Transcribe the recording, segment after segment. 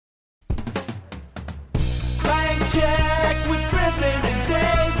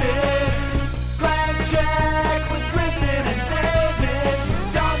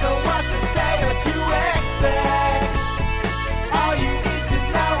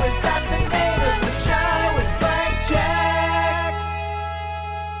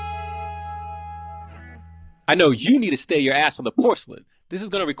I know you need to stay your ass on the porcelain. This is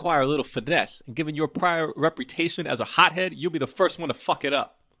going to require a little finesse, and given your prior reputation as a hothead, you'll be the first one to fuck it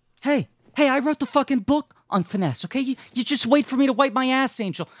up. Hey, I wrote the fucking book on finesse, okay? You just wait for me to wipe my ass,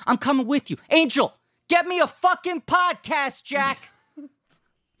 Angel. I'm coming with you. Angel, get me a fucking podcast, Jack.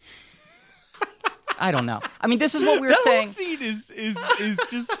 I don't know. I mean, this is what we were saying. That whole scene is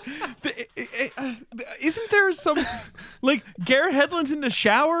just... Isn't there some... Like, Garrett Hedlund's in the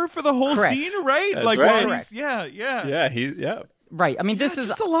shower for the whole Correct. scene, right? That's like, right. while he's, yeah. Yeah. Right. I mean, this is...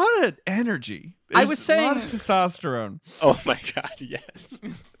 just a lot of energy. I was saying... a lot of testosterone. Oh my God, yes.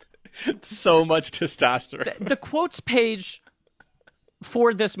 So much testosterone. The quotes page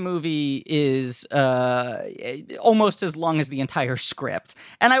for this movie is almost as long as the entire script.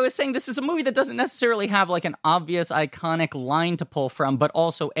 And I was saying this is a movie that doesn't necessarily have like an obvious iconic line to pull from, but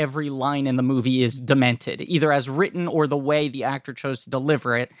also every line in the movie is demented, either as written or the way the actor chose to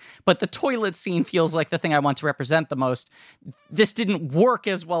deliver it. But the toilet scene feels like the thing I want to represent the most. This didn't work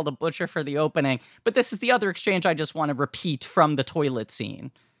as well to butcher for the opening, but this is the other exchange I just want to repeat from the toilet scene.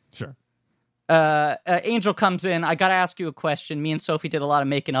 Sure. Angel comes in. I gotta ask you a question. Me and Sophie did a lot of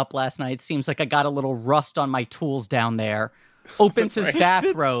making up last night. Seems like I got a little rust on my tools down there. Opens his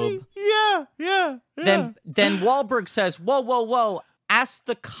bathrobe. Yeah. Then Wahlberg says, whoa. Ask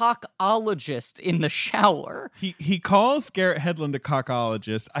the cockologist in the shower. He calls Garrett Hedlund a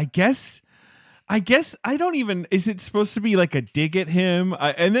cockologist. I guess I don't even... Is it supposed to be like a dig at him?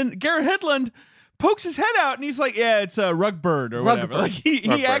 And then Garrett Hedlund pokes his head out and he's like, yeah, it's a rug bird or whatever. Like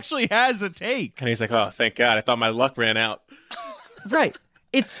he actually has a take. And he's like, oh, thank God. I thought my luck ran out. Right.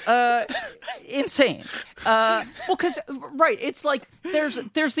 It's insane. Well, because it's like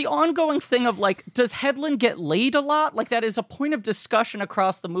there's the ongoing thing of like, does Hedlund get laid a lot? Like that is a point of discussion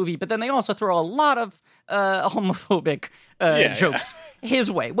across the movie. But then they also throw a lot of homophobic jokes his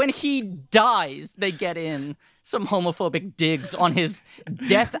way. When he dies, they get in some homophobic digs on his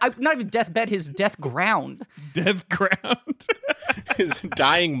death. Not even deathbed, his death ground. Death ground. His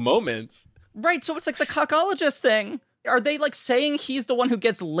dying moments. Right. So it's like the cockologist thing. Are they like saying he's the one who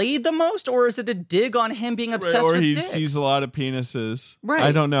gets laid the most, or is it a dig on him being obsessed with dicks? Or he sees a lot of penises. Right.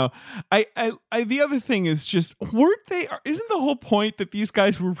 I don't know. I the other thing is just, isn't the whole point that these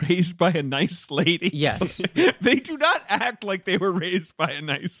guys were raised by a nice lady? Yes. They do not act like they were raised by a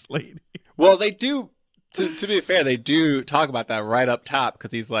nice lady. Well, they do. To be fair, they do talk about that right up top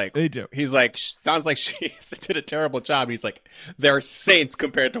because he's like, they do. He's like, sounds like she did a terrible job. He's like, they're saints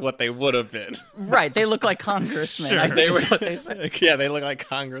compared to what they would have been. Right, they look like congressmen. Sure. I think is what they say. Yeah, they look like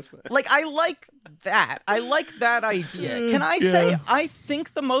congressmen. Like, I like that. I like that idea. Can I say, I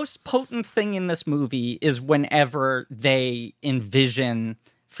think the most potent thing in this movie is whenever they envision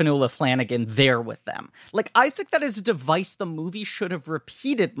Fionnuala Flanagan there with them. Like, I think that is a device the movie should have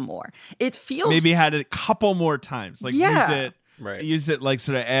repeated more. It feels... Maybe had it a couple more times. Like, use it like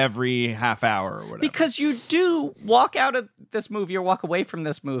sort of every half hour or whatever. Because you do walk out of this movie or walk away from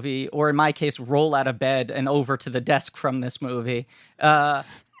this movie, or in my case, roll out of bed and over to the desk from this movie,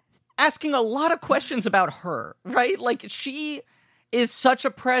 asking a lot of questions about her, right? Like, she is such a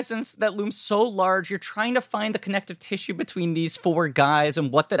presence that looms so large. You're trying to find the connective tissue between these four guys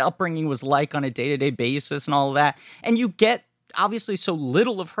and what that upbringing was like on a day-to-day basis and all of that. And you get, obviously, so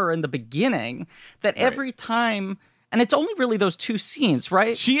little of her in the beginning that every time... And it's only really those two scenes,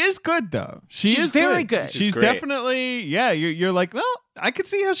 right? She is good, though. She's very good. She's definitely, you're like, well, I could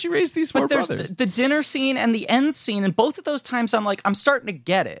see how she raised these four brothers. But there's the dinner scene and the end scene, and both of those times I'm like, I'm starting to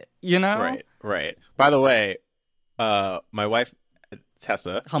get it, you know? Right. By the way, my wife...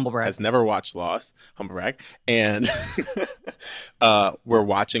 Tessa Humble brag. has never watched Lost, humble brag, and we're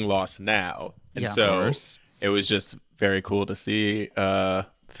watching Lost now, and so it was just very cool to see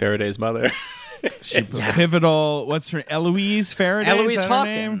Faraday's mother. Pivotal. What's her? Eloise Faraday. Eloise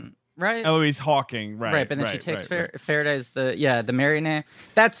Hawking. Right? Eloise Hawking, right. But then she takes Faraday's the marionette.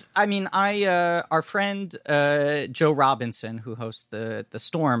 That's, I mean, our friend Joe Robinson, who hosts the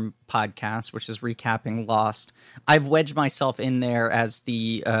Storm podcast, which is recapping Lost, I've wedged myself in there as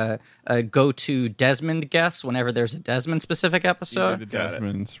the go-to Desmond guest whenever there's a Desmond-specific episode. The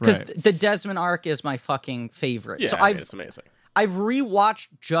Desmonds, right. Because the the Desmond arc is my fucking favorite. Yeah, so it's amazing. I've rewatched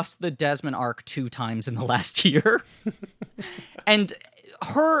just the Desmond arc 2 times in the last year. And...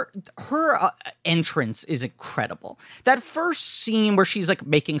 Her entrance is incredible. That first scene where she's like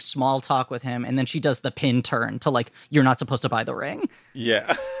making small talk with him, and then she does the pin turn to like, "You're not supposed to buy the ring."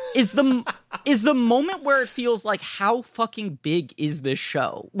 Yeah, is the moment where it feels like, how fucking big is this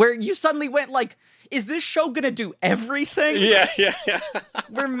show? Where you suddenly went like, is this show gonna do everything? Yeah.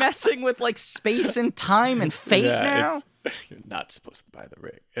 We're messing with like space and time and fate now. You're not supposed to buy the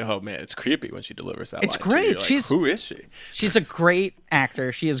ring. Oh man, it's creepy when she delivers that. It's line great. You're like, who is she? She's a great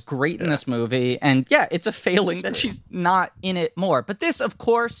actor. She is great in this movie, and yeah, it's a failing that she's not in it more. But this, of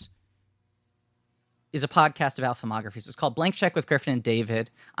course, is a podcast about filmographies. It's called Blank Check with Griffin and David.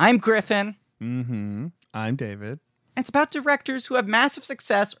 I'm Griffin. Mm-hmm. I'm David. It's about directors who have massive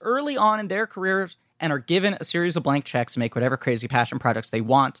success early on in their careers and are given a series of blank checks to make whatever crazy passion projects they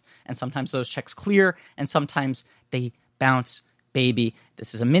want. And sometimes those checks clear, and sometimes they bounce baby.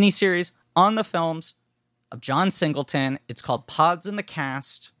 This is a mini-series on the films of John Singleton. It's called Pods in the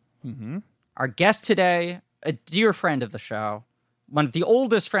Cast. Mm-hmm. Our guest today, a dear friend of the show, one of the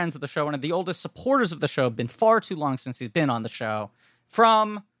oldest friends of the show, one of the oldest supporters of the show, been far too long since he's been on the show,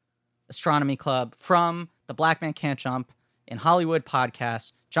 from Astronomy Club, from the Black Man Can't Jump in Hollywood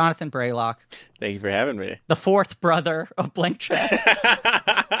podcast, Jonathan Braylock. Thank you for having me. The fourth brother of Blank Check.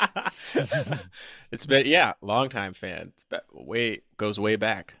 It's been, long-time fan. Goes way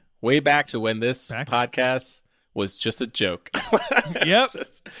back. Way back to when this podcast was just a joke. Yep.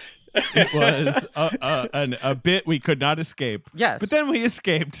 It was a bit we could not escape. Yes. But then we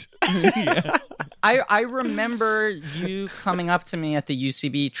escaped. Yeah. I remember you coming up to me at the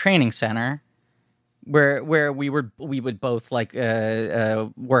UCB training center where we would both like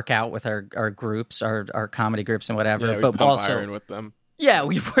work out with our groups, our comedy groups and whatever. Yeah, but pump also iron with them. Yeah,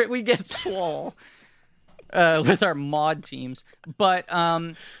 we get swole with our mod teams. But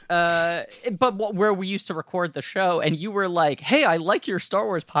where we used to record the show, and you were like, "Hey, I like your Star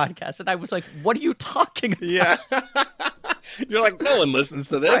Wars podcast," and I was like, "What are you talking about?" Yeah. You're like, no one listens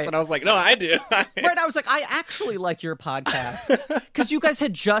to this. Right. And I was like, no, I do. Right. I was like, I actually like your podcast. Because you guys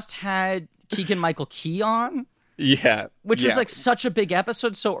had just had Keegan-Michael Key on. Yeah. Which was like such a big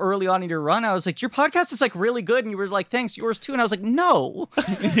episode so early on in your run. I was like, your podcast is like really good. And you were like, thanks, yours too. And I was like, no.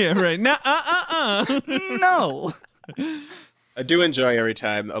 Yeah, right. No. No. I do enjoy every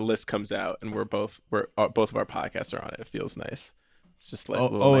time a list comes out and both of our podcasts are on it. It feels nice. It's just like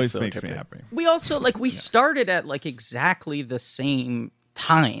always makes me happy. We also we started at like exactly the same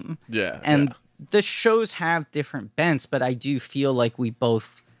time. Yeah. And the shows have different bents, but I do feel like we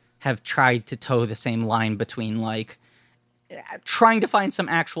both have tried to toe the same line between like trying to find some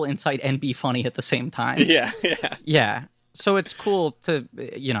actual insight and be funny at the same time. Yeah. So it's cool to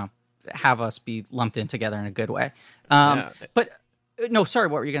have us be lumped in together in a good way. But no, sorry,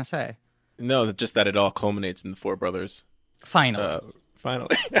 what were you gonna say? No, just that it all culminates in the Four Brothers. Finally.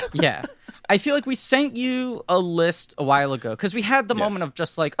 Yeah. I feel like we sent you a list a while ago because we had the moment of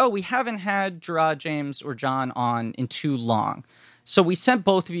just like, oh, we haven't had Gerard, James, or John on in too long. So we sent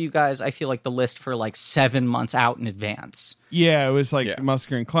both of you guys, I feel like, the list for like 7 months out in advance. Yeah, it was like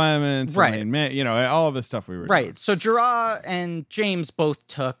Musker and Clements, right? And, all of the stuff we were right. doing. So Gerard and James both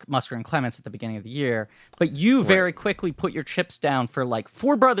took Musker and Clements at the beginning of the year, but you very quickly put your chips down for like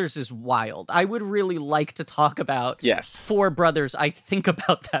Four Brothers is wild. I would really like to talk about Four Brothers. I think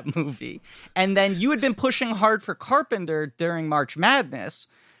about that movie, and then you had been pushing hard for Carpenter during March Madness.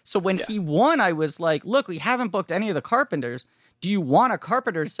 So when he won, I was like, look, we haven't booked any of the Carpenters. Do you want a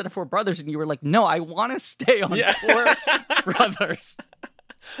Carpenter instead of Four Brothers? And you were like, no, I want to stay on Four Brothers.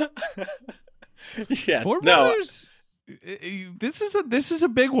 Yes. Four Brothers. This is a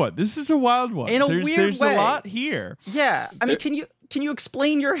big one. This is a wild one. In a weird way. There's a lot here. Yeah. I mean, can you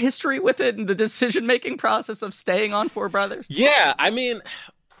explain your history with it and the decision-making process of staying on Four Brothers? Yeah. I mean,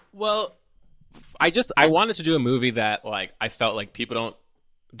 well, I wanted to do a movie that like I felt like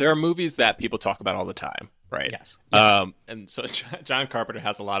there are movies that people talk about all the time. Right. Yes. And so John Carpenter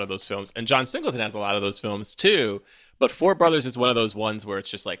has a lot of those films, and John Singleton has a lot of those films too. But Four Brothers is one of those ones where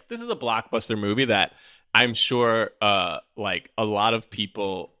it's just like, this is a blockbuster movie that I'm sure like a lot of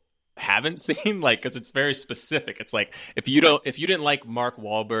people haven't seen, like, because it's very specific. It's like if you didn't like Mark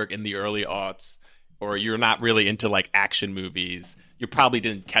Wahlberg in the early aughts, or you're not really into like action movies, you probably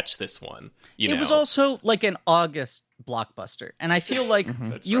didn't catch this one. It was also like an August blockbuster. And I feel like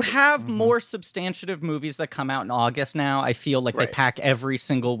you have more substantive movies that come out in August now. I feel like they pack every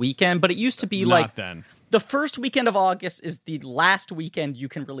single weekend, but it used to be the first weekend of August is the last weekend you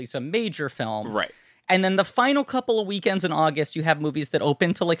can release a major film. Right. And then the final couple of weekends in August, you have movies that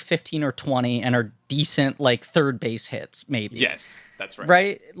open to like 15 or 20 and are decent, like third base hits, maybe. Yes, that's right.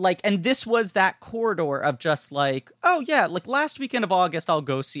 Right? Like, and this was that corridor of just like, oh yeah, like last weekend of August, I'll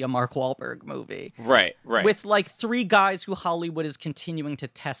go see a Mark Wahlberg movie. Right. With like 3 guys who Hollywood is continuing to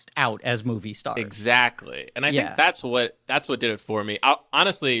test out as movie stars. Exactly. And I think that's what did it for me.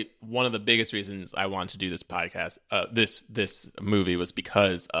 Honestly, one of the biggest reasons I wanted to do this podcast, this movie was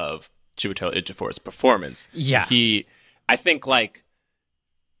because of Chiwetel Ejiofor's performance. Yeah. I think like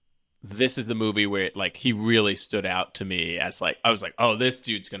this is the movie where like he really stood out to me as like I was like, oh, this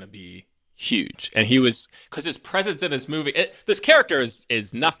dude's gonna be huge, and he was because his presence in this movie. This character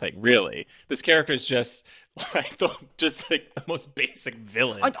is nothing really. This character is just like the most basic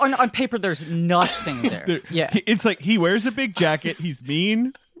villain. On paper, there's nothing there. Yeah, it's like he wears a big jacket. He's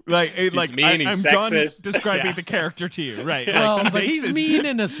mean. He's mean, he's I'm sexist. done describing the character to you, right? Well, Like, but he's mean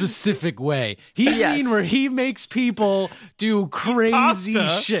in a specific way. He's mean where he makes people do crazy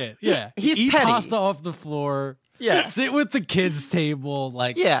Pasta. shit. Yeah, He's eat petty. pasta off the floor. Yeah. Sit with the kids table.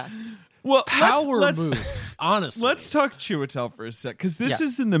 Like yeah. Well, power let's, moves. Honestly, Let's talk Chiwetel for a sec, because this Yeah.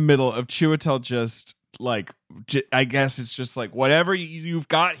 is in the middle of Chiwetel just like I guess it's just like whatever you've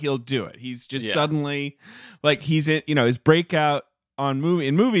got, he'll do it. He's just suddenly like he's in, his breakout in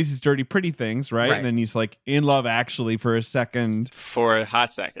movies is Dirty Pretty Things, right? And then he's like in Love Actually for a second. For a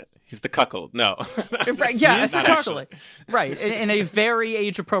hot second. He's the cuckold. No. Right, yeah, He is not essentially. Right. In a very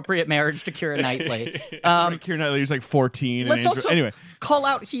age-appropriate marriage to Keira Knightley. Keira Knightley was like 14. Let's and also anyway, call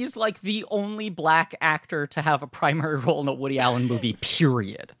out he's like the only black actor to have a primary role in a Woody Allen movie,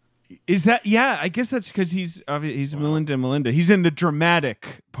 period. is that I guess that's because he's Melinda and Melinda. He's in the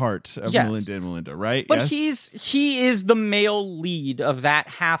dramatic part of Yes. Melinda and Melinda, right? But yes? he is the male lead of that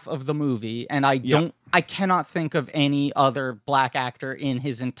half of the movie, and I cannot think of any other black actor in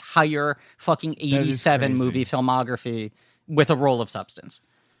his entire fucking 87 crazy. movie filmography with a role of substance.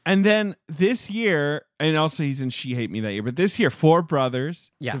 And then this year, and also he's in She Hate Me That Year, but this year, Four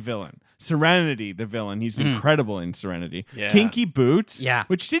Brothers, Yeah. the villain. Serenity, the villain. He's incredible in Serenity. Yeah. Kinky Boots, Yeah.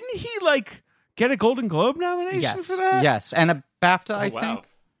 which didn't he like get a Golden Globe nomination Yes, for that? yes, and a BAFTA, I wow. think.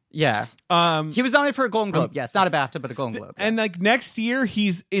 Yeah, Um, he was nominated for a Golden Globe. Yes, not a BAFTA, but a Golden Globe. and like next year,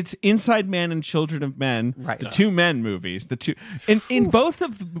 it's Inside Man and Children of Men, Right. the two men movies, the two, in both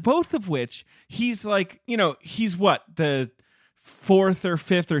of which he's like, he's what the fourth or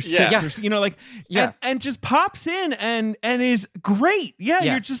fifth or sixth, Yeah. and just pops in and is great. Yeah,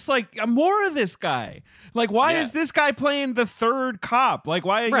 Yeah. you're just like more of this guy. Like, why Yeah. is this guy playing the third cop? Like,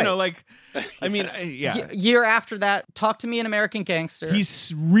 why? Right. I mean, Year after that, Talk to Me, an American Gangster.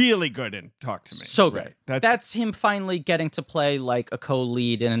 he's really good in Talk to Me. so good. Right. That's him finally getting to play like a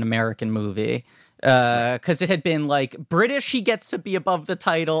co-lead in an American movie. Because it had been like British, he gets to be above the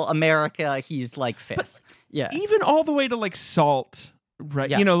title. America, he's like fifth. Yeah. Even all the way to like Salt, right?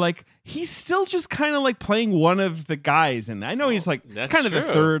 Yeah. Like he's still just kind of like playing one of the guys in that. I know he's like That's kind of the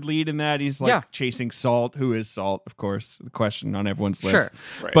true. third lead in that. He's like Yeah. chasing Salt, who is Salt, of course, the question on everyone's lips. Sure.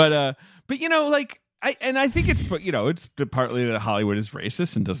 Right. But like I think it's it's partly that Hollywood is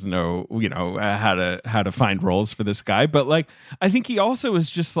racist and doesn't know how to find roles for this guy. But like I think he also is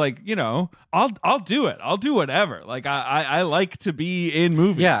just like I'll do it. I'll do whatever. Like I like to be in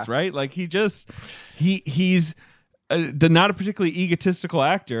movies, Yeah. right? Like he's not a particularly egotistical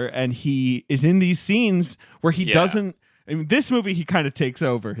actor, and he is in these scenes where he doesn't. In this movie, he kind of takes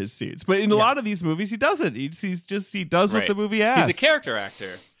over his scenes, but in a lot of these movies, he doesn't. He does what Right. the movie asks. He's a character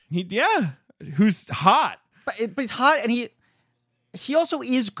actor. Who's hot. But he's hot, and he also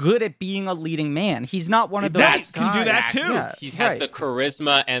is good at being a leading man. He's not one of those That can do that guys- too. Yeah, He has right. the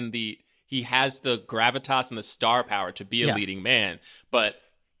charisma and he has the gravitas and the star power to be a Yeah. leading man, but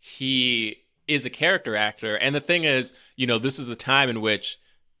he is a character actor. And the thing is, this is the time in which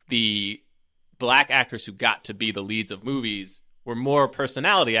the black actors who got to be the leads of movies were more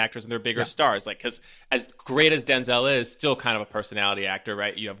personality actors and they're bigger stars. Like, because as great as Denzel is, still kind of a personality actor,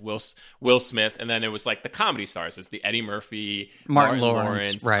 right? You have Will Smith, and then it was like the comedy stars. There's the Eddie Murphy, Martin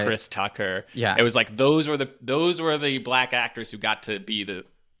Lawrence, right. Chris Tucker. Yeah. It was like those were the black actors who got to be the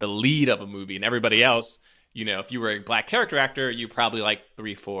lead of a movie, and everybody else, if you were a black character actor, you probably like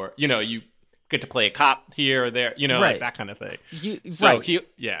 3, 4, you get to play a cop here or there, like Right. that kind of thing. Right.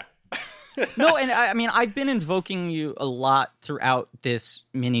 Yeah. No, and I mean, I've been invoking you a lot throughout this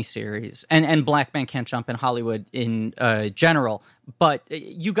miniseries, and Black Men Can't Jump in Hollywood in general. But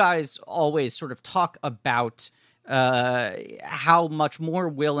you guys always sort of talk about how much more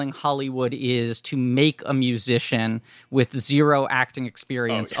willing Hollywood is to make a musician with zero acting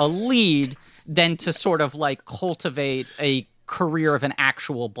experience a lead than to sort of like cultivate a career of an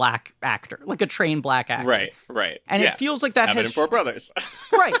actual black actor, like a trained black actor. Right. And it feels like that Have has it in Four Brothers.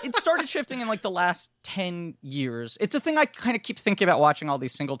 right. It started shifting in like the last 10 years. It's a thing I kind of keep thinking about watching all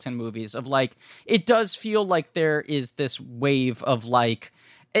these Singleton movies of like, it does feel like there is this wave of like,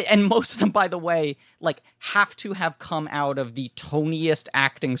 and most of them, by the way, like have to have come out of the toniest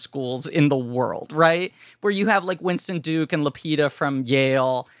acting schools in the world, right? Where you have like Winston Duke and Lupita from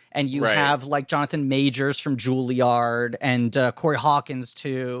Yale and you Right. have like Jonathan Majors from Juilliard and Corey Hawkins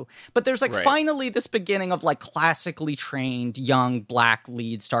too. But there's like Right. finally this beginning of like classically trained young black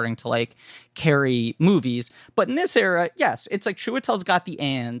leads starting to like carry movies. But in this era, yes, it's like Chiwetel's got the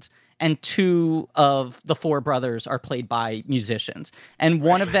and two of the four brothers are played by musicians. And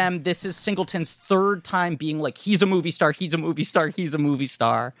one of them, this is Singleton's third time being like, he's a movie star, he's a movie star, he's a movie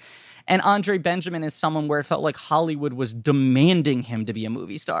star. And Andre Benjamin is someone where it felt like Hollywood was demanding him to be a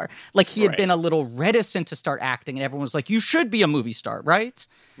movie star. Like he had Right. been a little reticent to start acting, and everyone was like, you should be a movie star, right?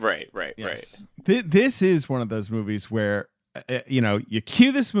 Right. Right. This is one of those movies where you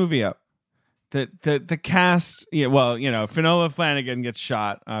cue this movie up. The cast, Finola Flanagan gets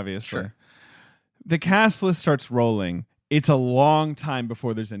shot, obviously. Sure. The cast list starts rolling. It's a long time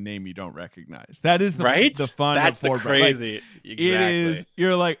before there's a name you don't recognize. That is the fun. That's of the crazy. Like, exactly. It is.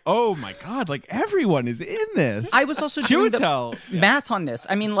 You're like, oh my god! Like everyone is in this. I was also doing the Chiwetel, math on this.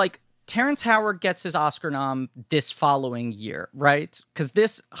 I mean, like, Terrence Howard gets his Oscar nom this following year, right? Because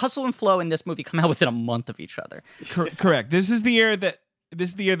this Hustle and Flow and this movie come out within a month of each other. Correct. This is the year that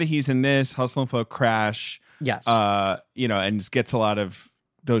he's in this Hustle and Flow, Crash. Yes. And gets a lot of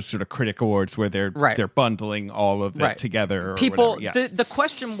those sort of critic awards where they're bundling all of it together. Or People, whatever. Yes. the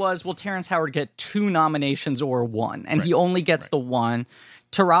question was, will Terrence Howard get 2 nominations or 1? And he only gets the 1.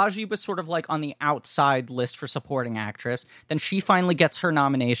 Taraji was sort of like on the outside list for supporting actress. Then she finally gets her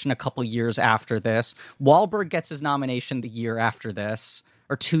nomination a couple years after this. Wahlberg gets his nomination the year after this,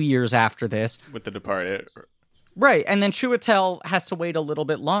 or 2 years after this. With The Departed. Right, and then Chiwetel has to wait a little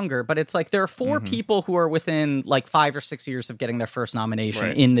bit longer, but it's like there are 4 people who are within like 5 or 6 years of getting their first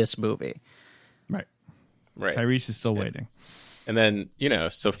nomination in this movie. Right. Right. Tyrese is still waiting. And then,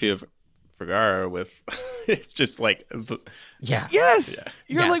 Sofia Vergara with it's just like Yes. Yeah.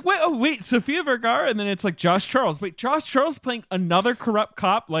 You're like, wait, Sofia Vergara, and then it's like Josh Charles. Wait, Josh Charles playing another corrupt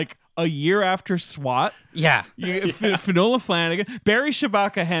cop like a year after SWAT. Yeah. Finola Flanagan, Barry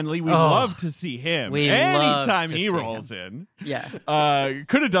Shabaka Henley. We love to see him. Anytime he rolls in. Yeah.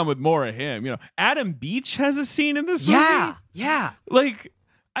 Could have done with more of him. Adam Beach has a scene in this movie. Yeah. Like,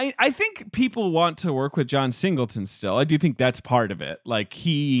 I think people want to work with John Singleton still. I do think that's part of it. Like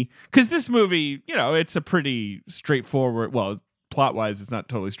because this movie, it's a pretty straightforward, well, plot-wise, it's not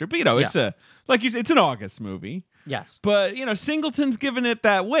totally straight, but it's it's an August movie. Yes. But, Singleton's giving it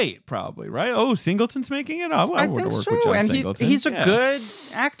that weight, probably, right? Oh, Singleton's making it? I I want think to work so. with John And Singleton. he's a good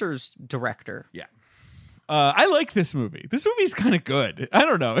actor's director. Yeah. I like this movie. This movie's kind of good. I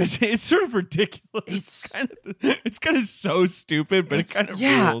don't know. It's sort of ridiculous. It's kind of so stupid, but it kind of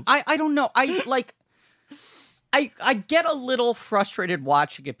rules. I don't know. I get a little frustrated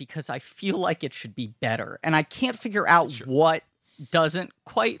watching it because I feel like it should be better. And I can't figure out what doesn't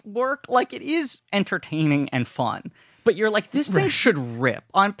quite work. Like, it is entertaining and fun, but you're like, this thing should rip.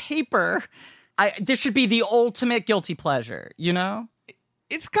 On paper, this should be the ultimate guilty pleasure,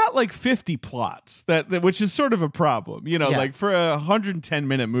 It's got like 50 plots, that which is sort of a problem. Like for a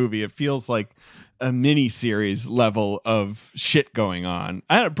 110-minute movie, it feels like a mini series level of shit going on.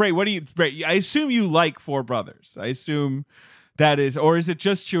 I don't know, Bray, I assume you like Four Brothers. I assume that is, or is it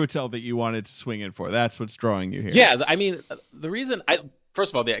just Chiwetel that you wanted to swing in for? That's what's drawing you here. Yeah, I mean, the reason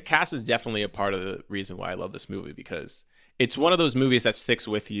first of all, the cast is definitely a part of the reason why I love this movie, because it's one of those movies that sticks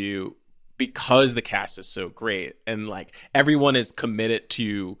with you because the cast is so great and like everyone is committed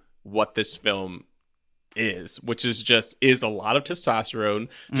to what this film is, which is a lot of testosterone,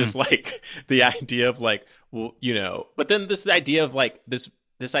 just like the idea of like, well, but then this idea of like this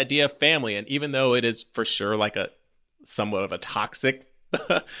idea of family, and even though it is for sure like a somewhat of a toxic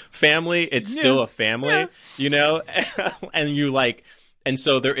family, it's still a family, and you like, and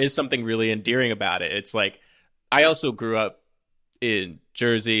so there is something really endearing about it. It's like, I also grew up in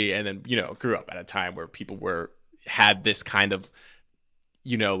Jersey, and then grew up at a time where people had this kind of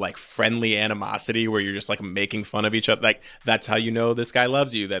like friendly animosity where you're just like making fun of each other. Like, that's how this guy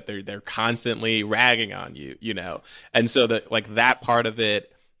loves you, that they're constantly ragging on you, and so that like that part of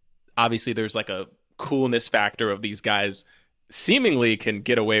it, obviously there's like a coolness factor of these guys seemingly can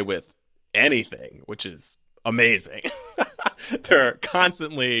get away with anything, which is amazing. They're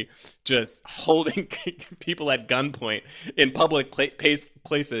constantly just holding people at gunpoint in public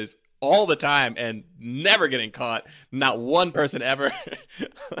places all the time and never getting caught. Not one person ever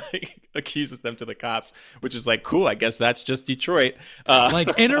like accuses them to the cops, which is like, cool, I guess that's just Detroit.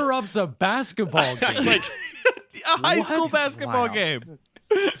 Like interrupts a basketball game. Like a high school basketball game.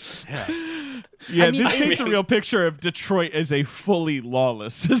 Yeah, this paints a real picture of Detroit as a fully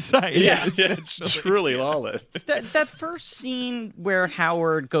lawless society. Yeah, it's truly lawless. That first scene where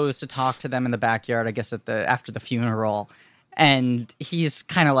Howard goes to talk to them in the backyard, I guess after the funeral, And he's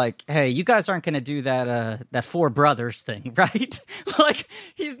kind of like, hey, you guys aren't going to do that Four Brothers thing, right? Like,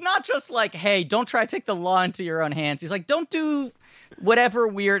 he's not just like, hey, don't try to take the law into your own hands. He's like, don't do whatever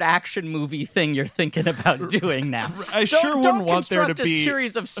weird action movie thing you're thinking about doing now. I sure wouldn't want there to be a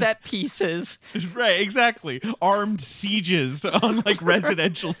series of set pieces. Right, exactly. Armed sieges on like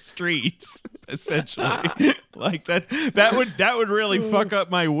residential streets, essentially. Like that would really fuck up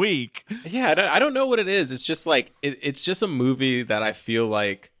my week. Yeah, I don't know what it is. It's just like it's just a movie that I feel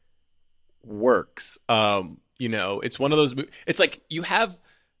like works. It's one of those. It's like you have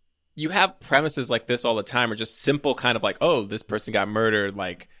premises like this all the time, or just simple kind of like, oh, this person got murdered,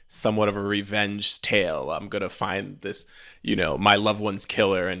 like somewhat of a revenge tale. I'm gonna find this, my loved one's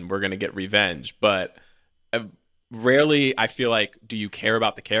killer, and we're gonna get revenge. But rarely, I feel like, do you care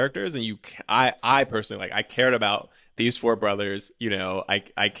about the characters? And I personally, like, I cared about these four brothers.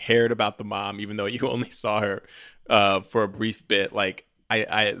 I cared about the mom, even though you only saw her for a brief bit. Like,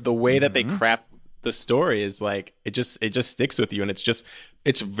 the way that they craft the story is like, it just sticks with you, and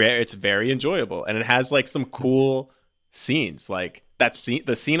it's very enjoyable, and it has like some cool scenes, like that scene,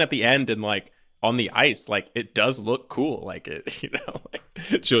 the scene at the end, and like on the ice, like it does look cool, like it, like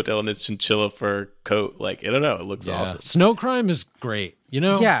Chiwetel in his chinchilla fur coat, like I don't know, it looks awesome. Snow crime is great,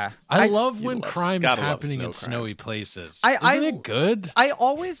 Yeah, I love when crime is happening in snowy places. Isn't it good? I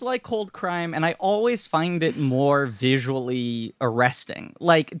always like cold crime, and I always find it more visually arresting.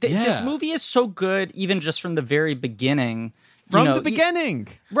 Like this movie is so good, even just from the very beginning. From the beginning.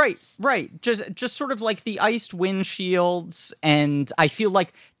 Right. Just sort of like the iced windshields, and I feel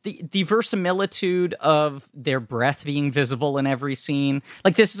like the verisimilitude of their breath being visible in every scene.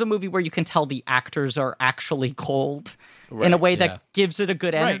 Like, this is a movie where you can tell the actors are actually cold in a way that gives it a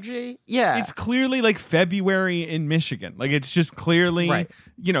good energy. Right. Yeah. It's clearly like February in Michigan. Like, it's just clearly,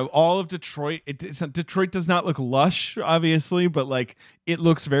 all of Detroit. Detroit does not look lush, obviously, but like it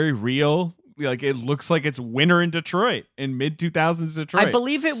looks very real. Like, it looks like it's winter in Detroit, in mid-2000s Detroit. I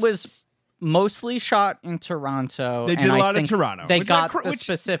believe it was mostly shot in Toronto. They did a lot of Toronto. They got the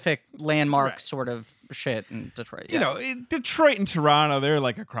specific landmark sort of shit in Detroit. Yeah. Detroit and Toronto, they're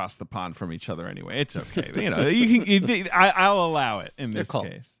like across the pond from each other anyway. It's okay. I'll allow it in this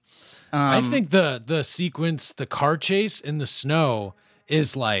case. I think the sequence, the car chase in the snow,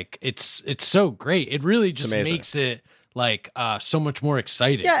 is like it's so great. It really just makes it like so much more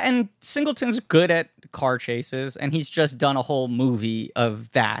exciting. Yeah, and Singleton's good at car chases, and he's just done a whole movie of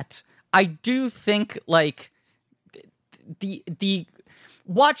that. I do think like the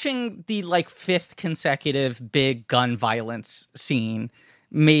watching the like fifth consecutive big gun violence scene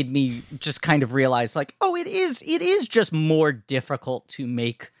made me just kind of realize like, oh, it is just more difficult to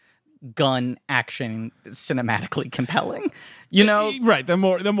make gun action cinematically compelling, right? The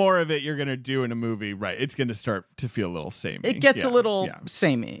more of it you're gonna do in a movie, right, it's gonna start to feel a little samey. It gets a little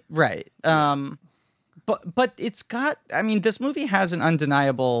samey, right? But it's got, I mean, this movie has an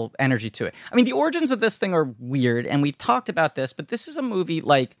undeniable energy to it. I mean, the origins of this thing are weird, and we've talked about this, but this is a movie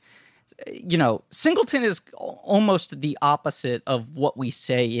like, Singleton is almost the opposite of what we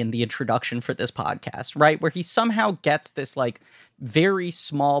say in the introduction for this podcast, right? Where he somehow gets this like very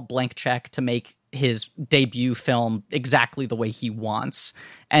small blank check to make his debut film exactly the way he wants.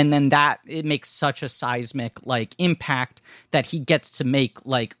 And then it makes such a seismic like impact that he gets to make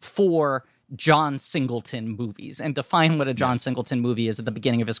like 4 John Singleton movies and define what a John Singleton movie is at the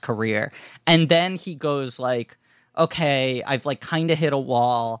beginning of his career. And then he goes like, okay, I've like kind of hit a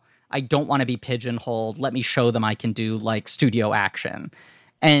wall. I don't want to be pigeonholed. Let me show them I can do like studio action.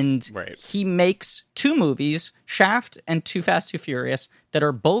 And he makes 2 movies, Shaft and Too Fast, Too Furious, that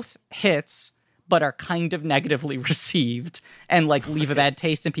are both hits, but are kind of negatively received and like leave a bad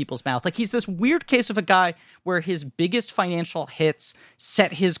taste in people's mouth. Like, he's this weird case of a guy where his biggest financial hits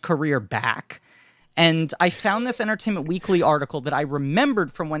set his career back. And I found this Entertainment Weekly article that I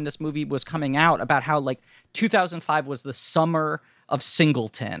remembered from when this movie was coming out about how like 2005 was the summer of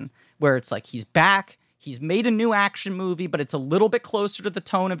Singleton, where it's like he's back. He's made a new action movie, but it's a little bit closer to the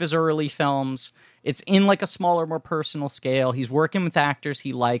tone of his early films. It's in like a smaller, more personal scale. He's working with actors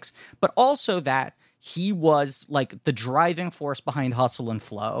he likes, but also that he was like the driving force behind Hustle and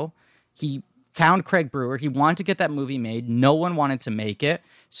Flow. He found Craig Brewer. He wanted to get that movie made. No one wanted to make it.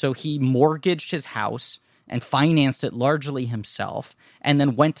 So he mortgaged his house and financed it largely himself, and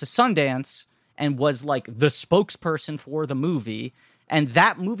then went to Sundance and was like the spokesperson for the movie. And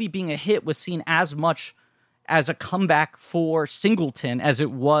that movie being a hit was seen as much as a comeback for Singleton as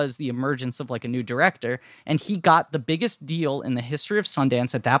it was the emergence of like a new director. And he got the biggest deal in the history of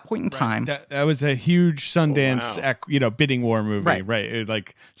Sundance at that point in time. That was a huge Sundance, bidding war movie, right?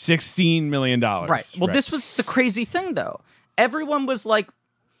 Like $16 million. Right. Well, this was the crazy thing though. everyone was like,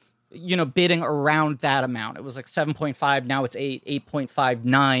 bidding around that amount. It was like 7.5. Now it's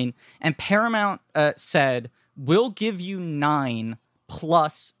 8.59. And Paramount said, we'll give you 9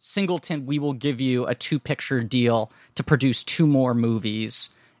 plus Singleton. We will give you a 2-picture deal to produce 2 more movies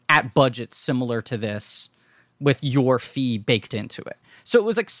at budgets similar to this with your fee baked into it. So it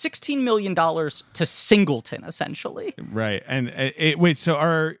was like $16 million to Singleton, essentially. Right. And wait, so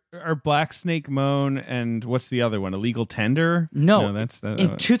are Black Snake Moan and what's the other one? Illegal Tender? No, that's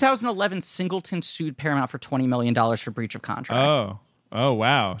in 2011, Singleton sued Paramount for $20 million for breach of contract. Oh,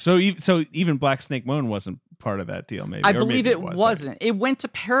 wow. So even Black Snake Moan wasn't part of that deal, maybe. I believe it wasn't. It went to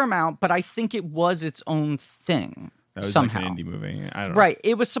Paramount, but I think it was its own thing. That was somehow. Like an indie movie. I don't know. Right.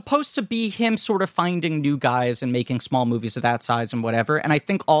 It was supposed to be him sort of finding new guys and making small movies of that size and whatever. And I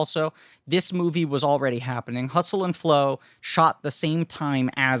think also this movie was already happening. Hustle and Flow shot the same time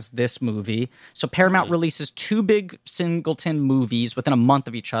as this movie. So Paramount releases 2 big Singleton movies within a month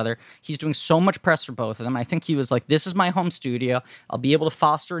of each other. He's doing so much press for both of them. I think he was like, this is my home studio. I'll be able to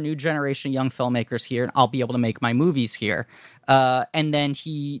foster a new generation of young filmmakers here, and I'll be able to make my movies here. And then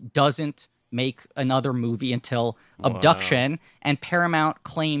he doesn't make another movie until Abduction, and Paramount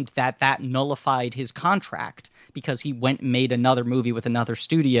claimed that nullified his contract because he went and made another movie with another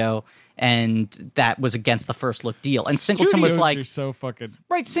studio, and that was against the first look deal. And Singleton was like, "You're so fucking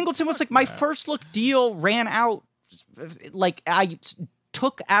right." Singleton was like, "My first look deal ran out. Like I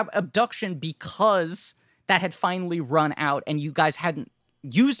took Abduction because that had finally run out, and you guys hadn't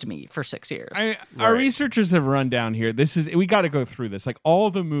used me for 6 years." Our researchers have run down here. We got to go through this. Like all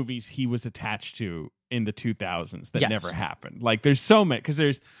the movies he was attached to in the 2000s that never happened. Like there's so many, because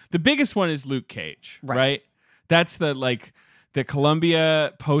there's the biggest one is Luke Cage, right? That's the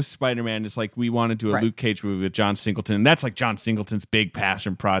Columbia post Spider-Man is like, we want to do a Luke Cage movie with John Singleton. And that's like John Singleton's big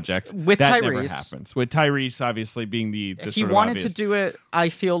passion project. With that Tyrese. Never happens. With Tyrese obviously being the he sort of wanted obvious. to do it, I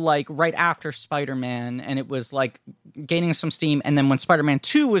feel like, right after Spider-Man, and it was like gaining some steam. And then when Spider-Man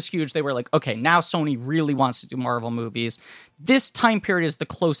 2 was huge, they were like, okay, now Sony really wants to do Marvel movies. This time period is the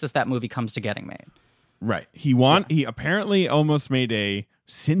closest that movie comes to getting made. Right. He apparently almost made a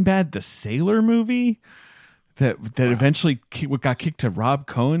Sinbad the Sailor movie that eventually got kicked to Rob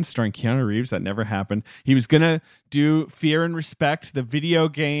Cohen starring Keanu Reeves. That never happened. He was going to do Fear and Respect, the video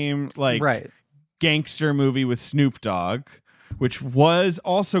game gangster movie with Snoop Dogg, which was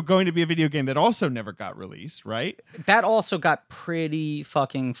also going to be a video game that also never got released, right? That also got pretty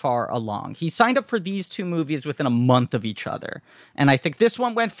fucking far along. He signed up for these 2 movies within a month of each other. And I think this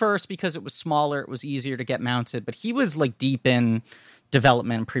one went first because it was smaller, it was easier to get mounted, but he was like deep in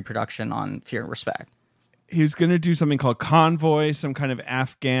development and pre-production on Fear and Respect. He was going to do something called Convoy, some kind of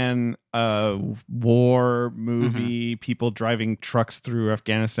Afghan war movie, people driving trucks through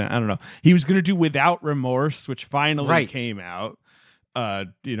Afghanistan. I don't know. He was going to do Without Remorse, which finally came out,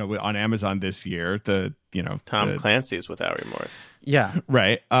 on Amazon this year. Tom Clancy's Without Remorse. Yeah.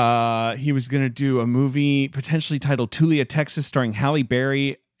 Right. He was going to do a movie potentially titled Tulia, Texas, starring Halle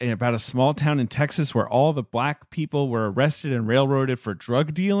Berry, about a small town in Texas where all the black people were arrested and railroaded for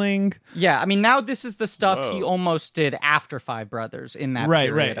drug dealing. Yeah, I mean, now this is the stuff he almost did after Five Brothers in that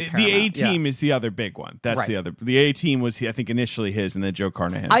period. Right. The A-Team is the other big one. That's the other. The A-Team was, I think, initially his, and then Joe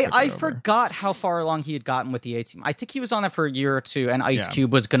Carnahan. I forgot how far along he had gotten with the A-Team. I think he was on that for a year or 2, and Ice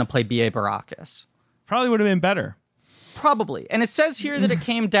Cube was going to play B.A. Baracus. Probably would have been better. Probably. And it says here that it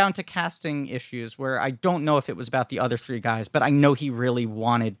came down to casting issues where I don't know if it was about the other 3 guys, but I know he really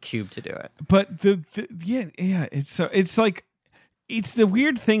wanted Cube to do it. But it's like, it's the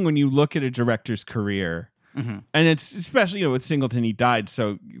weird thing when you look at a director's career, and it's especially, with Singleton, he died.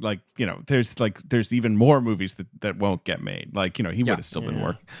 So there's even more movies that won't get made. Like, he would have still been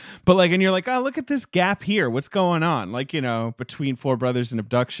working, but and you're like, oh, look at this gap here. What's going on? Between Four Brothers and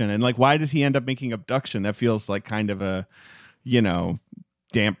Abduction, and why does he end up making Abduction? That feels like kind of a,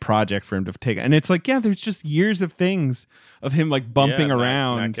 damp project for him to take. And it's like, there's just years of things of him bumping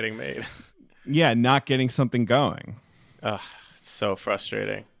around, not getting made. Not getting something going. Ugh, it's so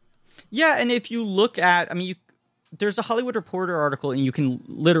frustrating. Yeah, and if you look at, there's a Hollywood Reporter article, and you can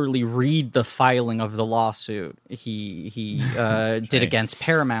literally read the filing of the lawsuit he did against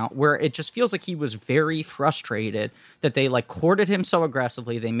Paramount, where it just feels like he was very frustrated that they courted him so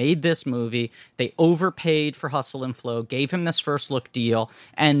aggressively. They made this movie, they overpaid for Hustle and Flow, gave him this first look deal,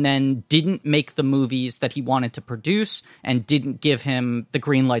 and then didn't make the movies that he wanted to produce, and didn't give him the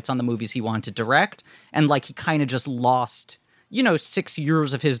green lights on the movies he wanted to direct, and he kind of just lost 6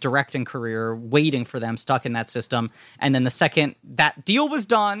 years of his directing career waiting for them, stuck in that system. And then the second that deal was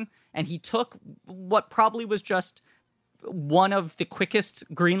done, and he took what probably was just one of the quickest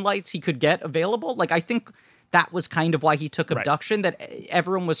green lights he could get available. I think that was kind of why he took Abduction, that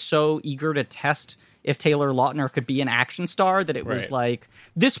everyone was so eager to test if Taylor Lautner could be an action star that it was like,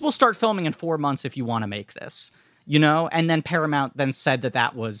 this will start filming in 4 months if you want to make this, you know? And then Paramount then said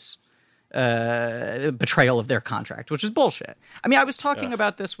that was betrayal of their contract, which is bullshit. I mean, I was talking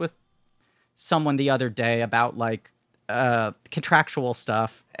about this with someone the other day about like contractual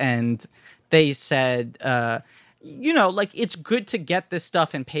stuff, and they said, you know, like, it's good to get this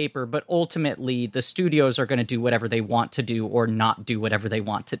stuff in paper, but ultimately the studios are going to do whatever they want to do or not do whatever they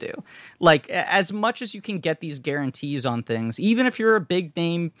want to do. Like, as much as you can get these guarantees on things, even if you're a big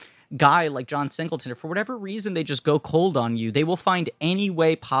name guy like John Singleton, if for whatever reason they just go cold on you, they will find any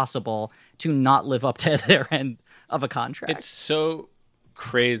way possible to not live up to their end of a contract. It's so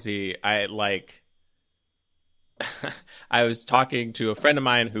crazy. I was talking to a friend of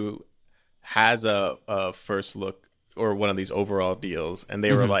mine who has a first look or one of these overall deals, and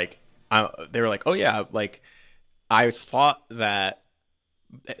they were like, oh yeah, like, I thought that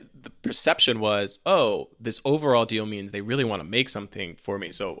the perception was, oh, this overall deal means they really want to make something for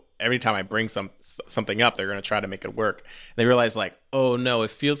me, so every time I bring something up, they're going to try to make it work. And they realize, like, oh no, it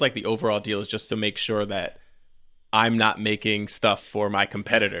feels like the overall deal is just to make sure that I'm not making stuff for my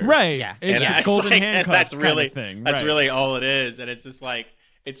competitors, right? Yeah, it's a golden handcuffs kind of thing. That's really all it is, and it's just like,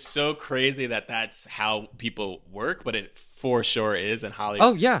 it's so crazy that that's how people work, but it for sure is in Hollywood.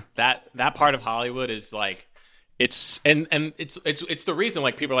 Oh yeah, that part of Hollywood is like, it's the reason,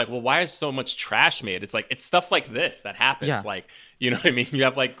 like, people are like, well, why is so much trash made? It's like, it's stuff like this that happens. Yeah. Like, you know what I mean? You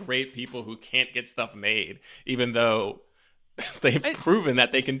have like great people who can't get stuff made, even though they've proven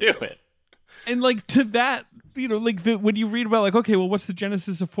that they can do it. And like, to that, you know, like, when you read about, like, okay, well, what's the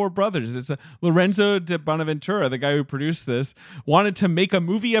genesis of Four Brothers? It's Lorenzo de Bonaventura, the guy who produced this, wanted to make a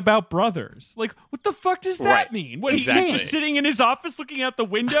movie about brothers. Like, what the fuck does that mean? What, exactly. He's just sitting in his office looking out the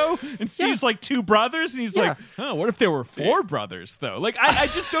window and sees like two brothers, and he's like, oh, what if there were four brothers though? Like, I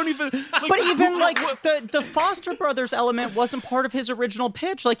just don't even. Like, but even like the Foster Brothers element wasn't part of his original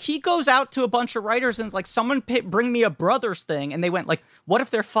pitch. Like, he goes out to a bunch of writers and is like, someone bring me a brothers thing, and they went like, what if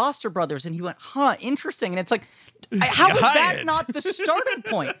they're Foster Brothers? And he went, huh, interesting. And it's like, how is that not the starting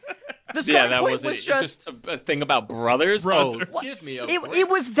point? The starting point was just a thing about brothers. Oh, give me a break. It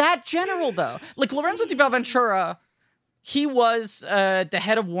was that general though. Like, Lorenzo di Bonaventura, he was the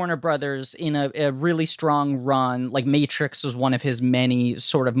head of Warner Brothers in a really strong run. Like, Matrix was one of his many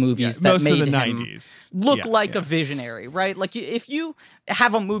sort of movies that made him 90s. look like a visionary, right? Like, if you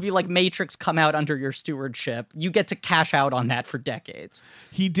have a movie like Matrix come out under your stewardship, you get to cash out on that for decades.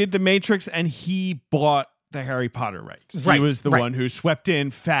 He did the Matrix, and he bought the Harry Potter rights. Right, he was the one who swept in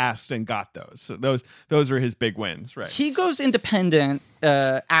fast and got those. So those were his big wins, right? He goes independent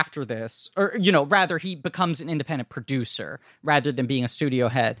after this, or, you know, rather, he becomes an independent producer rather than being a studio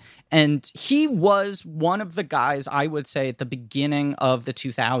head. And he was one of the guys, I would say, at the beginning of the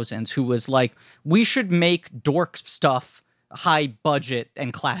 2000s who was like, we should make dork stuff high budget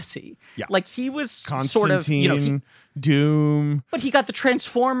and classy. Yeah. Like, he was Constantine, sort of, you know, Doom. but he got the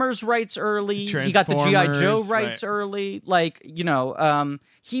Transformers rights early. He got the G.I. Joe rights early. Like, you know,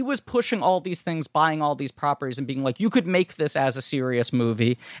 he was pushing all these things, buying all these properties and being like, you could make this as a serious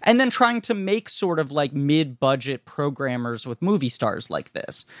movie. And then trying to make sort of like mid-budget programmers with movie stars like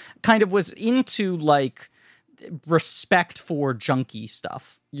this. Kind of was into like respect for junky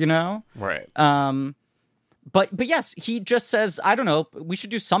stuff, you know? Right. But yes, he just says, I don't know, we should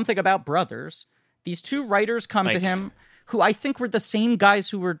do something about brothers. These two writers come to him, who I think were the same guys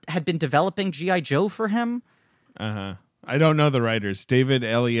who had been developing G.I. Joe for him. I don't know the writers, David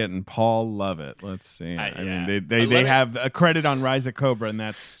Elliott and Paul Lovett. Let's see. I mean, they have a credit on Rise of Cobra, and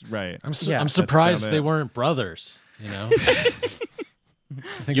that's right. I'm surprised they weren't brothers. You know, I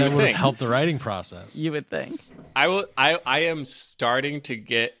think that would have helped the writing process. You would think. I am starting to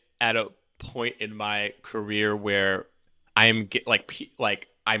get at a point in my career where I'm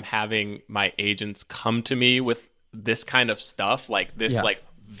I'm having my agents come to me with this kind of stuff, like this, like,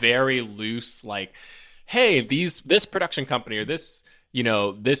 very loose, like, hey, this production company or this, you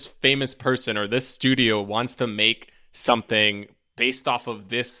know, this famous person or this studio wants to make something based off of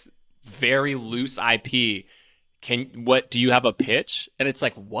this very loose IP. Do you have a pitch? And it's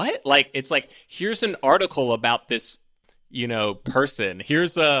like, what? Like, it's like, here's an article about this, you know, person.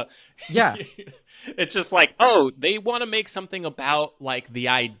 Here's a It's just like, oh, they want to make something about like the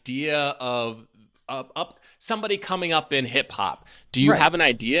idea of somebody coming up in hip hop. Do you have an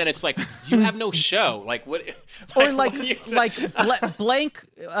idea? And it's like, you have no show. Like what? Or blank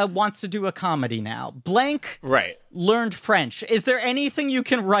wants to do a comedy now. Blank learned French. Is there anything you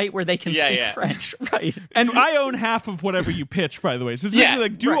can write where they can speak French? Right. And I own half of whatever you pitch, by the way. So it's basically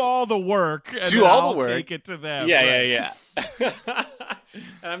like, do all the work. And do all the work. Take it to them. Yeah.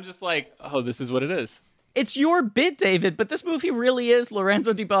 And I'm just like, oh, this is what it is. It's your bit, David, but this movie really is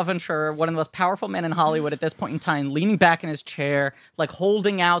Lorenzo di Bonaventura, one of the most powerful men in Hollywood at this point in time, leaning back in his chair, like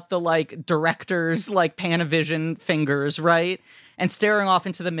holding out the like director's like Panavision fingers, right? And staring off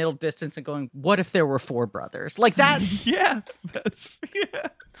into the middle distance and going, what if there were four brothers? Like that. Yeah.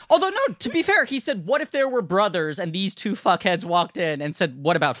 Although, no, to be fair, he said, what if there were brothers? And these two fuckheads walked in and said,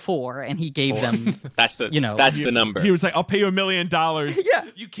 what about four? And he gave them, that's the number. He was like, I'll pay you $1 million. Yeah.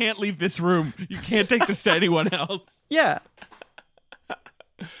 You can't leave this room. You can't take this to anyone else. Yeah.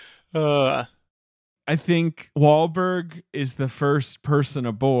 I think Wahlberg is the first person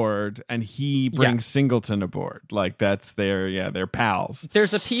aboard, and he brings Singleton aboard. Like that's they're pals.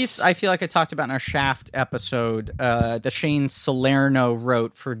 There's a piece I feel like I talked about in our Shaft episode that Shane Salerno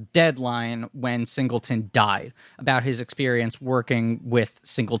wrote for Deadline when Singleton died, about his experience working with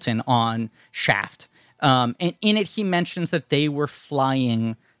Singleton on Shaft. And in it, he mentions that they were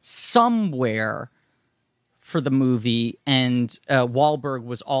flying somewhere for the movie, and Wahlberg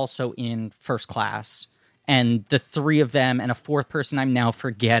was also in first class, and the three of them and a fourth person I'm now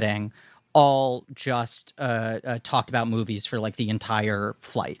forgetting all just talked about movies for like the entire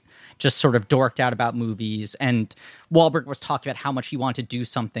flight, just sort of dorked out about movies, and Wahlberg was talking about how much he wanted to do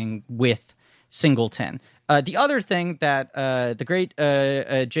something with Singleton. The other thing that the great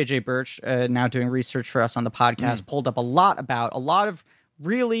J.J. Birch, now doing research for us on the podcast, pulled up a lot of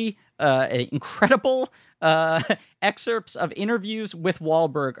really incredible excerpts of interviews with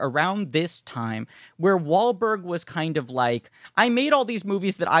Wahlberg around this time, where Wahlberg was kind of like, I made all these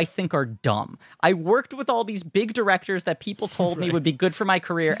movies that I think are dumb. I worked with all these big directors that people told me would be good for my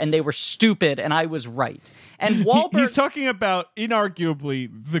career, and they were stupid, and I was right. And Wahlberg... He's talking about, inarguably,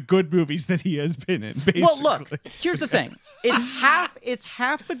 the good movies that he has been in, basically. Well, look, here's the thing. It's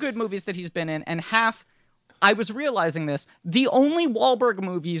half the good movies that he's been in, and half... I was realizing this. The only Wahlberg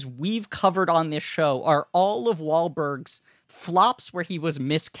movies we've covered on this show are all of Wahlberg's flops where he was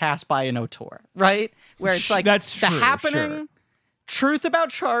miscast by an auteur, right? Where it's like That's The true, Happening, sure. Truth About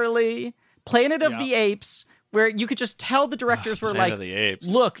Charlie, Planet of the Apes, where you could just tell the directors were like,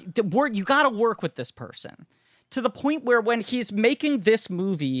 look, you got to work with this person. To the point where when he's making this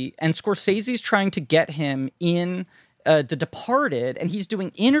movie and Scorsese's trying to get him in The Departed, and he's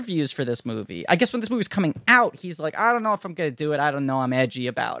doing interviews for this movie. I guess when this movie's coming out, he's like, I don't know if I'm going to do it. I don't know. I'm edgy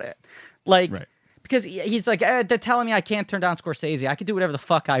about it. Like, because he's like, they're telling me I can't turn down Scorsese. I can do whatever the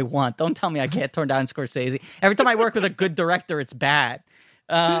fuck I want. Don't tell me I can't turn down Scorsese. Every time I work with a good director, it's bad.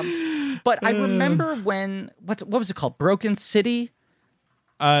 But I remember when, what was it called? Broken City?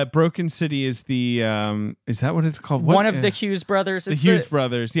 Broken City is the is that what it's called? One of the Hughes brothers. The Hughes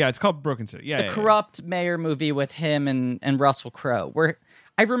brothers. Yeah, it's called Broken City. Yeah, the corrupt mayor movie with him and Russell Crowe. Where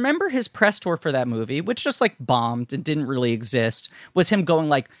I remember his press tour for that movie, which just like bombed and didn't really exist, was him going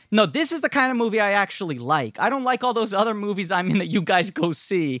like, no, this is the kind of movie I actually like. I don't like all those other movies I'm in that you guys go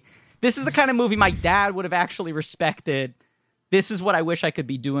see. This is the kind of movie my dad would have actually respected. This is what I wish I could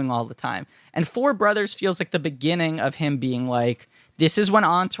be doing all the time. And Four Brothers feels like the beginning of him being like, this is when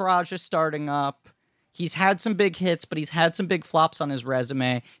Entourage is starting up. He's had some big hits, but he's had some big flops on his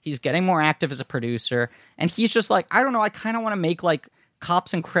resume. He's getting more active as a producer. And he's just like, I don't know, I kind of want to make like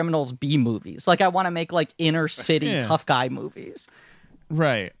cops and criminals B movies. Like I want to make like inner city tough guy movies.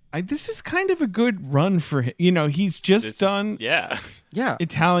 Right. This is kind of a good run for him. You know, he's just done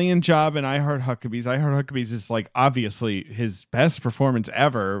Italian Job and I Heart Huckabees. I Heart Huckabees is like obviously his best performance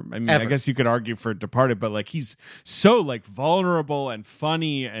ever. I mean, I guess you could argue for Departed, but like he's so like vulnerable and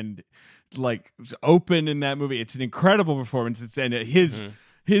funny and like open in that movie. It's an incredible performance.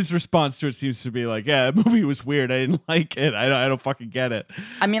 His response to it seems to be like, yeah, the movie was weird. I didn't like it. I don't fucking get it.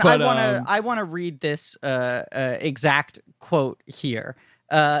 I mean, but, I want to read this exact quote here.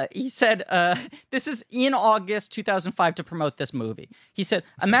 He said, this is in August 2005 to promote this movie. He said,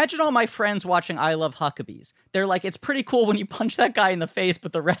 imagine all my friends watching I Love Huckabees. They're like, it's pretty cool when you punch that guy in the face,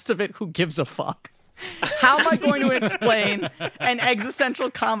 but the rest of it, who gives a fuck? How am I going to explain an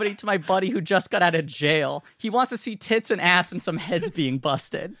existential comedy to my buddy who just got out of jail? He wants to see tits and ass and some heads being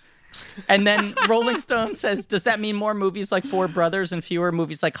busted. And then Rolling Stone says, does that mean more movies like Four Brothers and fewer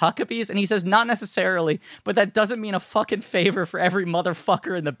movies like Huckabees? And he says, not necessarily, but that doesn't mean a fucking favor for every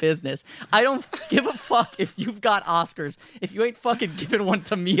motherfucker in the business. I don't give a fuck if you've got Oscars. If you ain't fucking giving one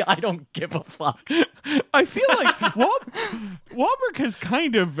to me, I don't give a fuck. I feel like Wahlberg has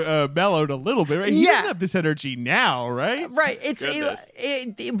kind of mellowed a little bit, right? He doesn't have this energy now, right? Right.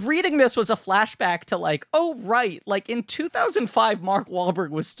 Reading this was a flashback to like, oh, right. Like in 2005, Mark Wahlberg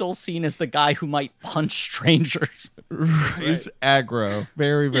was still seen as the guy who might punch strangers. He's aggro.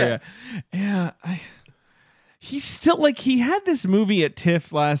 Very, very. Yeah. He's still like, he had this movie at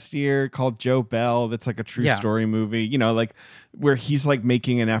TIFF last year called Joe Bell. That's like a true story movie, you know, like where he's like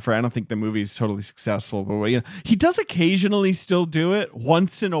making an effort. I don't think the movie is totally successful, but you know, he does occasionally still do it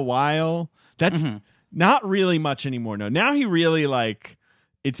once in a while. That's not really much anymore. No, now he really like,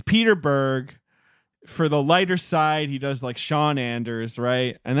 it's Peter Berg. For the lighter side, he does like Sean Anders,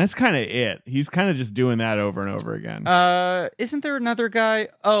 right? And that's kind of it. He's kind of just doing that over and over again. Isn't there another guy?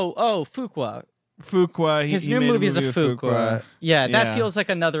 Oh, Fuqua. His new movie is a Fuqua. Yeah, that feels like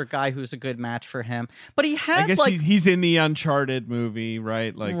another guy who's a good match for him. But he had, I guess he's in the Uncharted movie,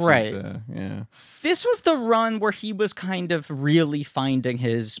 right? Like, right. Yeah. This was the run where he was kind of really finding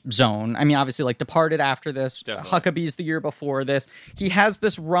his zone. I mean, obviously, like Departed after this, Huckabees the year before this. He has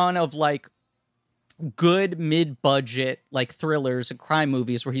this run of like good mid-budget like thrillers and crime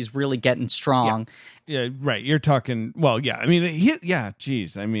movies where he's really getting strong. Yeah, right. You're talking, well, yeah. I mean,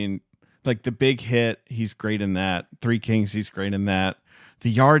 geez. I mean, like The Big Hit, he's great in that. Three Kings, he's great in that.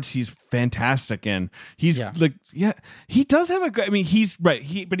 The Yards, he's fantastic in. He's like, he does have a good, I mean, he's right.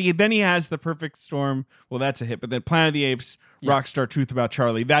 Then he has The Perfect Storm. Well, that's a hit. But then Planet of the Apes, Rockstar Truth About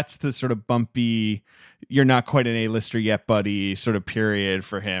Charlie. That's the sort of bumpy, you're not quite an A-lister yet, buddy, sort of period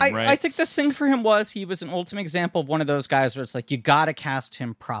for him, right? I think the thing for him was he was an ultimate example of one of those guys where it's like, you got to cast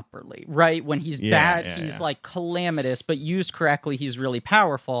him properly, right? When he's bad, he's like calamitous, but used correctly, he's really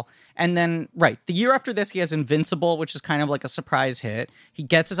powerful. And then, the year after this, he has Invincible, which is kind of like a surprise hit. He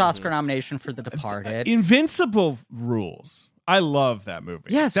gets his Oscar nomination for The Departed. Invincible rules. I love that movie.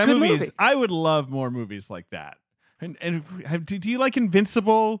 Yeah, it's that a good movie. I would love more movies like that. And do you like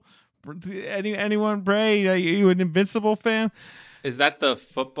Invincible? Anyone, Bray? Are you an Invincible fan? Is that the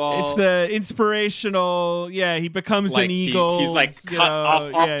football? It's the inspirational. Yeah, he becomes like an eagle. He's like cut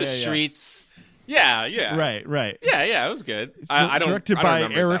off the streets. Yeah. Right. Yeah, it was good. I don't. Directed by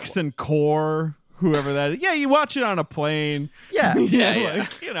Erickson Core, whoever that is. Yeah, you watch it on a plane. Yeah.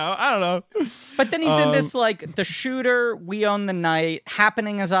 Like, you know, I don't know. But then he's in this like The Shooter, We Own the Night.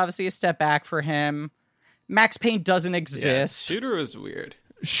 Happening is obviously a step back for him. Max Payne doesn't exist. Yeah, Shooter was weird.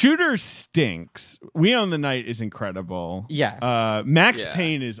 Shooter stinks. We Own the Night is incredible. Yeah. Max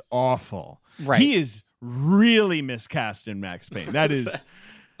Payne is awful. Right. He is really miscast in Max Payne. That is.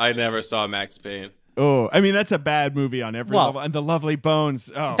 I never saw Max Payne. Oh, I mean, that's a bad movie on every level. And The Lovely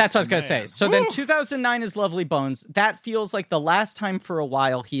Bones. Oh, that's what I was going to say. So then 2009 is Lovely Bones. That feels like the last time for a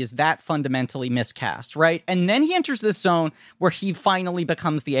while he is that fundamentally miscast, right? And then he enters this zone where he finally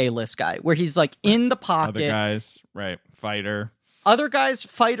becomes the A-list guy, where he's like in the pocket. Other guys, right. Fighter,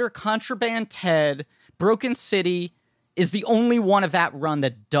 Contraband Ted, Broken City is the only one of that run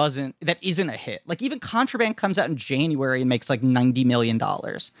that isn't a hit. Like even Contraband comes out in January and makes like $90 million.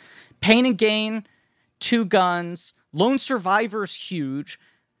 Pain and Gain, Two Guns, Lone Survivor's huge.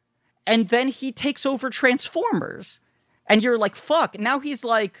 And then he takes over Transformers. And you're like, fuck. Now he's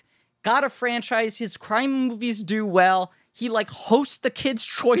like got a franchise. His crime movies do well. He like hosts the Kids'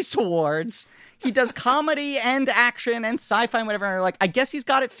 Choice Awards. He does comedy and action and sci-fi and whatever. And like, I guess he's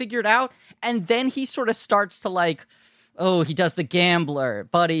got it figured out. And then he sort of starts to like, oh, he does The Gambler.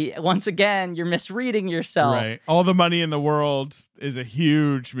 Buddy, once again, you're misreading yourself. Right. All the Money in the World is a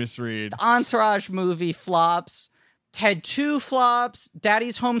huge misread. The Entourage movie flops. Ted 2 flops.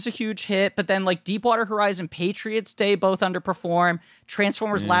 Daddy's Home's a huge hit. But then like Deepwater Horizon, Patriots Day both underperform.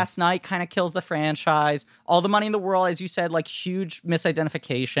 Transformers Last Night kind of kills the franchise. All the Money in the World, as you said, like huge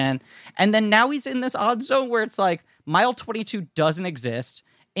misidentification. And then now he's in this odd zone where it's like Mile 22 doesn't exist.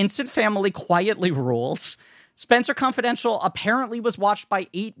 Instant Family quietly rules. Spencer Confidential apparently was watched by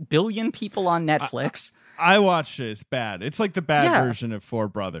 8 billion people on Netflix. I watched it. It's bad. It's like the bad version of Four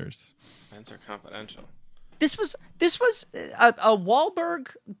Brothers. Spencer Confidential. This was a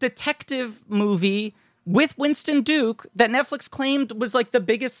Wahlberg detective movie with Winston Duke that Netflix claimed was like the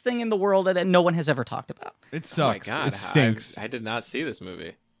biggest thing in the world and that no one has ever talked about. It sucks. Oh my God, it stinks. I did not see this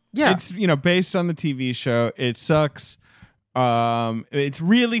movie. Yeah. It's, based on the TV show. It sucks. It's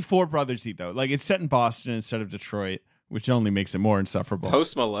really Four Brothers-y though. Like it's set in Boston instead of Detroit, which only makes it more insufferable.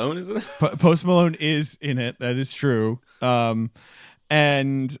 Post Malone is in it? Post Malone is in it. That is true.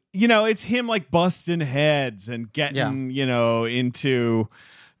 And, you know, it's him like busting heads and getting, you know, into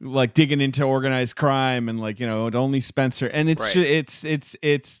like digging into organized crime and like, you know, only Spencer. And it's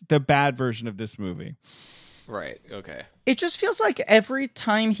it's the bad version of this movie. Right. Okay. It just feels like every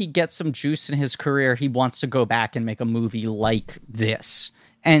time he gets some juice in his career, he wants to go back and make a movie like this.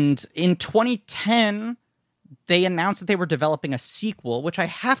 And in 2010, they announced that they were developing a sequel, which I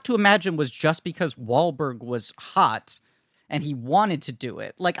have to imagine was just because Wahlberg was hot and he wanted to do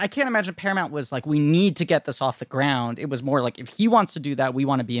it. Like, I can't imagine Paramount was like, we need to get this off the ground. It was more like, if he wants to do that, we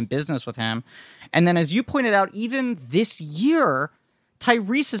want to be in business with him. And then, as you pointed out, even this year,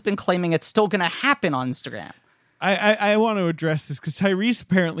 Tyrese has been claiming it's still going to happen on Instagram. I want to address this because Tyrese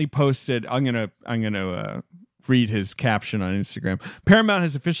apparently posted. I'm gonna read his caption on Instagram. Paramount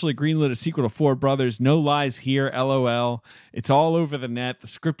has officially greenlit a sequel to Four Brothers. No lies here. LOL. It's all over the net. The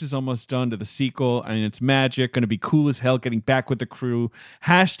script is almost done to the sequel, and it's magic. Going to be cool as hell. Getting back with the crew.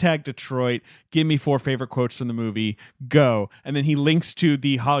 Hashtag Detroit. Give me 4 favorite quotes from the movie. Go. And then he links to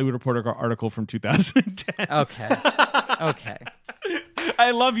the Hollywood Reporter article from 2010. Okay.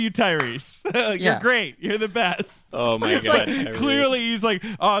 I love you, Tyrese. You're great. You're the best. Oh my it's god! Like, clearly, he's like,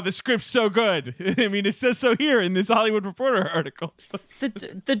 oh, the script's so good. I mean, it says so here in this Hollywood Reporter article.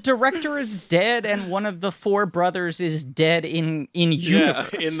 The director is dead, and one of the 4 brothers is dead in universe.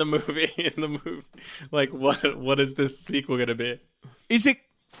 Yeah, in the movie. Like, what is this sequel gonna be? Is it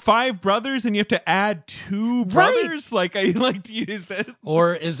 5 brothers and you have to add 2 brothers? Like, I like to use that.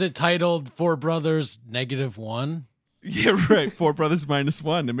 Or is it titled Four Brothers -1? Yeah, right. 4 brothers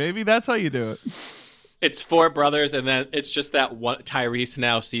 -1, and maybe that's how you do it. It's 4 brothers, and then it's just that one. Tyrese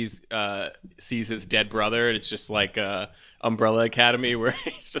now sees his dead brother, and it's just like Umbrella Academy, where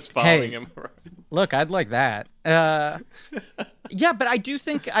he's just following him around. Look, I'd like that. Yeah, but I do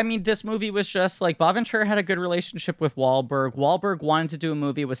think, I mean, this movie was just like, Bonaventure had a good relationship with Wahlberg. Wahlberg wanted to do a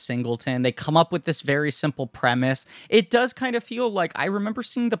movie with Singleton. They come up with this very simple premise. It does kind of feel like, I remember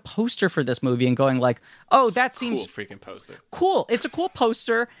seeing the poster for this movie and going like, oh, that seems cool freaking poster. Cool. It's a cool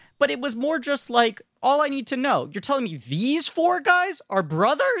poster, but it was more just like, all I need to know. You're telling me these 4 guys are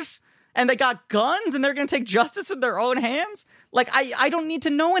brothers? And they got guns and they're going to take justice in their own hands? Like, I don't need to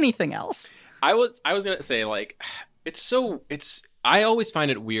know anything else. I was gonna say, like, I always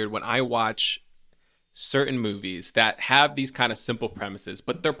find it weird when I watch certain movies that have these kind of simple premises,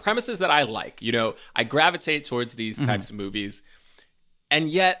 but they're premises that I like. You know, I gravitate towards these types of movies, and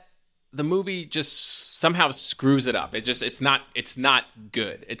yet the movie just somehow screws it up. It's not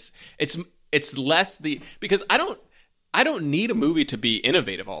good. It's less because I don't need a movie to be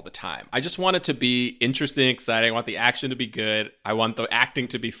innovative all the time. I just want it to be interesting, exciting. I want the action to be good. I want the acting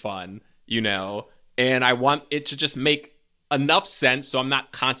to be fun, you know, and I want it to just make enough sense so I'm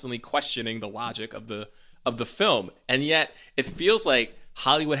not constantly questioning the logic of the film. And yet it feels like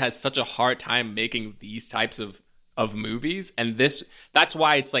Hollywood has such a hard time making these types of movies, and that's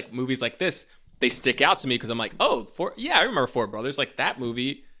why it's like movies like this, they stick out to me, because I'm like, I remember Four Brothers. Like, that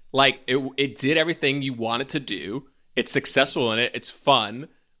movie, like it did everything you wanted to do. It's successful in it. It's fun.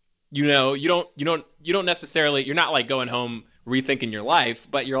 You know, you don't necessarily, you're not like going home rethinking your life,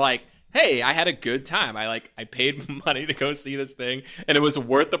 but you're like, hey, I had a good time. I paid money to go see this thing, and it was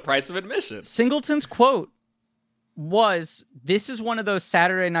worth the price of admission. Singleton's quote was, this is one of those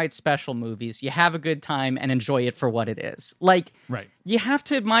Saturday night special movies. You have a good time and enjoy it for what it is. Like, right. You have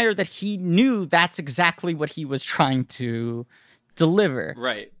to admire that he knew that's exactly what he was trying to deliver.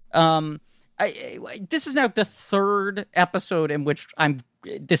 Right. This is now the 3rd episode in which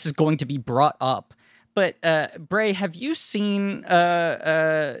this is going to be brought up. But Bray, have you seen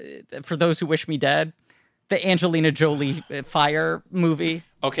For Those Who Wish Me Dead, the Angelina Jolie fire movie?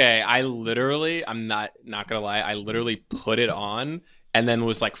 Okay, I'm not gonna lie, I literally put it on and then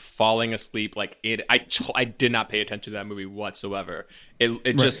was like falling asleep. Like, I did not pay attention to that movie whatsoever.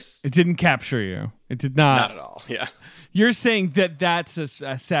 It just, it didn't capture you. It did not at all. Yeah. You're saying that that's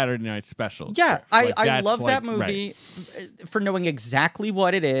a Saturday night special. Yeah, like, I love that movie for knowing exactly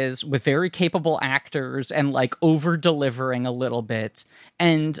what it is, with very capable actors and like over delivering a little bit.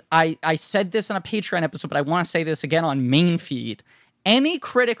 And I said this on a Patreon episode, but I want to say this again on main feed. Any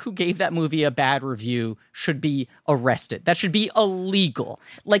critic who gave that movie a bad review should be arrested. That should be illegal.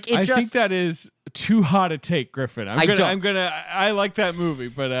 Like, I think that is too hot a take, Griffin. I like that movie,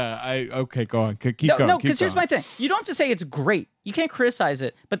 but okay, go on. Keep going. No, because here's my thing. You don't have to say it's great. You can't criticize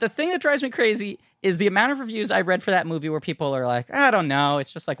it. But the thing that drives me crazy is the amount of reviews I read for that movie where people are like, I don't know,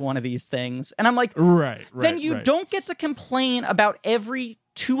 it's just like one of these things. And I'm like, right. Then you don't get to complain about every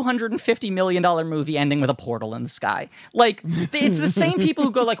 $250 million movie ending with a portal in the sky. Like, it's the same people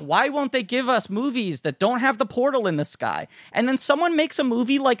who go like, why won't they give us movies that don't have the portal in the sky? And then someone makes a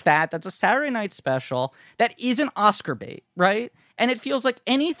movie like that's a Saturday night special that isn't Oscar bait, right? And it feels like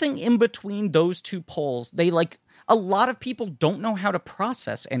anything in between those two poles, a lot of people don't know how to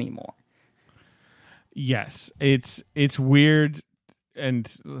process anymore. Yes, it's weird.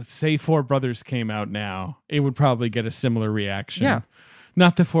 And let's say Four Brothers came out now, it would probably get a similar reaction. Yeah.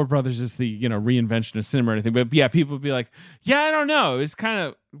 Not that Four Brothers is the reinvention of cinema or anything, but yeah, people would be like, yeah, I don't know. It's kind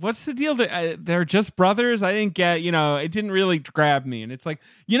of, what's the deal? They're just brothers. I didn't get, it didn't really grab me. And it's like,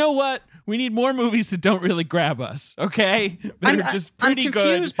 you know what? We need more movies that don't really grab us, okay? That are just pretty good. I'm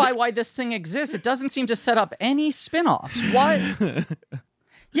confused by why this thing exists. It doesn't seem to set up any spin-offs. What?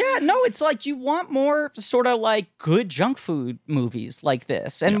 Yeah, no, it's like you want more sort of like good junk food movies like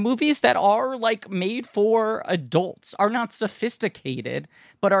this, and movies that are like made for adults, are not sophisticated,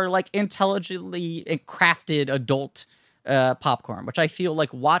 but are like intelligently crafted adult popcorn, which I feel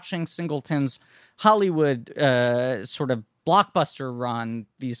like watching Singleton's Hollywood sort of blockbuster run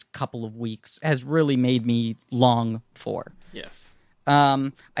these couple of weeks has really made me long for. Yes.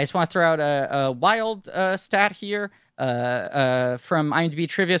 I just want to throw out a wild stat here. From IMDb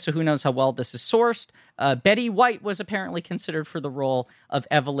Trivia, so who knows how well this is sourced. Betty White was apparently considered for the role of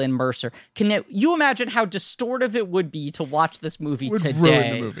Evelyn Mercer. Can you imagine how distortive it would be to watch this movie today?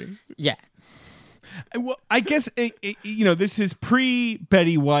 Ruin the movie. Yeah. Well, I guess this is pre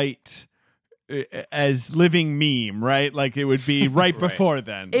Betty White as living meme, right? Like it would be right before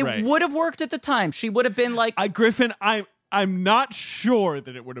then. It would have worked at the time. She would have been like, Griffin, I'm not sure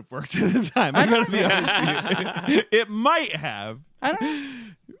that it would have worked at the time. I gotta be honest with you. It might have. I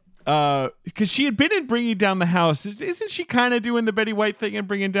don't because she had been in Bringing Down the House. Isn't she kind of doing the Betty White thing in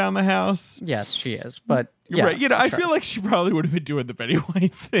Bringing Down the House? Yes, she is. But yeah, right. I feel like she probably would have been doing the Betty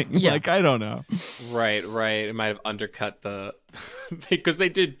White thing. Yeah. Like, I don't know. Right. It might have undercut because they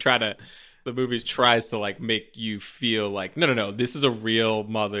did try to. The movie tries to like make you feel like no, this is a real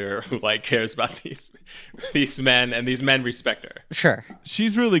mother who like cares about these men, and these men respect her. Sure,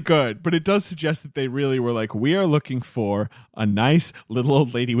 she's really good, but it does suggest that they really were like, we are looking for a nice little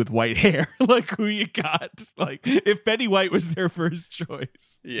old lady with white hair. Like, who you got? Like, if Betty White was their first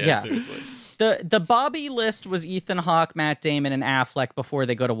choice. Yeah. Seriously. The Bobby list was Ethan Hawke, Matt Damon, and Affleck before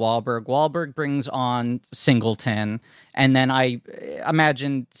they go to Wahlberg. Wahlberg brings on Singleton, and then I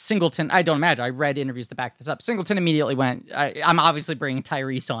imagine Singleton. I read interviews that back this up. Singleton immediately went, I'm obviously bringing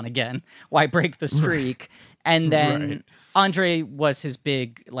Tyrese on again. Why break the streak? Right. And then Andre was his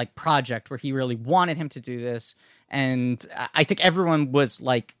big like project where he really wanted him to do this. And I think everyone was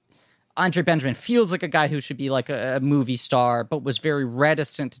like, Andre Benjamin feels like a guy who should be like a movie star, but was very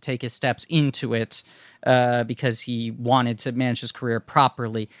reticent to take his steps into it because he wanted to manage his career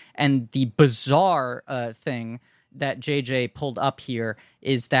properly. And the bizarre thing that JJ pulled up here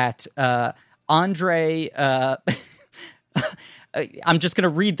is that Andre, I'm just going to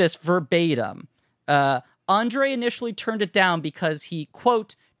read this verbatim. Andre initially turned it down because he,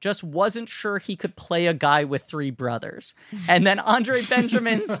 quote, just wasn't sure he could play a guy with three brothers. And then Andre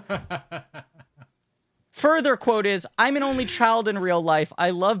Benjamin's further quote is, I'm an only child in real life.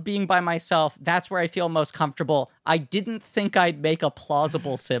 I love being by myself. That's where I feel most comfortable. I didn't think I'd make a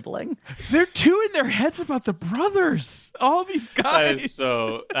plausible sibling. They're two in their heads about the brothers. All these guys.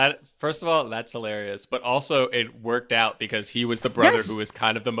 First of all, that's hilarious. But also it worked out because he was the brother who was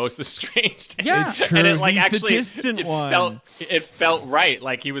kind of the most estranged. Yeah. It's true. And it like he's actually the distant one. It felt right.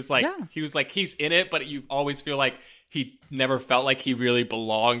 Like he was like he's in it, but you always feel like he never felt like he really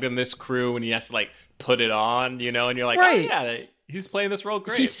belonged in this crew, and he has to like put it on, and you're like, oh yeah, he's playing this role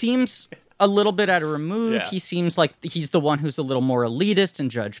great. He seems a little bit out of remove. Yeah. He seems like he's the one who's a little more elitist and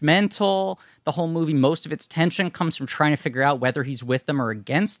judgmental. The whole movie, most of its tension comes from trying to figure out whether he's with them or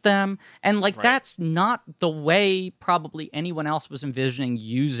against them. And that's not the way probably anyone else was envisioning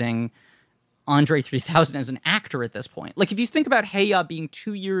using Andre 3000 as an actor at this point. Like if you think about Heya being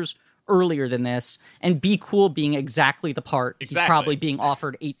 2 years earlier than this and Be Cool being exactly the part he's probably being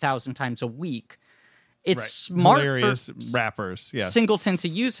offered 8,000 times a week. It's smart hilarious for rappers, Singleton to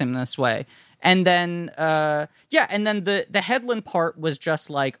use him this way. And then, and then the Headland part was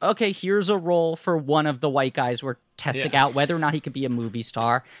just like, okay, here's a role for one of the white guys we're testing out whether or not he could be a movie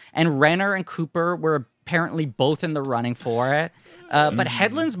star. And Renner and Cooper were apparently both in the running for it. But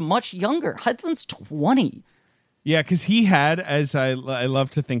Headland's much younger. Headland's 20. Yeah, because he had, as I love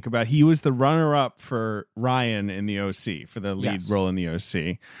to think about, he was the runner-up for Ryan in the OC, for the lead role in the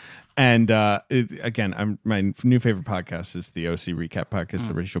OC. And again, my new favorite podcast is the OC Recap podcast,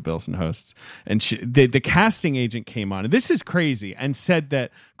 the Rachel Bilson hosts. And the casting agent came on, and this is crazy, and said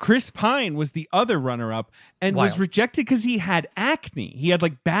that Chris Pine was the other runner-up and was rejected because he had acne. He had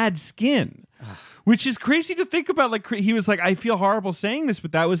like bad skin, which is crazy to think about. Like he was like, I feel horrible saying this,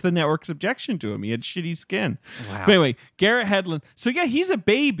 but that was the network's objection to him. He had shitty skin. Wow. But anyway, Garrett Hedlund. So yeah, he's a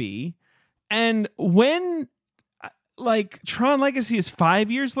baby. And when like Tron Legacy is 5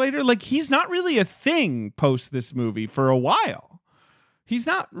 years later, like he's not really a thing post this movie for a while. He's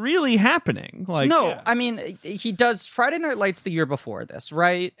not really happening. Like I mean, he does Friday Night Lights the year before this,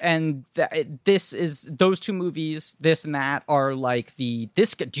 right? And this is those two movies, this and that, are like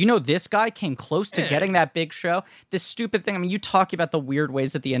this. Do you know this guy came close to getting that big show? This stupid thing. I mean, you talk about the weird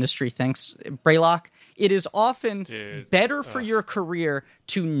ways that the industry thinks, Braylock. It is often better for your career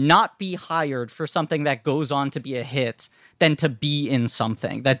to not be hired for something that goes on to be a hit than to be in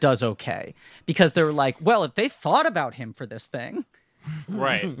something that does okay, because they're like, well, if they thought about him for this thing.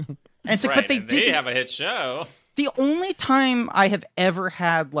 Right. And it's like, but they have a hit show. The only time I have ever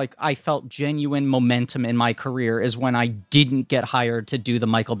had like I felt genuine momentum in my career is when I didn't get hired to do the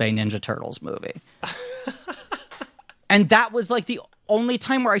Michael Bay Ninja Turtles movie. And that was like the only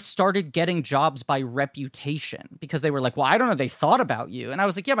time where I started getting jobs by reputation, because they were like, well, I don't know, they thought about you. And I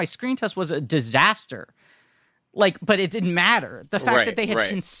was like, yeah, my screen test was a disaster. Like, but it didn't matter. The fact that they had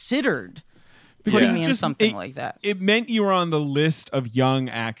considered putting me in something like that. It meant you were on the list of young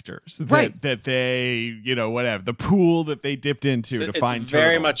actors that they, whatever, the pool that they dipped into to find It's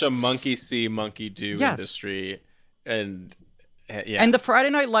very turtles. much a monkey see, monkey do industry. And And the Friday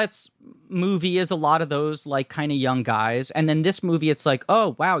Night Lights movie is a lot of those like kind of young guys. And then this movie, it's like,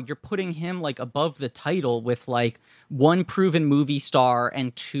 oh, wow, you're putting him like above the title with like one proven movie star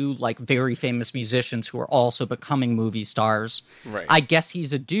and two like very famous musicians who are also becoming movie stars. Right. I guess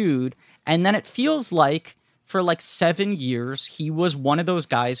he's a dude. And then it feels like for like 7 years, he was one of those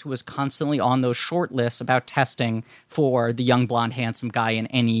guys who was constantly on those short lists about testing for the young, blonde, handsome guy in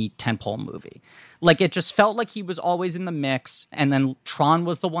any tentpole movie. Like, it just felt like he was always in the mix, and then Tron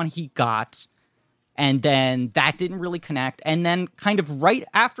was the one he got, and then that didn't really connect. And then kind of right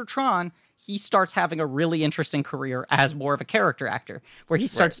after Tron, he starts having a really interesting career as more of a character actor, where he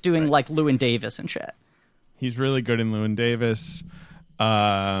starts doing like Llewyn Davis and shit. He's really good in Llewyn Davis.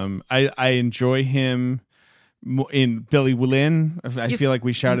 I enjoy him in Billy Lynn. I feel like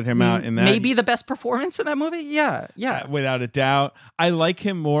we shouted him out in that. Maybe the best performance in that movie. Yeah. Without a doubt. I like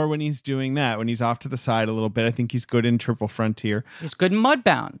him more when he's doing that, when he's off to the side a little bit. I think he's good in Triple Frontier. He's good in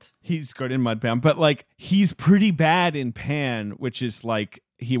Mudbound. But like he's pretty bad in Pan, which is like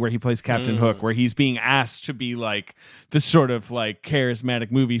where he plays Captain Hook, where he's being asked to be like the sort of like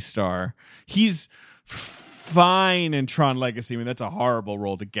charismatic movie star. He's fine in Tron Legacy. I mean, that's a horrible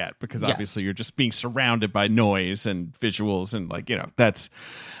role to get, because obviously you're just being surrounded by noise and visuals, and like, that's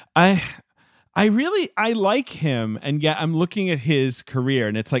I like him. And I'm looking at his career,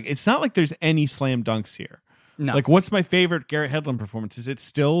 and it's like, it's not like there's any slam dunks here. No. Like, what's my favorite Garrett Hedlund performance? Is it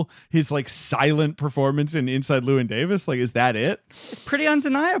still his like silent performance in Inside Llewyn Davis? Like, is that it? It's pretty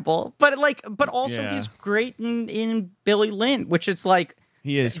undeniable. But also he's great in Billy Lynn, which it's like,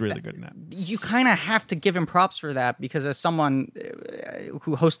 he is really good in that. You kind of have to give him props for that, because as someone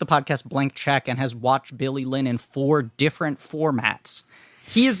who hosts the podcast Blank Check and has watched Billy Lynn in 4 different formats,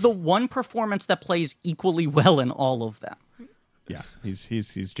 he is the one performance that plays equally well in all of them. Yeah,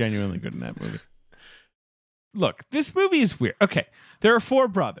 he's genuinely good in that movie. Look, this movie is weird. Okay, there are 4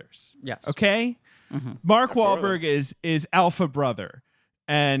 brothers. Yes. Okay? Mm-hmm. Mark Wahlberg is alpha brother.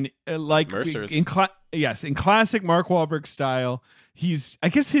 And like Mercers. in classic Mark Wahlberg style, he's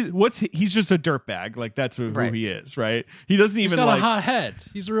just a dirtbag. Like, that's who he is, right? He doesn't even got a hot head.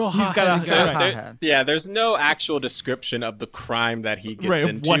 He's a real hot head. There's no actual description of the crime that he gets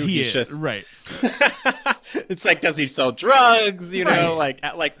into. What he's just right. It's like, does he sell drugs?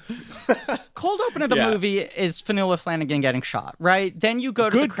 Like cold open of the movie is Fanula Flanagan getting shot, right? Then you go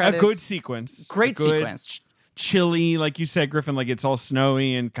to the credits. A good sequence. Great sequence. Chilly, like you said, Griffin, like it's all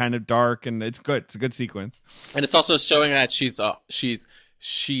snowy and kind of dark, and it's good. It's a good sequence. And it's also showing that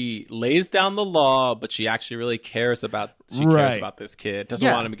she lays down the law, but she actually really cares about this kid.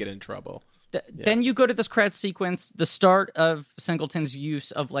 Doesn't want him to get in trouble. Then you go to this credit sequence, the start of Singleton's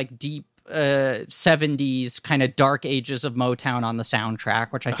use of like deep 70s kind of dark ages of Motown on the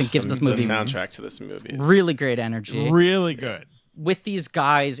soundtrack, which I think gives this movie the soundtrack to this movie is really great energy. Really good. With these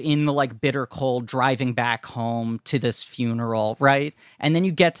guys in the like bitter cold driving back home to this funeral, right? And then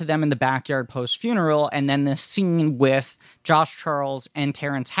you get to them in the backyard post-funeral, and then the scene with Josh Charles and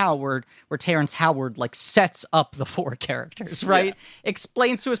Terrence Howard, where Terrence Howard like sets up the 4 characters, right?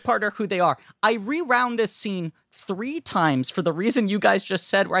 Explains to his partner who they are. I rewound this scene 3 times for the reason you guys just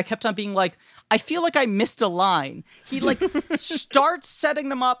said, where I kept on being like, I feel like I missed a line. He like starts setting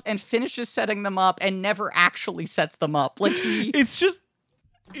them up and finishes setting them up and never actually sets them up. Like we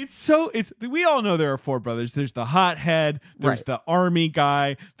all know there are 4 brothers. There's the hothead, there's the army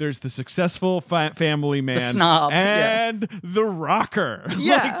guy, there's the successful family man, the snob, and the rocker.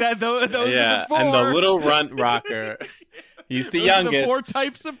 Yeah. Like that, those are the 4. And the little runt rocker. He's the those youngest. Are the 4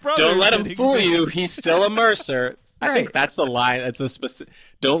 types of brothers. Don't let him fool you. He's still a Mercer. I think that's the line. It's a specific.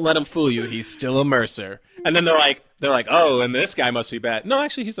 Don't let him fool you. He's still a Mercer. And then they're like, oh, and this guy must be bad. No,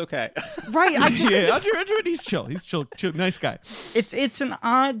 actually, he's okay. Right. I just Andre, he's chill. He's chill. Nice guy. It's an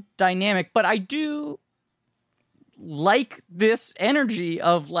odd dynamic, but I do like this energy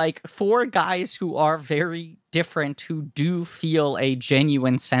of like 4 guys who are very different, who do feel a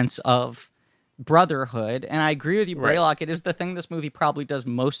genuine sense of brotherhood. And I agree with you, Braylock. It is the thing this movie probably does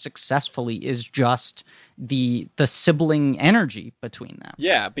most successfully, is just the sibling energy between them.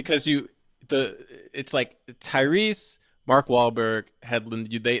 Yeah, because it's like Tyrese, Mark Wahlberg,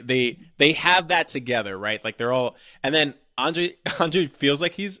 Hedlund, they have that together, right? Like they're all, and then Andre feels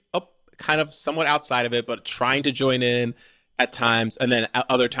like he's up kind of somewhat outside of it, but trying to join in at times, and then at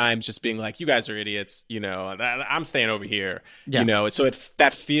other times just being like, you guys are idiots, I'm staying over here, so it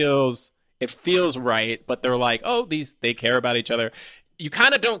feels right, but they're like, oh, they care about each other. You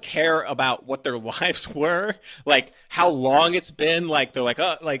kind of don't care about what their lives were, like how long it's been. Like they're like,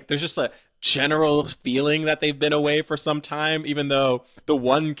 oh, like there's just a general feeling that they've been away for some time, even though the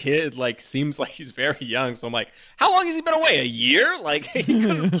one kid like seems like he's very young. So I'm like, how long has he been away? A year? Like he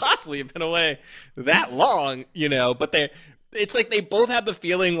couldn't possibly have been away that long, But it's like they both have the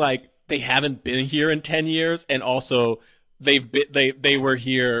feeling like they haven't been here in 10 years, and also they were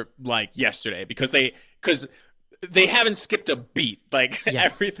here like yesterday because they haven't skipped a beat. Like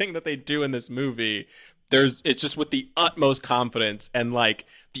everything that they do in this movie, it's just with the utmost confidence, and like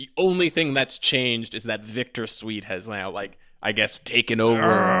the only thing that's changed is that Victor Sweet has now, like, I guess, taken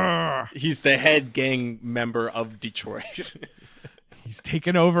over. He's the head gang member of Detroit. He's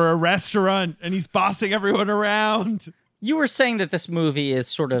taken over a restaurant and he's bossing everyone around. You were saying that this movie is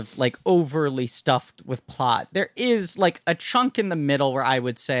sort of like overly stuffed with plot. There is like a chunk in the middle where I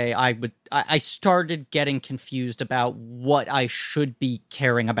would say I started getting confused about what I should be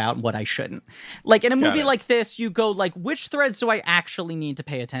caring about and what I shouldn't. Like in a movie like this, you go like, which threads do I actually need to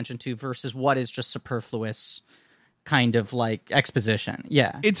pay attention to versus what is just superfluous kind of like exposition.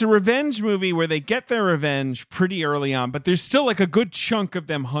 Yeah. It's a revenge movie where they get their revenge pretty early on, but there's still like a good chunk of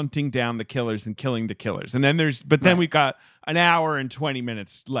them hunting down the killers and killing the killers. And then then we've got an hour and 20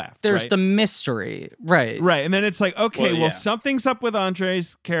 minutes left. There's the mystery. Right. Right. And then it's like, okay, well something's up with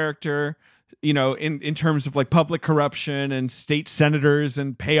Andre's character, in terms of like public corruption and state senators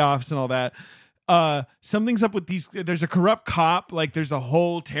and payoffs and all that. Something's up with these. There's a corrupt cop. Like there's a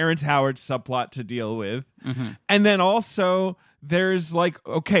whole Terrence Howard subplot to deal with. Mm-hmm. And then also there's like,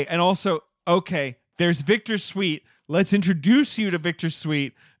 there's Victor Sweet. Let's introduce you to Victor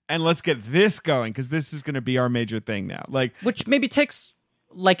Sweet and let's get this going, because this is going to be our major thing now. Like, which maybe takes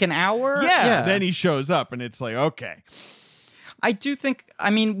like an hour. Yeah. Then he shows up and it's like, okay. I do think,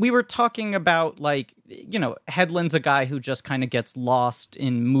 we were talking about like, Hedlund's a guy who just kind of gets lost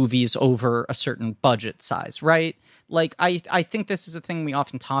in movies over a certain budget size, right? Like, I think this is a thing we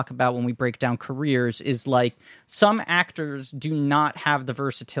often talk about when we break down careers, is like some actors do not have the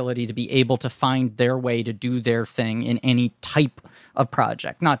versatility to be able to find their way to do their thing in any type of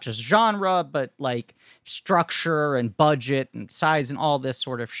project, not just genre, but like structure and budget and size and all this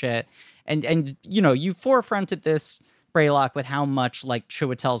sort of shit. And you forefronted this, Braylock, with how much like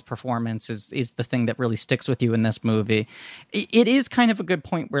Chiwetel's performance is the thing that really sticks with you in this movie. It is kind of a good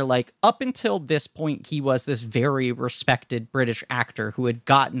point where like up until this point he was this very respected British actor who had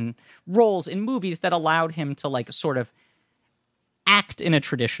gotten roles in movies that allowed him to like sort of act in a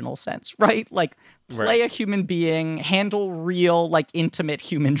traditional sense, right? Like play a human being, handle real like intimate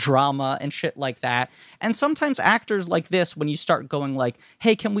human drama and shit like that. And sometimes actors like this, when you start going like,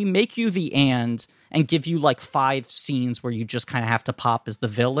 hey, can we make you the and give you like 5 scenes where you just kind of have to pop as the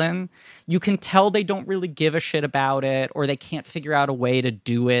villain, you can tell they don't really give a shit about it, or they can't figure out a way to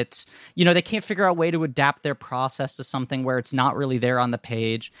do it. They can't figure out a way to adapt their process to something where it's not really there on the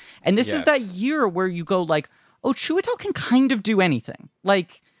page. And this is that year where you go like, oh, Chiwetel can kind of do anything.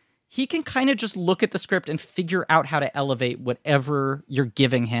 Like, he can kind of just look at the script and figure out how to elevate whatever you're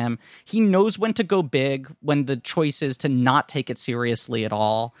giving him. He knows when to go big, when the choice is to not take it seriously at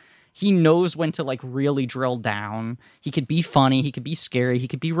all. He knows when to like really drill down. He could be funny, he could be scary, he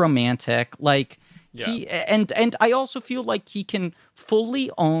could be romantic. Like and I also feel like he can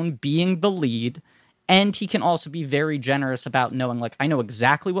fully own being the lead, and he can also be very generous about knowing, like, I know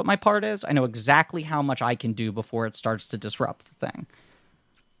exactly what my part is. I know exactly how much I can do before it starts to disrupt the thing.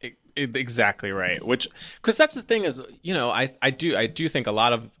 Exactly right. Because that's the thing is, you know, I do think a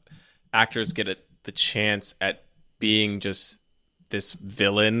lot of actors get the chance at being just this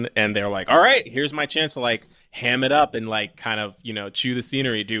villain, and they're like, all right, here's my chance to like ham it up and like kind of, you know, chew the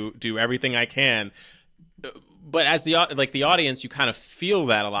scenery, do everything I can. But as the audience, you kind of feel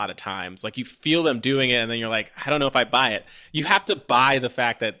that a lot of times. Like, you feel them doing it, and then you're like, I don't know if I buy it. You have to buy the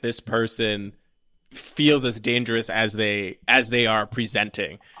fact that this person feels as dangerous as they are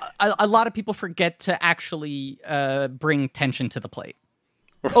presenting. A lot of people forget to actually bring tension to the plate.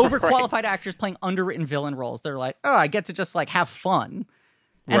 Overqualified actors playing underwritten villain roles. They're like, oh, I get to just like have fun.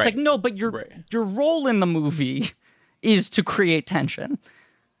 And it's like, no, but your role in the movie is to create tension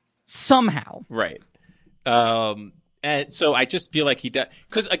somehow. Right. And so I just feel like he does,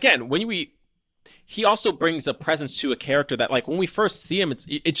 because again, he also brings a presence to a character that, like, when we first see him,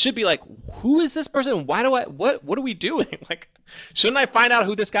 it should be like, who is this person? What are we doing? Like, shouldn't I find out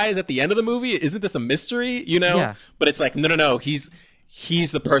who this guy is at the end of the movie? Isn't this a mystery? You know? Yeah. But it's like, no.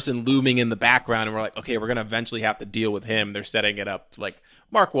 He's the person looming in the background, and we're like, okay, we're going to eventually have to deal with him. They're setting it up like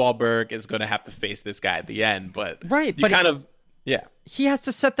Mark Wahlberg is going to have to face this guy at the end, but he has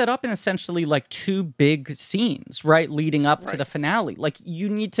to set that up in essentially like 2 big scenes, right, leading up to the finale. Like, you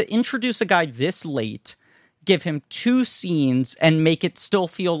need to introduce a guy this late, give him 2 scenes, and make it still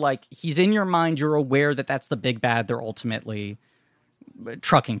feel like he's in your mind. You're aware that that's the big bad they're ultimately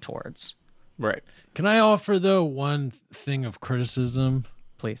trucking towards. Right. Can I offer, though, one thing of criticism?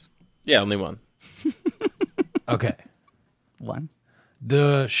 Please. Yeah, only one. Okay. One.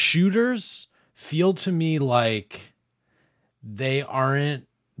 The shooters feel to me like they're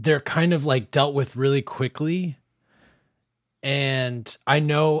kind of like dealt with really quickly. And I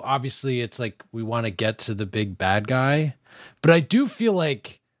know obviously it's like we want to get to the big bad guy, but I do feel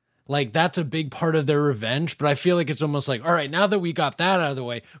like that's a big part of their revenge. But I feel like it's almost like, all right, now that we got that out of the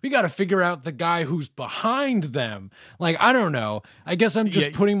way, we got to figure out the guy who's behind them. Like, I don't know. I guess I'm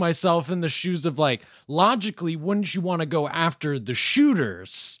just putting myself in the shoes of, like, logically, wouldn't you want to go after the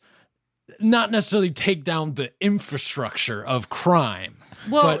shooters? Not necessarily take down the infrastructure of crime.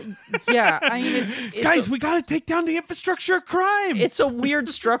 Well, yeah, I mean, it's guys, we got to take down the infrastructure of crime. It's a weird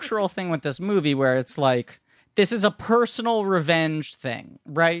structural thing with this movie where it's like, this is a personal revenge thing,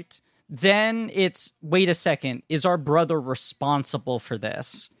 right? Then it's, wait a second, is our brother responsible for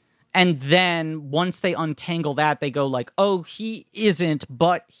this? And then once they untangle that, they go like, oh, he isn't,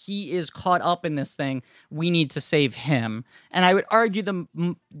 but he is caught up in this thing. We need to save him. And I would argue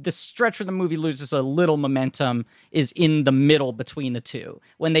the stretch where the movie loses a little momentum is in the middle between the two,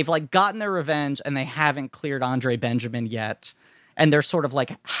 when they've like gotten their revenge and they haven't cleared Andre Benjamin yet. And they're sort of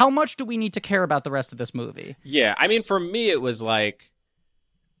like, how much do we need to care about the rest of this movie? Yeah, I mean, for me, it was like,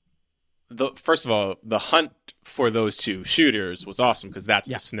 first of all, the hunt for those 2 shooters was awesome, because that's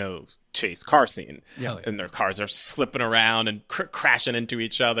the snow chase car scene. Yeah. And their cars are slipping around and crashing into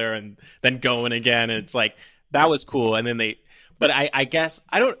each other and then going again. And it's like, that was cool. And then but I guess,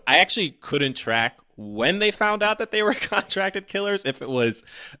 I actually couldn't track when they found out that they were contracted killers, if it was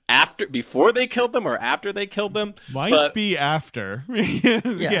before they killed them or after they killed them. Might be after.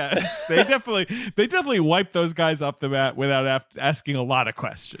 Yeah, they definitely wiped those guys off the mat without asking a lot of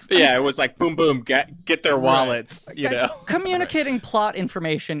questions. Yeah, it was like boom, boom, get their wallets. Right. You know, communicating plot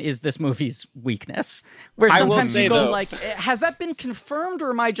information is this movie's weakness. Where sometimes you go like, has that been confirmed,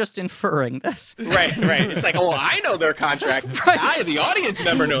 or am I just inferring this? Right. It's like, oh, I know they're contracted. I, the audience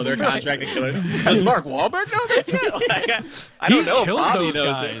member, know they're contracted killers. Does Mark Wahlberg know this yet? Like, I don't know if Bobby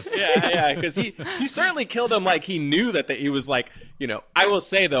knows guys. it. Yeah, because he certainly killed him like he knew that he was like, you know. I will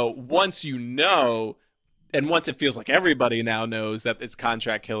say though, once you know, and once it feels like everybody now knows that it's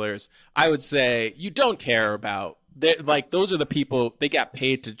contract killers, I would say you don't care about. Like, those are the people, they got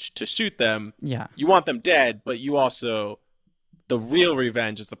paid to shoot them. Yeah, you want them dead, but you also, the real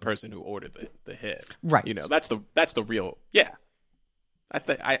revenge is the person who ordered the hit. Right. You know, that's the real. Yeah.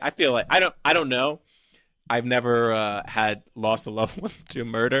 I feel like I don't know. I've never had lost a loved one to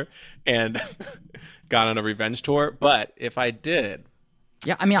murder and gone on a revenge tour, but if I did,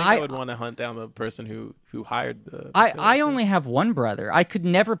 yeah, I mean, I would want to hunt down the person who hired the. I only have one brother. I could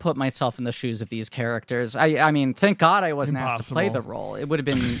never put myself in the shoes of these characters. I mean, thank God I wasn't asked to play the role. It would have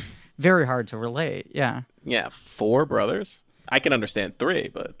been very hard to relate. Yeah. Yeah, 4 brothers. I can understand 3,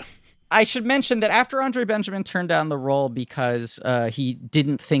 but I should mention that after Andre Benjamin turned down the role because he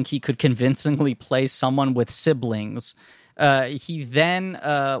didn't think he could convincingly play someone with siblings, he then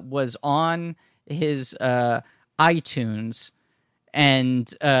was on his iTunes, and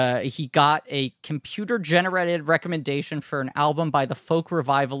he got a computer-generated recommendation for an album by the folk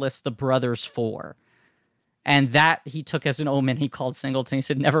revivalists The Brothers Four. And that he took as an omen. He called Singleton. He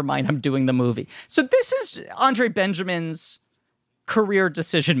said, never mind, I'm doing the movie. So this is Andre Benjamin's career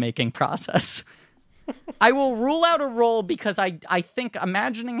decision-making process. I will rule out a role because I think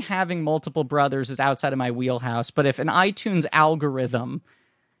imagining having multiple brothers is outside of my wheelhouse. But if an iTunes algorithm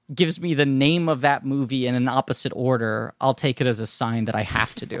gives me the name of that movie in an opposite order, I'll take it as a sign that I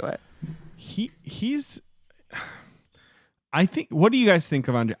have to do it. He's... I think. What do you guys think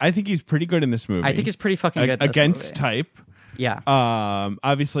of Andre? I think he's pretty good in this movie. I think he's pretty fucking good in this against movie. type. Yeah.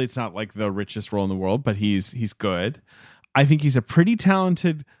 Obviously, it's not like the richest role in the world, but he's good. I think he's a pretty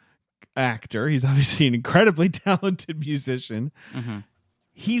talented actor. He's obviously an incredibly talented musician. Mm-hmm.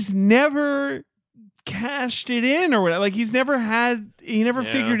 He's never cashed it in or whatever. Like he never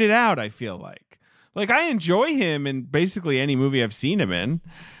figured it out. I feel like I enjoy him in basically any movie I've seen him in.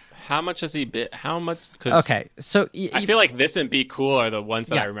 How much has he been? How much? Cause Okay, so I feel like this and Be Cool are the ones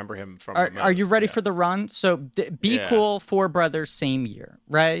that Yeah. I remember him from. Are you ready for the run? So Be Yeah. Cool, Four Brothers, same year,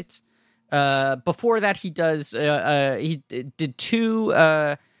 right? Before that, he does. He did two.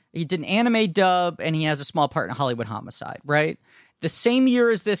 He did an anime dub, and he has a small part in Hollywood Homicide, right? The same year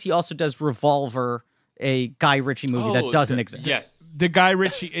as this, he also does Revolver, a Guy Ritchie movie that doesn't exist. Yes. The Guy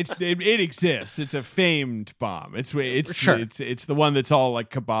Ritchie, it exists. It's a famed bomb. It's Sure. it's the one that's all like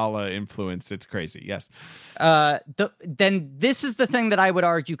Kabbalah influenced. It's crazy. Yes. Then this is the thing that I would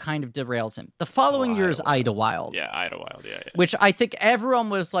argue kind of derails him. The following year is Idlewild. Yeah, Idlewild. Yeah. Which I think everyone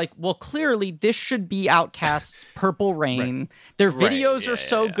was like, well, clearly this should be Outkast's Purple Rain. Their videos are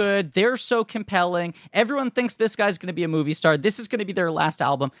so good. They're so compelling. Everyone thinks this guy's going to be a movie star. This is going to be their last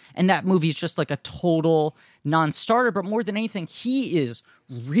album. And that movie is just like a total non-starter. But more than anything, he is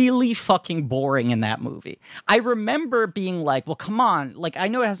really fucking boring in that movie. I remember being like, well, come on. Like, I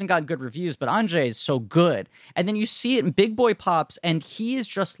know it hasn't gotten good reviews, but Andre is so good. And then you see it in Big Boy Pops, and he is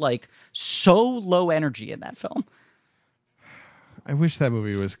just like so low energy in that film. I wish that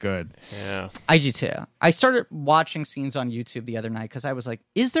movie was good. Yeah. I do too. I started watching scenes on YouTube the other night because I was like,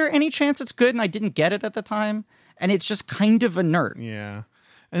 is there any chance it's good? And I didn't get it at the time. And it's just kind of inert. Yeah.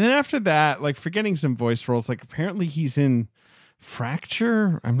 And then after that, like forgetting some voice roles, like apparently he's in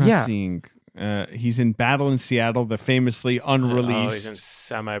Fracture. I'm not seeing. He's in Battle in Seattle, the famously unreleased. Oh, he's in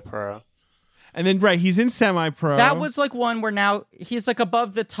Semi-Pro. And then he's in Semi-Pro. That was like one where now he's like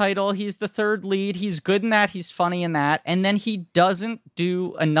above the title. He's the third lead. He's good in that. He's funny in that. And then he doesn't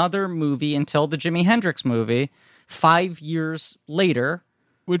do another movie until the Jimi Hendrix movie 5 years later.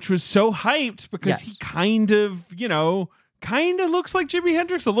 Which was so hyped because he kind of looks like Jimi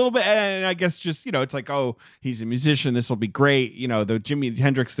Hendrix a little bit. And I guess just, it's like, oh, he's a musician. This will be great. The Jimi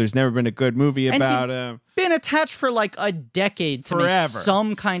Hendrix, there's never been a good movie about him. Been attached for like a decade to make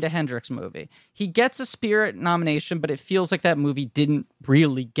some kind of Hendrix movie. He gets a Spirit nomination, but it feels like that movie didn't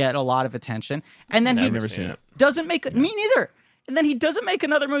really get a lot of attention. And then I've never seen it. Doesn't make me neither. And then he doesn't make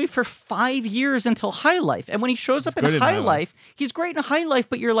another movie for 5 years until High Life. And when he shows up in High Life, he's great in High Life,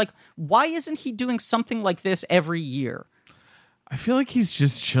 but you're like, why isn't he doing something like this every year? I feel like he's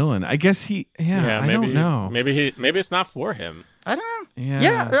just chilling. I guess I don't know. Maybe it's not for him. I don't know.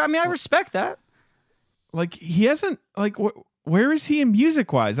 Yeah. I mean, I respect that. Like he hasn't where is he in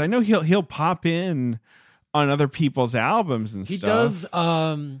music wise? I know he'll pop in on other people's albums and stuff.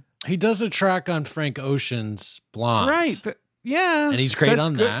 He does a track on Frank Ocean's Blonde. Right. Yeah. And he's great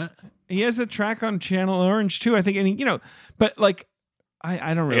on that. He has a track on Channel Orange too, I think. And but like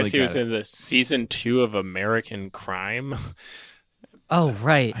I don't really I guess he was it. in the season 2 of American Crime. Oh,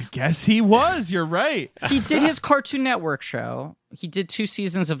 right. I guess he was. You're right. He did his Cartoon Network show. He did 2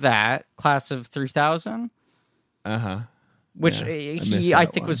 seasons of that, Class of 3000. Uh-huh. Which I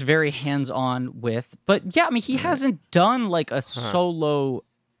think was very hands-on with. But yeah, I mean, he hasn't done like a solo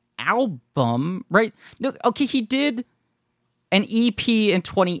album, right? No, okay, he did an EP in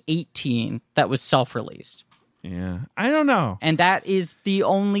 2018 that was self-released. Yeah. I don't know. And that is the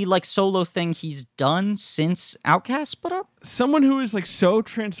only like solo thing he's done since Outkast split up. Someone who is like so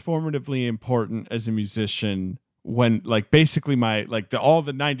transformatively important as a musician when like basically all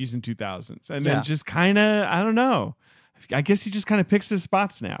the 90s and 2000s and then just kind of, I don't know. I guess he just kind of picks his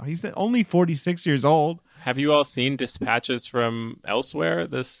spots now. He's only 46 years old. Have you all seen Dispatches from Elsewhere,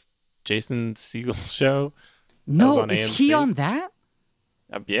 this Jason Segel show? No, is he on that?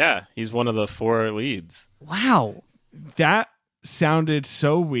 Yeah, he's one of the 4 leads. Wow. That sounded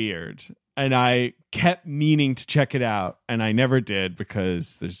so weird, and I kept meaning to check it out, and I never did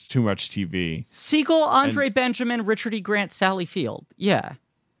because there's too much TV. Siegel, Andre Benjamin, Richard E. Grant, Sally Field. Yeah.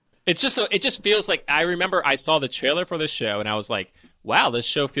 It just feels like, I remember I saw the trailer for this show and I was like, wow, this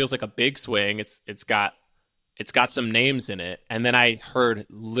show feels like a big swing. It's got some names in it, and then I heard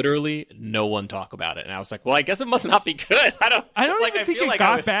literally no one talk about it, and I was like, well, I guess it must not be good. I don't even think it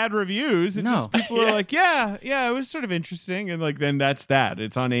got bad reviews. It just people are like, yeah, it was sort of interesting, and like then that's that.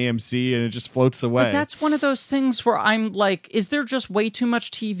 It's on AMC and it just floats away. But that's one of those things where I'm like, is there just way too much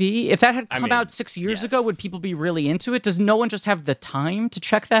TV? If that had come out 6 years ago, would people be really into it? Does no one just have the time to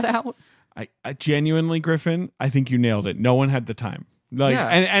check that out? I genuinely, Griffin, I think you nailed it. No one had the time. Like, Yeah.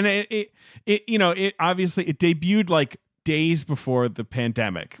 and it you know, it obviously it debuted like days before the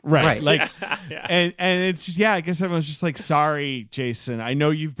pandemic, right? Like, and it's just, I guess everyone's just like, sorry, Jason, I know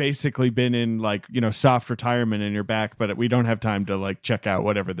you've basically been in like, you know, soft retirement and you're back, but we don't have time to like check out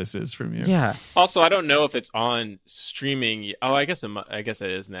whatever this is from you. Yeah. Also, I don't know if it's on streaming. Oh, I guess it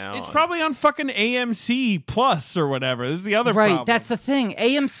is now. It's probably on fucking AMC Plus or whatever. This is the other Right, problem. that's the thing.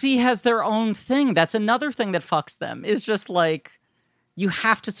 AMC has their own thing. That's another thing that fucks them. Is just like, you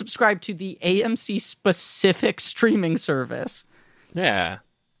have to subscribe to the AMC specific streaming service. Yeah.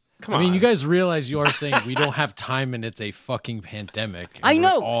 Come on. I mean, you guys realize you are saying we don't have time and it's a fucking pandemic. And I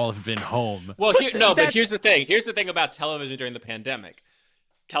know. We all have been home. Well, but here's the thing. Here's the thing about television during the pandemic.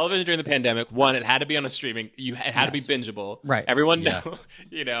 Television during the pandemic, one, it had to be on a streaming. It had to be bingeable. Right. Everyone know.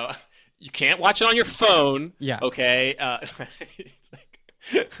 You know, you can't watch it on your phone. Yeah. Okay. It's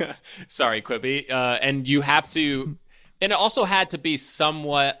like, sorry, Quibi. And you have to. And it also had to be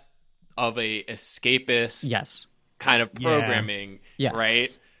somewhat of a escapist kind of programming,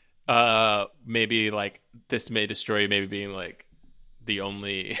 right? Maybe like This May Destroy You, maybe being like the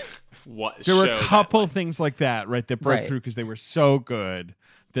only there were a couple that, things like that, right, that broke through because they were so good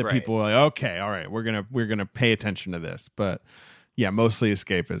that people were like, okay, all right, we're gonna pay attention to this. But yeah, mostly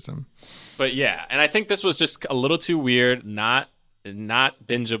escapism. But yeah, and I think this was just a little too weird, not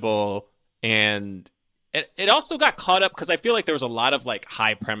bingeable, and it also got caught up because I feel like there was a lot of like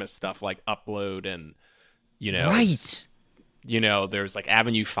high premise stuff like Upload and, you know, you know, there's like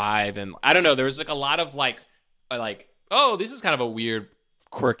Avenue 5 and I don't know, there was like a lot of like, oh, this is kind of a weird,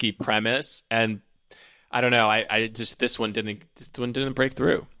 quirky premise, and I don't know, I just this one didn't break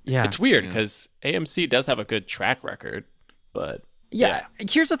through. Yeah, it's weird because AMC does have a good track record, but. Yeah.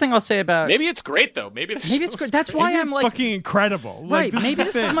 Here's the thing I'll say about... Maybe it's great, though. Maybe it's great. That's why I'm like... fucking incredible. Right. Maybe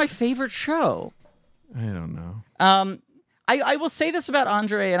this is my favorite show. I don't know. I will say this about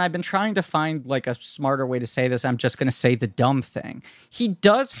Andre, and I've been trying to find like a smarter way to say this. I'm just going to say the dumb thing. He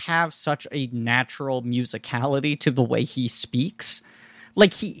does have such a natural musicality to the way he speaks.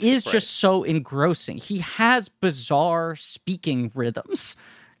 Like, he is just so engrossing. He has bizarre speaking rhythms,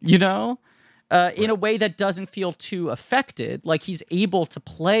 you know? In a way that doesn't feel too affected. Like, he's able to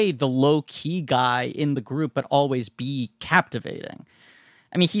play the low-key guy in the group, but always be captivating.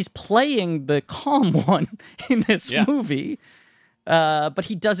 I mean, he's playing the calm one in this movie, but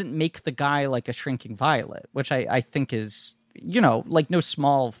he doesn't make the guy like a shrinking violet, which I think is, you know, like no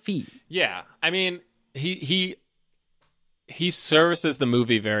small feat. Yeah, I mean, he services the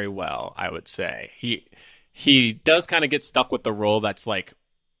movie very well, I would say. He does kind of get stuck with the role that's like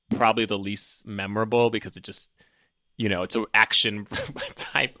probably the least memorable because it just, you know, it's an action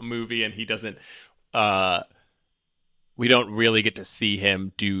type movie, and he doesn't. We don't really get to see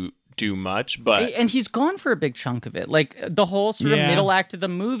him do much, but he's gone for a big chunk of it. Like the whole sort of middle act of the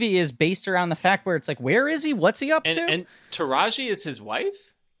movie is based around the fact where it's like, where is he? What's he up to? And Taraji is his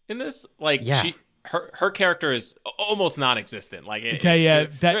wife in this. Like her character is almost non-existent. Like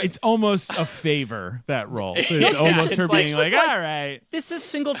it's almost a favor, that role. It's almost her being like, all right. This is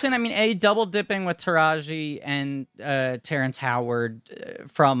Singleton. I mean, double dipping with Taraji and Terrence Howard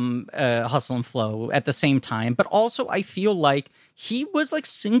from Hustle and Flow at the same time, but also I feel like he was like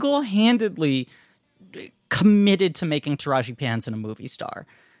single-handedly committed to making Taraji P. Henson a movie star.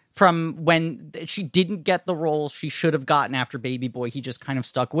 From when she didn't get the role she should have gotten after Baby Boy, he just kind of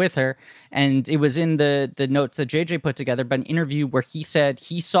stuck with her. And it was in the notes that JJ put together, but an interview where he said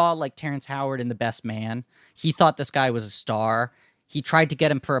he saw like Terrence Howard in The Best Man. He thought this guy was a star. He tried to get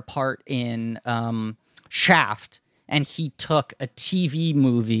him for a part in Shaft, and he took a TV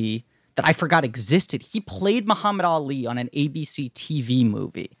movie that I forgot existed. He played Muhammad Ali on an ABC TV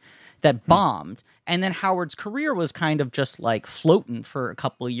movie that bombed. And then Howard's career was kind of just like floating for a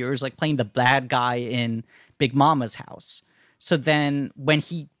couple of years, like playing the bad guy in Big Mama's House. So then when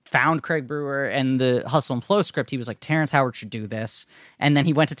he found Craig Brewer and the Hustle and Flow script, he was like, Terrence Howard should do this. And then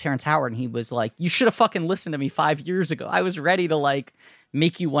he went to Terrence Howard and he was like, you should have fucking listened to me 5 years ago. I was ready to like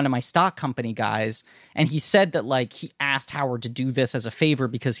make you one of my stock company guys. And he said that like he asked Howard to do this as a favor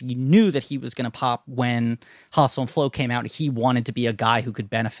because he knew that he was going to pop when Hustle and Flow came out. He wanted to be a guy who could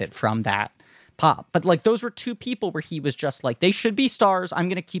benefit from that pop. But like those were two people where he was just like, they should be stars. I'm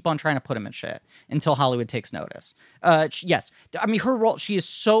going to keep on trying to put him in shit until Hollywood takes notice. Yes. I mean, her role, she is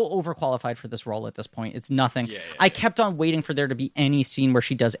so overqualified for this role at this point. It's nothing. I kept on waiting for there to be any scene where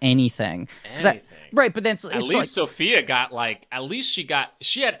she does anything. Right, but then it's at least like, Sophia got like, at least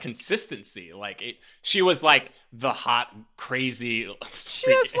she had consistency. Like she was like the hot, crazy. She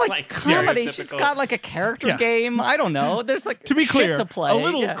has like comedy. She's got like a character game. I don't know. There's like to be clear, to play. A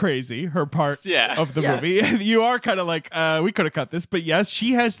little crazy. Her part of the movie. You are kind of like, we could have cut this, but yes,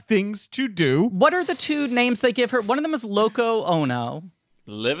 she has things to do. What are the two names they give her? One of them is Loco Ono.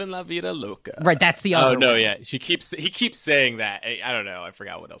 Living La Vida Loca. Right, that's the other. Oh no, yeah, he keeps saying that. I don't know. I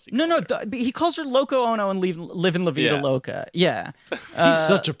forgot what else he. He calls her Loco Ono and Living La Vida Loca. Yeah, he's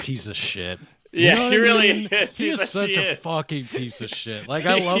such a piece of shit. Yeah, you know he really is. He's such a fucking piece of shit. Like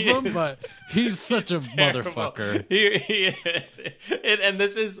I love him, but he's such a motherfucker. He is, and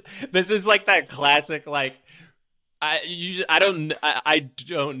this is like that classic like. I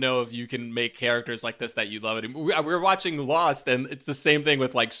don't know if you can make characters like this that you love it. We're watching Lost, and it's the same thing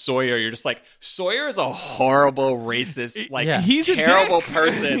with like Sawyer. You're just like, Sawyer is a horrible racist, like he's terrible a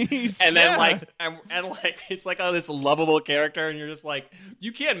person, and then like and like it's like this lovable character, and you're just like,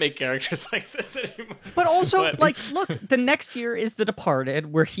 you can't make characters like this anymore. But also, like, look, the next year is The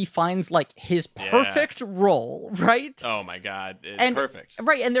Departed, where he finds like his perfect role, right? Oh my god, perfect,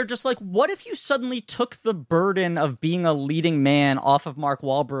 right? And they're just like, what if you suddenly took the burden of being a leading man off of Mark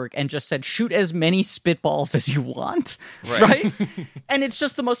Wahlberg and just said, shoot as many spitballs as you want, right? And it's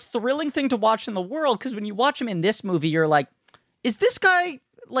just the most thrilling thing to watch in the world, because when you watch him in this movie, you're like, is this guy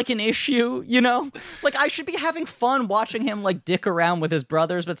like an issue, you know? Like, I should be having fun watching him like dick around with his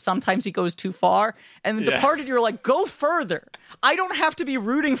brothers, but sometimes he goes too far. And The Departed, you're like, go further. I don't have to be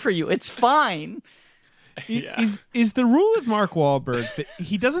rooting for you. It's fine. Is the rule with Mark Wahlberg that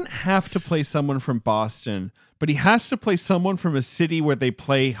he doesn't have to play someone from Boston, but he has to play someone from a city where they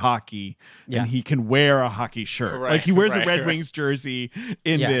play hockey, and he can wear a hockey shirt. Like he wears a Red Wings jersey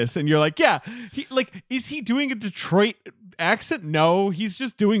in this, and you're like, is he doing a Detroit accent? No, he's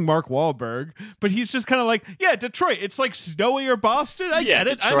just doing Mark Wahlberg, but he's just kind of like, Detroit. It's like snowy or Boston. I get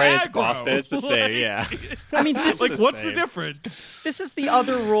it. Detroit, it's Boston. It's the same. I mean, this is what's the difference? This is the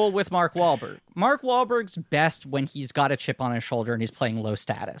other rule with Mark Wahlberg. Mark Wahlberg's best when he's got a chip on his shoulder and he's playing low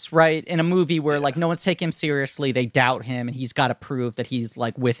status, right? In a movie where like no one's taking him seriously, they doubt him, and he's got to prove that he's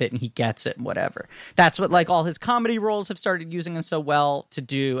like with it and he gets it and whatever. That's what like all his comedy roles have started using him so well to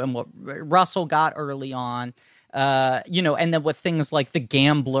do, and what Russell got early on. And then what things like The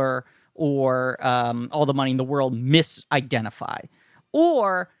Gambler or All the Money in the World misidentify.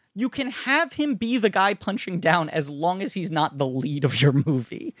 Or you can have him be the guy punching down as long as he's not the lead of your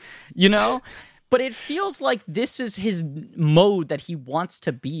movie, you know? But it feels like this is his mode that he wants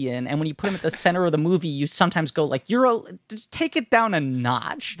to be in. And when you put him at the center of the movie, you sometimes go like, just take it down a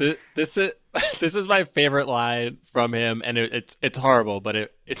notch. This is my favorite line from him. And it's horrible,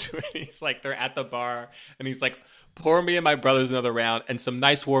 but it's when he's like, they're at the bar and he's like, pour me and my brothers another round and some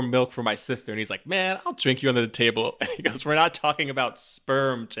nice warm milk for my sister. And he's like, man, I'll drink you under the table. And he goes, we're not talking about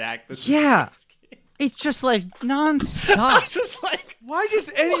sperm, Jack. This is whiskey. It's just like nonstop. Just like, why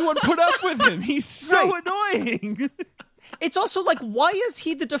does anyone put up with him? He's so annoying. It's also like, why is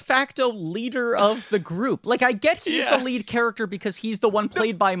he the de facto leader of the group? Like, I get he's the lead character because he's the one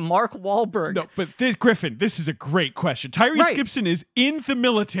played by Mark Wahlberg. No, but Griffin, this is a great question. Tyrese Gibson is in the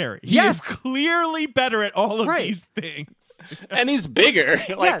military. He is clearly better at all of these things. And he's bigger.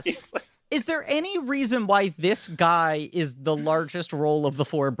 Is there any reason why this guy is the largest role of the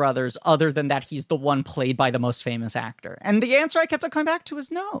four brothers other than that he's the one played by the most famous actor? And the answer I kept on coming back to is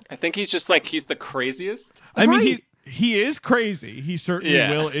no. I think he's just like, he's the craziest. I mean, he is crazy. He certainly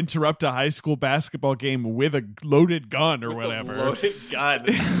will interrupt a high school basketball game with a loaded gun or whatever. Loaded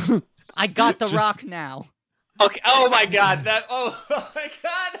gun. I got the rock now. Okay. Oh my god. Oh my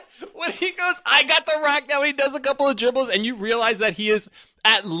god. When he goes, I got the rock now, he does a couple of dribbles, and you realize that he is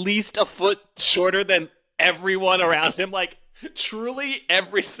at least a foot shorter than everyone around him. Like truly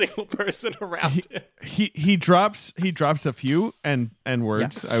every single person around him. He drops a few and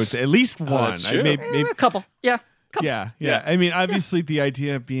words. I would say at least one. Maybe a couple. Yeah. Yeah. I mean, obviously the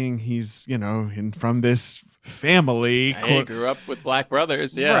idea being he's, from this family. I grew up with black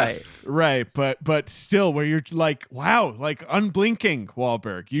brothers. Yeah. Right. Right, but still, where you're like, wow, like unblinking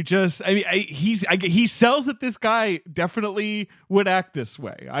Wahlberg. You just, he sells that this guy definitely would act this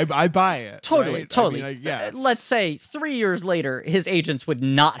way. I buy it. Totally, right? totally. Yeah. Let's say 3 years later, his agents would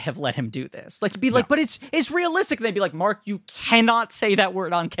not have let him do this. Like, he'd be like, but it's realistic. And they'd be like, Mark, you cannot say that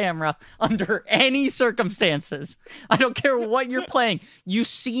word on camera under any circumstances. I don't care what you're playing. You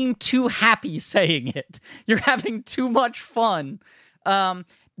seem too happy saying it. You're having too much fun.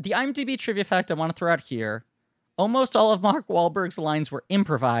 The IMDb trivia fact I want to throw out here: almost all of Mark Wahlberg's lines were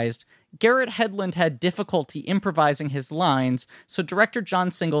improvised. Garrett Hedlund had difficulty improvising his lines, so director John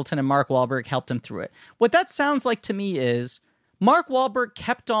Singleton and Mark Wahlberg helped him through it. What that sounds like to me is Mark Wahlberg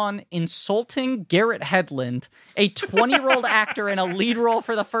kept on insulting Garrett Hedlund, a 20-year-old actor in a lead role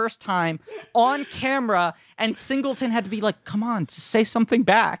for the first time, on camera, and Singleton had to be like, come on, just say something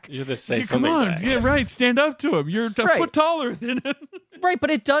back. You just say Yeah, something come on. back. Yeah, right. Stand up to him. You're a Right. foot taller than him. Right,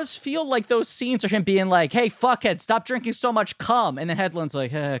 but it does feel like those scenes are him being like, hey, fuckhead, stop drinking so much cum. And then Hedlund's like,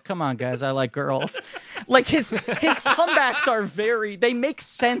 hey, come on, guys, I like girls. Like, his comebacks are they make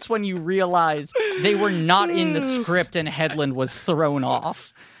sense when you realize they were not in the script and Hedlund was thrown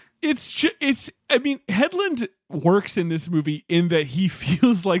off. Hedlund works in this movie in that he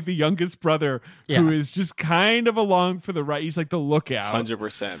feels like the youngest brother who is just kind of along for the ride. He's like the lookout.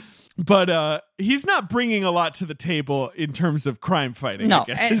 100%. But he's not bringing a lot to the table in terms of crime fighting, No, I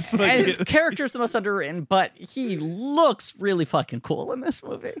guess. and, It's like- and his character's the most underwritten, but he looks really fucking cool in this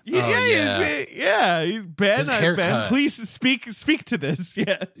movie. He's Ben. His Ben, haircut. please speak to this.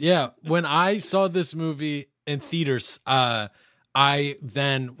 Yes. Yeah, when I saw this movie in theaters, I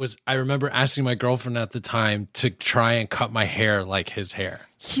remember asking my girlfriend at the time to try and cut my hair like his hair.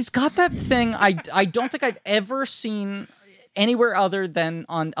 He's got that thing I don't think I've ever seen anywhere other than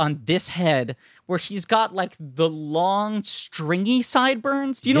on this head, where he's got like the long stringy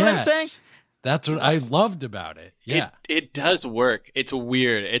sideburns. Do you know what I'm Yes. saying? That's what I loved about it. Yeah. It does work. It's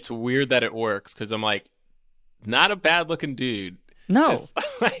weird. It's weird that it works because I'm like, not a bad looking dude. No. Just,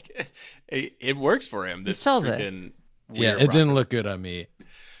 like it works for him. This sells it. freaking Yeah, weird it didn't rock. look good on me.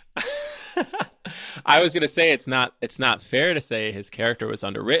 I was gonna say it's not fair to say his character was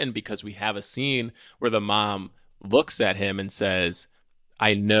underwritten because we have a scene where the mom looks at him and says,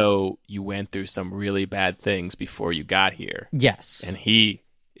 I know you went through some really bad things before you got here. Yes. And he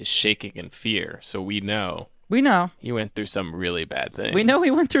is shaking in fear. So we know We know. he went through some really bad things. We know he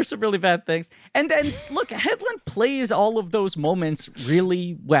went through some really bad things. And then look, Hedlund plays all of those moments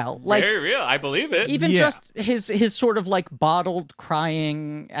really well. Like, very real. I believe it. even Yeah. just his sort of like bottled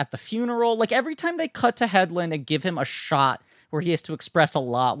crying at the funeral. Like, every time they cut to Hedlund and give him a shot where he has to express a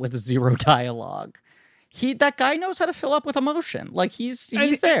lot with zero dialogue, that guy knows how to fill up with emotion. Like, he's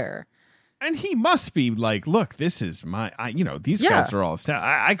there. And he must be like, look, this is these guys are all.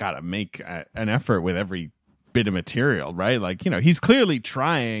 I gotta make an effort with every bit of material, right? Like, he's clearly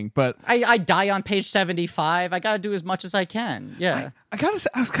trying, but I die on page 75. I got to do as much as I can. Yeah. I gotta say,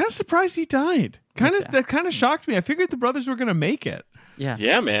 I was kind of surprised he died. That kind of shocked me. I figured the brothers were gonna make it. Yeah.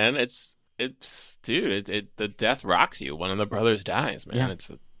 Yeah, man. It's dude. The death rocks you. One of the brothers dies, man. Yeah. It's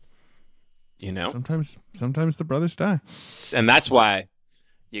Sometimes the brothers die. and that's why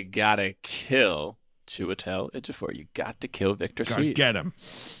you gotta kill Chiwetel Ejiofor. You got to kill Victor Gotta Sweet. get him.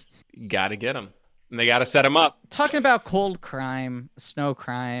 You gotta get him, and they gotta set him up. Talking about cold crime, snow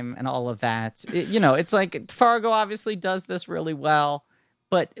crime, and all of that, it's like Fargo obviously does this really well.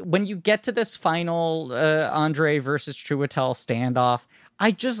 But when you get to this final Andre versus Chiwetel standoff,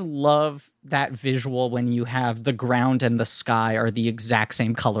 I just love that visual when you have the ground and the sky are the exact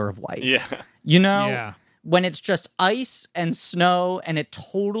same color of white. Yeah, Yeah. When it's just ice and snow and a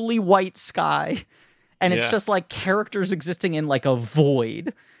totally white sky, and it's Yeah. just like characters existing in like a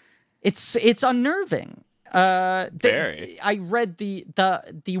void. It's unnerving. Very. I read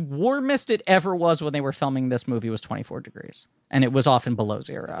the warmest it ever was when they were filming this movie was 24 degrees, and it was often below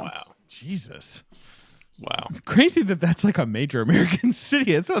zero. wow, Jesus. wow. Crazy that's like a major American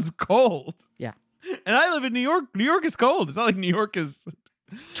city. It sounds cold. Yeah. And I live in New York. New York is cold. It's not like New York is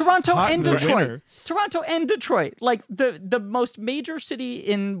Toronto hot and in the Detroit. winter. Toronto and Detroit, like the most major city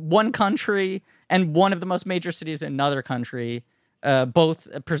in one country and one of the most major cities in another country, both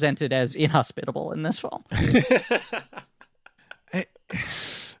presented as inhospitable in this film.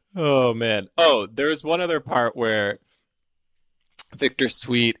 Oh man. Oh, there's one other part where Victor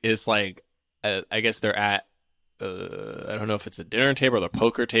Sweet is like, I guess they're at, I don't know if it's the dinner table or the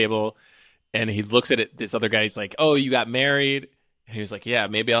poker table, and he looks at it. This other guy, he's like, "Oh, you got married?" And he was like, "Yeah,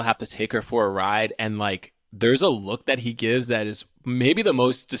 maybe I'll have to take her for a ride." And like, there's a look that he gives that is maybe the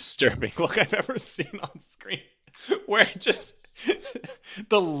most disturbing look I've ever seen on screen, where it just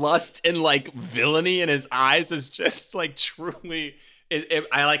the lust and like villainy in his eyes is just like truly.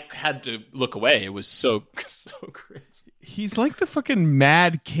 I like had to look away. It was so crazy. He's like the fucking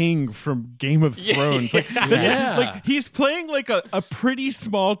Mad King from Game of Thrones. Like he's playing like a pretty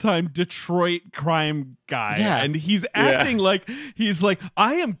small time Detroit crime guy, and he's acting like he's like,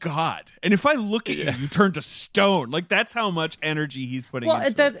 I am God, and if I look at you, you turn to stone. Like that's how much energy he's putting. Well,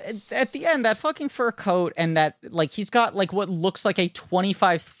 at the end, that fucking fur coat and that like he's got like what looks like a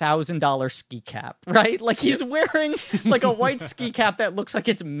 $25,000 ski cap, right? Like he's wearing like a white ski cap that looks like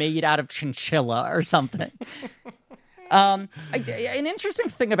it's made out of chinchilla or something. An interesting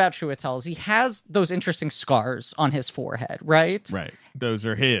thing about Chiwetel is he has those interesting scars on his forehead, right? Right. Those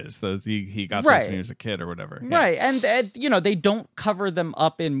are his. Those he got those when he was a kid or whatever. Yeah. Right. And you know, they don't cover them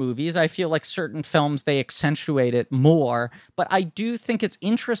up in movies. I feel like certain films they accentuate it more, but I do think it's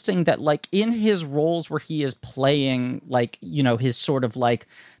interesting that like in his roles where he is playing like, you know, his sort of like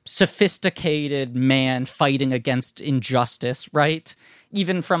sophisticated man fighting against injustice, right?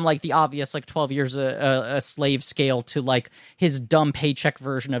 Even from like the obvious like 12 years a slave scale to like his dumb paycheck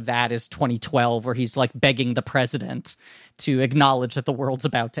version of that is 2012 where he's like begging the president to acknowledge that the world's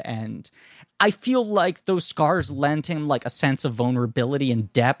about to end. I feel like those scars lent him like a sense of vulnerability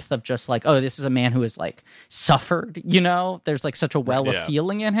and depth of just like, oh, this is a man who has like suffered, you know, there's like such a well of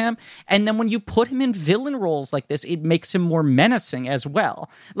feeling in him. And then when you put him in villain roles like this, it makes him more menacing as well.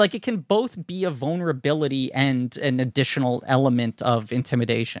 Like it can both be a vulnerability and an additional element of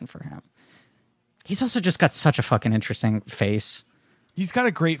intimidation for him. He's also just got such a fucking interesting face. He's got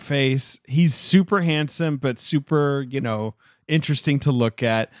a great face. He's super handsome, but super, you know, interesting to look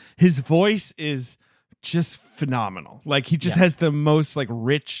at. His voice is just phenomenal. Like he just has the most like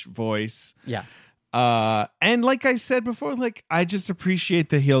rich voice. Yeah. And like I said before, like I just appreciate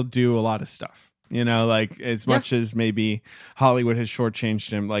that he'll do a lot of stuff. You know, like as much as maybe Hollywood has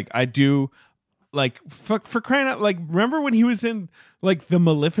shortchanged him, like I do. Like for crying out, like remember when he was in like the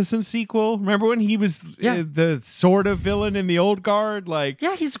Maleficent sequel? Remember when he was the sort of villain in the Old Guard? Like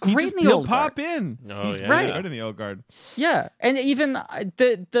he's great in the Old Guard. He'll pop in. Oh, he's right good in the Old Guard. Yeah, and even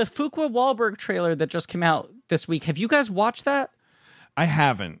the Fuqua Wahlberg trailer that just came out this week. Have you guys watched that? I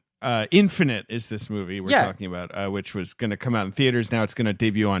haven't. Infinite is this movie we're talking about, which was going to come out in theaters. Now it's going to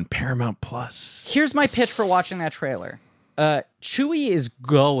debut on Paramount Plus. Here's my pitch for watching that trailer. Chewie is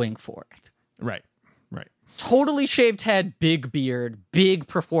going for it. Right. Totally shaved head, big beard, big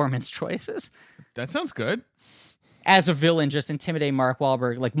performance choices. That sounds good. As a villain, just intimidate Mark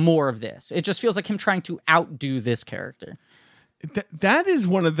Wahlberg, like more of this. It just feels like him trying to outdo this character. That is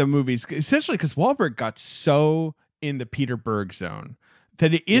one of the movies, essentially because Wahlberg got so in the Peter Berg zone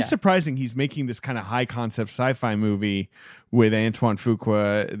that it is surprising he's making this kind of high concept sci-fi movie with Antoine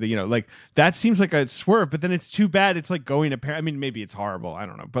Fuqua. You know, like that seems like a swerve, but then it's too bad. It's like going to Paramount. I mean, maybe it's horrible. I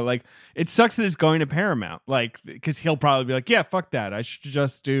don't know, but like it sucks that it's going to Paramount. Like because he'll probably be like, yeah, fuck that. I should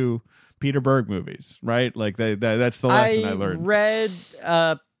just do Peter Berg movies, right? Like that's the lesson I learned. I read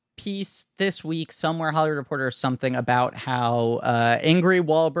a piece this week somewhere, Hollywood Reporter or something, about how angry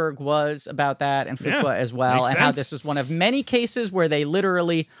Wahlberg was about that and Fuqua as well, and how this was one of many cases where they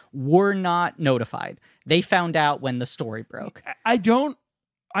literally were not notified. They found out when the story broke.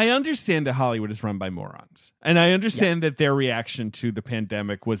 I understand that Hollywood is run by morons, and I understand that their reaction to the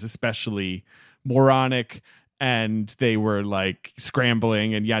pandemic was especially moronic. And they were like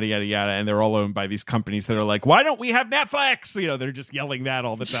scrambling and yada, yada, yada. And they're all owned by these companies that are like, why don't we have Netflix? You know, they're just yelling that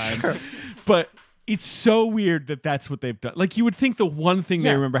all the time. Sure. But it's so weird that that's what they've done. Like you would think the one thing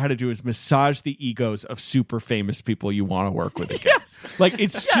they remember how to do is massage the egos of super famous people you want to work with again. Like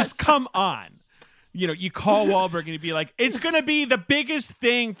it's just come on. You know, you call Wahlberg and he'd be like, it's going to be the biggest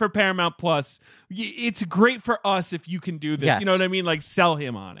thing for Paramount Plus. It's great for us if you can do this. You know what I mean? Like sell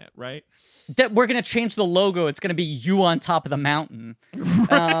him on it, right? That we're going to change the logo. It's going to be you on top of the mountain.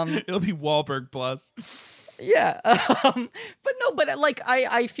 It'll be Wahlberg Plus. Yeah. But like,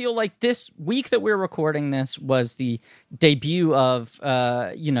 I feel like this week that we're recording this was the debut of,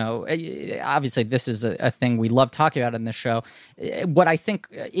 you know, obviously this is a thing we love talking about in this show. What I think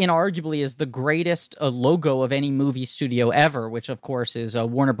inarguably is the greatest logo of any movie studio ever, which of course is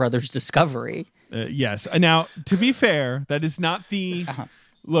Warner Brothers Discovery. Yes. Now, to be fair, that is not the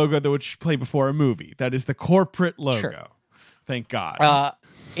logo that would play before a movie. That is the corporate logo. Sure. Thank God.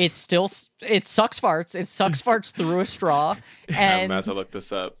 It sucks farts. It sucks farts through a straw. And I'm about to look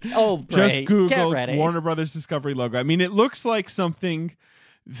this up. Oh, great. Just Google Warner Brothers Discovery logo. I mean, it looks like something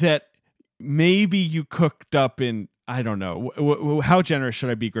that maybe you cooked up in I don't know. How generous should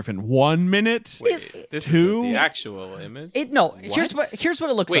I be, Griffin? 1 minute? Wait, this two? is the actual image? Here's what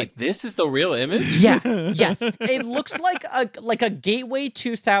it looks Wait, like. this is the real image? Yeah, yes. It looks like a Gateway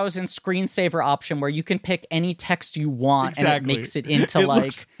 2000 screensaver option where you can pick any text you want and it makes it into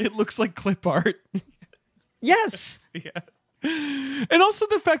it looks like clip art. Yes. Yeah. And also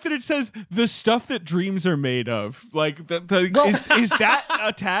the fact that it says the stuff that dreams are made of. Like, is that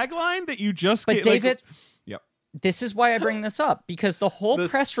a tagline that you just But get? David, yep. this is why I bring this up, because the whole The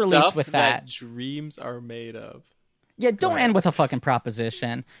press release stuff with that dreams are made of. Yeah, don't end with a fucking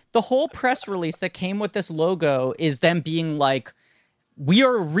proposition. The whole press release that came with this logo is them being like, we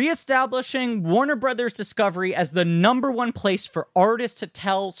are reestablishing Warner Brothers Discovery as the number 1 place for artists to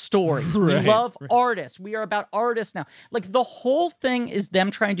tell stories. We love artists. We are about artists now. Like, the whole thing is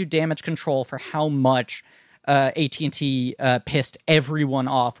them trying to do damage control for how much AT&T pissed everyone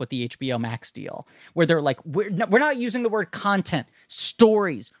off with the HBO Max deal, where they're like, we're not using the word content,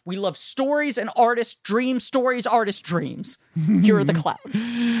 stories. We love stories and artists' dreams, stories, artists' dreams. Here are the clouds.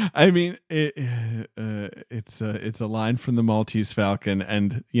 I mean, it's a line from the Maltese Falcon,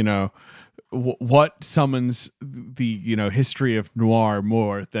 and what summons the history of noir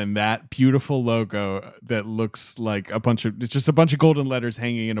more than that beautiful logo that looks like it's just a bunch of golden letters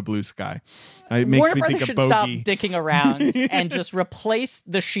hanging in a blue sky. It makes Warner me Brothers think should of stop Bogey. dicking around and just replace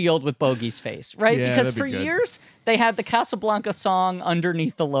the shield with Bogey's face, right? Yeah, because that'd for be good. years they had the Casablanca song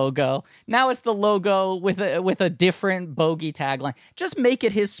underneath the logo. Now it's the logo with a different Bogey tagline. Just make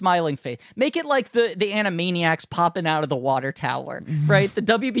it his smiling face. Make it like the Animaniacs popping out of the water tower, right? The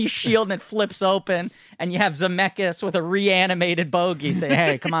WB shield, and it flips open, and you have Zemeckis with a reanimated Bogey say,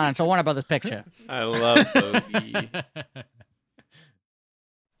 "Hey, come on, so Warner Brothers picture." I love Bogey.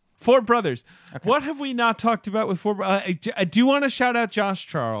 Four Brothers. Okay. What have we not talked about with Four Brothers? I do want to shout out Josh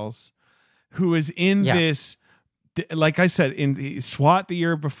Charles, who is in this. Like I said, in SWAT the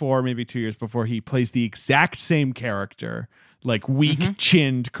year before, maybe 2 years before, he plays the exact same character, like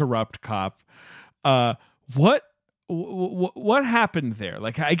weak-chinned corrupt cop. What happened there?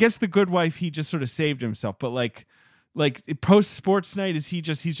 Like, I guess the Good Wife, he just sort of saved himself, but like post Sports Night,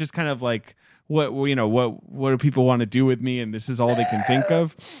 he's just kind of like, what do people want to do with me, and this is all they can think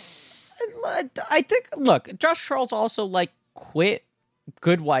of? I think, look, Josh Charles also quit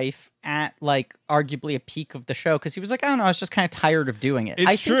Good Wife at arguably a peak of the show, because he was like, I don't know, I was just kind of tired of doing it.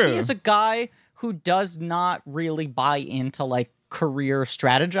 I think he is a guy who does not really buy into career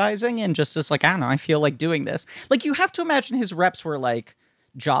strategizing, and just is like, I don't know, I feel like doing this. You have to imagine his reps were like,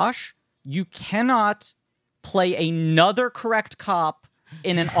 Josh, you cannot play another correct cop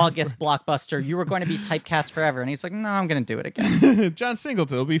in an August blockbuster. You were going to be typecast forever. And he's like, no, I'm going to do it again. John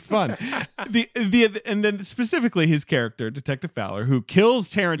Singleton, it'll be fun. And then specifically his character, Detective Fowler, who kills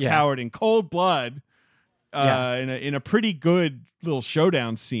Terrence Howard in cold blood in a pretty good little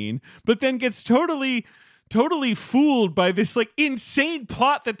showdown scene, but then gets totally fooled by this insane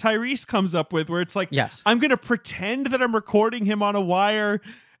plot that Tyrese comes up with, where it's like, I'm going to pretend that I'm recording him on a wire,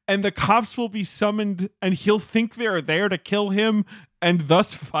 and the cops will be summoned, and he'll think they're there to kill him and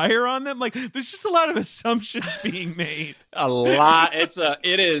thus fire on them. There's just a lot of assumptions being made. A lot.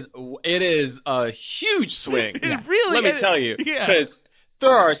 It is a huge swing. Let me tell you, because there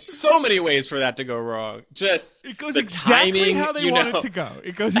are so many ways for that to go wrong. Just it goes the exactly timing, how they want it to go.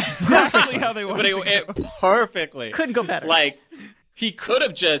 It goes exactly how they want it to go. Perfectly. Couldn't go better. He could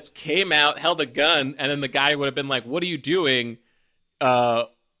have just came out, held a gun, and then the guy would have been like, "What are you doing?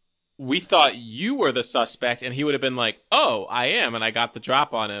 We thought you were the suspect," and he would have been like, "Oh, I am," and I got the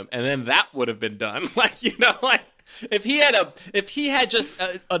drop on him, and then that would have been done. If he had just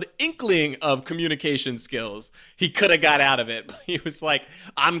an inkling of communication skills, he could have got out of it. But he was like,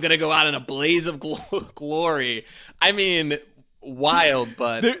 "I'm gonna go out in a blaze of glory." I mean, wild,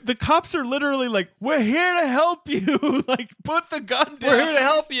 but the cops are literally like, "We're here to help you." Put the gun down. We're here to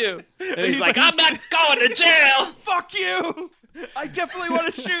help you. And he's like, "I'm not going to jail." Fuck you. I definitely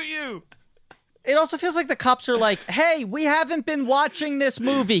want to shoot you. It also feels like the cops are like, hey, we haven't been watching this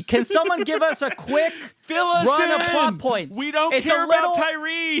movie. Can someone give us a quick run of plot points? We don't care about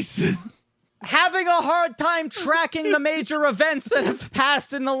Tyrese. Having a hard time tracking the major events that have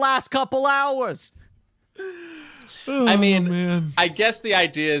passed in the last couple hours. I mean, I guess the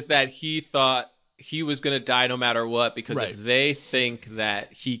idea is that he thought he was going to die no matter what, because if they think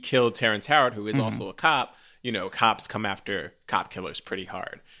that he killed Terrence Howard, who is also a cop, cops come after cop killers pretty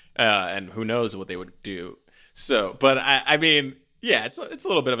hard, and who knows what they would do. So, but I mean, yeah, it's a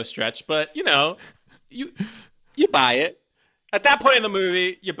little bit of a stretch, but you buy it. At that point in the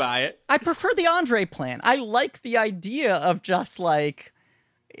movie, you buy it. I prefer the Andre plan. I like the idea of just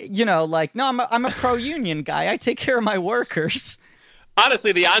you know, like, no, I'm a pro-union guy. I take care of my workers.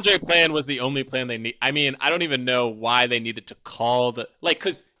 Honestly, the Andre plan was the only plan they need. I mean, I don't even know why they needed to call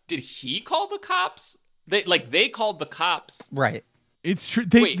because did he call the cops? They called the cops. Right. It's true.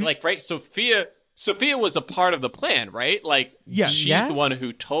 Right? Sophia was a part of the plan, right? Like, she's the one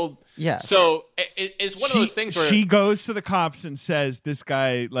who told. Yeah. So it's one of those things where she goes to the cops and says, "This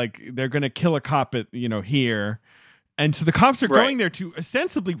guy, like, they're going to kill a cop at here." And so the cops are going there to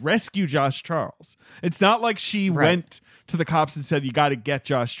ostensibly rescue Josh Charles. It's not like she went to the cops and said, "You got to get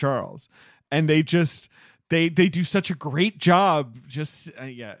Josh Charles," and they just. They do such a great job. Just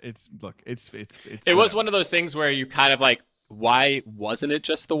it was one of those things where you kind of like, why wasn't it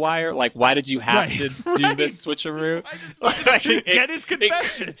just The Wire? Like, why did you have to do this switcheroo? Get his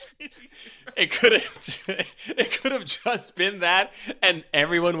confession. It could have just been that, and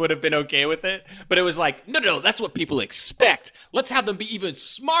everyone would have been okay with it. But it was like, no, that's what people expect. Let's have them be even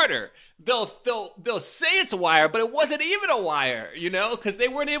smarter. They'll say it's a wire, but it wasn't even a wire, because they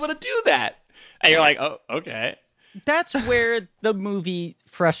weren't able to do that. And you're like, oh, okay. That's where the movie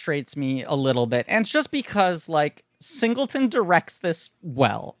frustrates me a little bit. And it's just because, like, Singleton directs this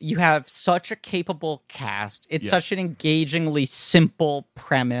well. You have such a capable cast. It's such an engagingly simple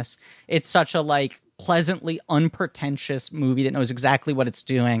premise. It's such a, like, pleasantly unpretentious movie that knows exactly what it's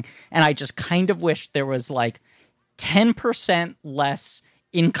doing. And I just kind of wish there was, like, 10% less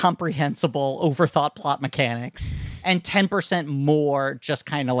incomprehensible, overthought plot mechanics and 10% more just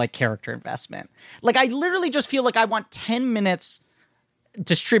kind of like character investment. Like, I literally just feel like I want 10 minutes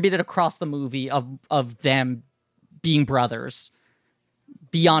distributed across the movie of them being brothers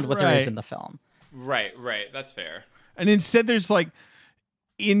beyond what there is in the film. Right. That's fair. And instead there's like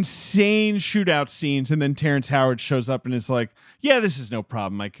insane shootout scenes, and then Terrence Howard shows up and is like, yeah, this is no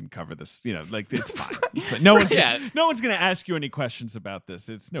problem, I can cover this, like, it's fine. It's like, no one's gonna ask you any questions about this,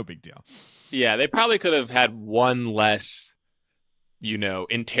 it's no big deal. Yeah, they probably could have had one less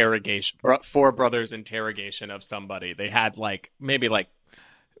interrogation, four brothers interrogation of somebody. They had maybe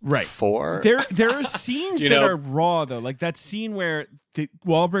four. There are scenes that are raw though, like that scene where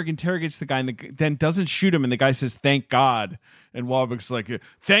Wahlberg interrogates the guy and then doesn't shoot him, and the guy says thank God, and Wahlberg's like,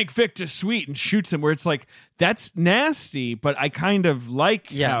 thank Victor Sweet, and shoots him, where it's like, that's nasty, but I kind of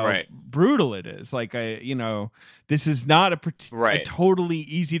like how brutal it is. Like, this is not a totally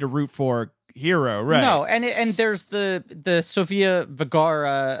easy to root for hero, right? No, and there's the Sofia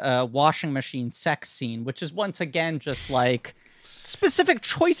Vergara washing machine sex scene, which is once again just like specific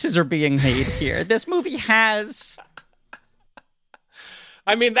choices are being made here. This movie has.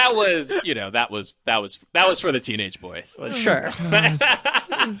 I mean, that was for the teenage boys. Sure.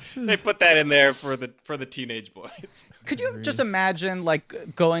 They put that in there for the teenage boys. Could you just imagine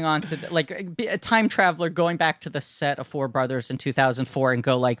going on to a time traveler going back to the set of Four Brothers in 2004 and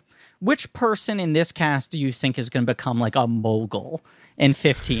go like, which person in this cast do you think is going to become like a mogul in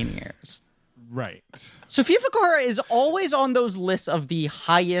 15 years? Right. Sofia Vergara is always on those lists of the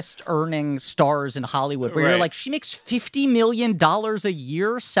highest earning stars in Hollywood, where you're like, she makes $50 million a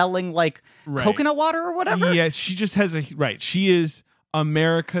year selling coconut water or whatever. Yeah, she just has she is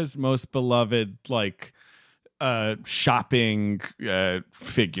America's most beloved shopping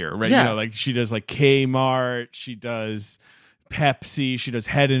figure, right? Yeah. She does Kmart, she does Pepsi, she does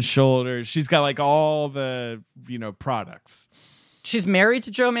Head and Shoulders. She's got all the products. She's married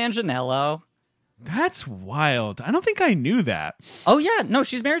to Joe Manganiello. That's wild. I don't think I knew that. Oh, yeah. No,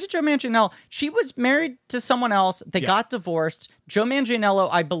 she's married to Joe Manganiello. She was married to someone else. They got divorced. Joe Manganiello,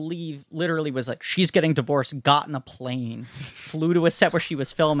 I believe, literally was like, she's getting divorced, got in a plane, flew to a set where she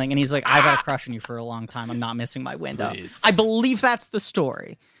was filming, and he's like, I've had a crush on you for a long time. I'm not missing my window. Please. I believe that's the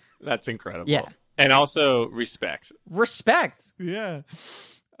story. That's incredible. Yeah. And also respect. Yeah.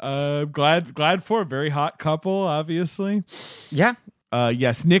 Glad for a very hot couple, obviously. Yeah.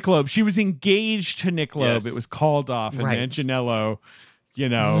 Yes, Nick Loeb. She was engaged to Nick Loeb. Yes. It was called off, and then Janello,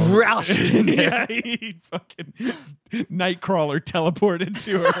 roushed in yeah, he fucking Nightcrawler teleported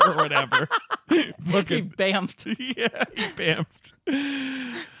to her or whatever. He bamfed. Yeah, he bamfed.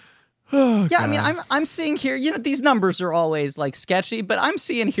 Oh, yeah, God. I mean, I'm seeing here, these numbers are always sketchy, but I'm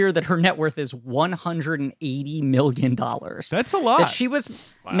seeing here that her net worth is $180 million. That's a lot. That she was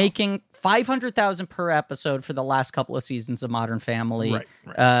making $500,000 per episode for the last couple of seasons of Modern Family.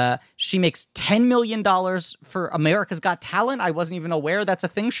 Right. She makes $10 million for America's Got Talent. I wasn't even aware that's a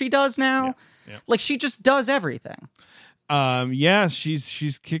thing she does now. Yeah. She just does everything. Yeah,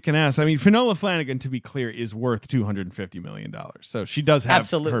 she's kicking ass. I mean, Finola Flanagan, to be clear, is worth $250 million. So she does have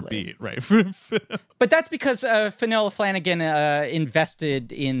her beat, right? But that's because Finola Flanagan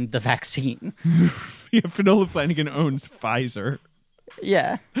invested in the vaccine. Yeah, Finola Flanagan owns Pfizer.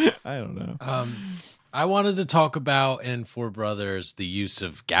 Yeah. I don't know. I wanted to talk about in Four Brothers the use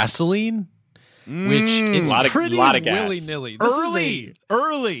of gasoline, which it's lot of gas. willy-nilly.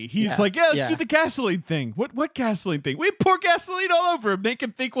 Early. He's like, let's do the gasoline thing. What gasoline thing? We pour gasoline all over him, make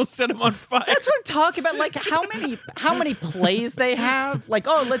him think we'll set him on fire. That's what I'm talking about. Like how many plays they have. Like,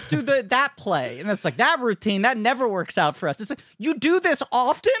 oh, let's do that play, and it's like that routine that never works out for us. It's like you do this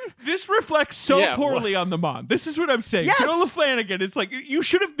often. This reflects so poorly on the mom. This is what I'm saying. Yes. Viola Flanagan. It's like you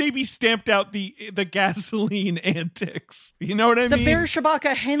should have maybe stamped out the gasoline antics. You know what I The mean? Barry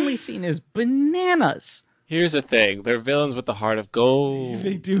Shabaka Henley scene is bananas. Here's the thing: they're villains with the heart of gold.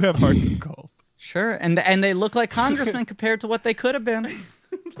 They do have hearts of gold. Sure, and they look like congressmen compared to what they could have been.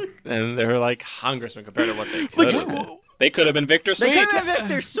 And they're like congressmen compared to what they could have been. They could have been Victor They Sweet. could have been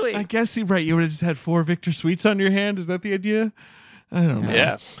Victor Sweet. I guess you're right. You would have just had 4 Victor Sweets on your hand. Is that the idea? I don't know.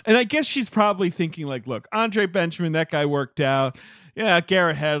 Yeah. And I guess she's probably thinking like, look, Andre Benjamin, that guy worked out. Yeah,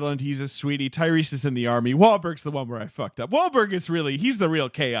 Garrett Hedlund, he's a sweetie. Tyrese is in the army. Wahlberg's the one where I fucked up. Wahlberg is he's the real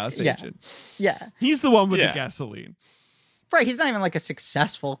chaos agent. Yeah. He's the one with the gasoline. Right, he's not even like a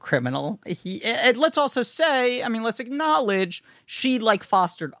successful criminal. And let's also say, I mean, let's acknowledge she like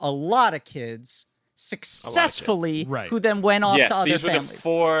fostered a lot of kids successfully, Right. who then went off to other these were families.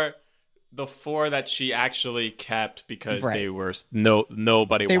 the four that she actually kept because Right. they were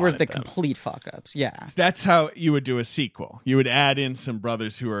nobody. They were wanted the them. complete fuck ups. Yeah, That's how you would do a sequel. You would add in some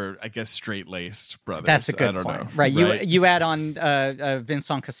brothers who are, I guess, straight-laced brothers. that's a I good don't point. know. Right, you add on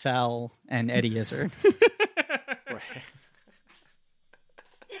Vincent Cassel and Eddie Izzard. Right.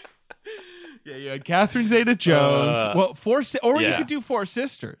 Yeah, you had Catherine Zeta-Jones. You could do 4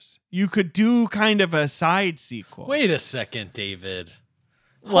 sisters. You could do kind of a side sequel. Wait a second, David.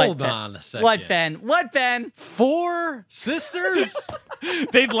 What, Hold Ben? on a second. What, Ben? 4 sisters?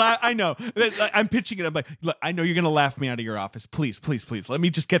 They'd laugh. I know. I'm pitching it. I'm like, look, I know you're going to laugh me out of your office. Please, please, please. Let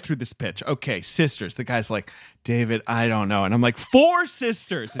me just get through this pitch. Okay, sisters. The guy's like, David, I don't know. And I'm like, 4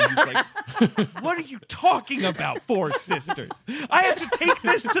 sisters. And he's like, what are you talking about, 4 sisters? I have to take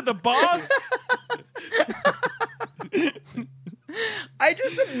this to the boss? I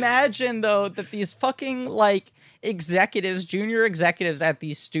just imagine though that these fucking like executives, junior executives at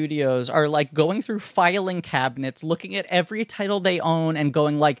these studios are like going through filing cabinets, looking at every title they own and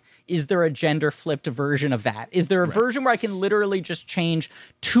going like, is there a gender flipped version of that? Is there a version where I can literally just change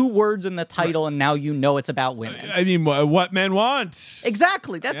 2 words in the title and now you know it's about women? I mean, what men want.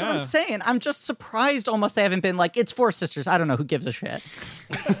 Exactly. That's what I'm Yeah. saying. I'm just surprised almost they haven't been like, it's 4 sisters. I don't know. Who gives a shit?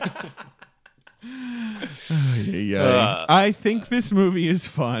 I think this movie is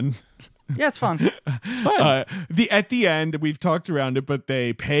fun. Yeah, it's fun. It's fine. At the end, we've talked around it, but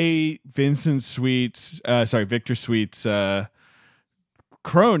they pay Victor Sweet's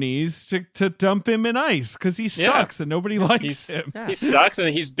cronies to dump him in ice because he sucks and nobody likes him. Yeah. He sucks, and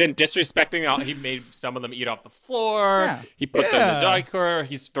he's been disrespecting. He made some of them eat off the floor. Yeah. He put them in the dog collar.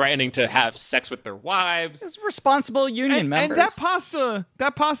 He's threatening to have sex with their wives. It's responsible union And members.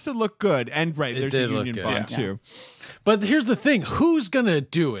 that pasta looked good. And there's a did look union good. bond Yeah. too. But here's the thing. Who's going to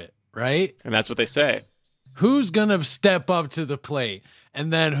do it, right? And that's what they say. Who's going to step up to the plate?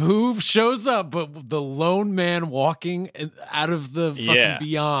 And then who shows up but the lone man walking out of the fucking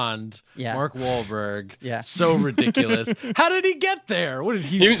beyond, Yeah. Mark Wahlberg. Yeah. So ridiculous. How did he get there? What did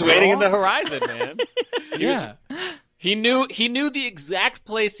He was waiting in the horizon, man. He knew the exact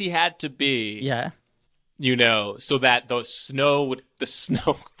place he had to be. Yeah. So that the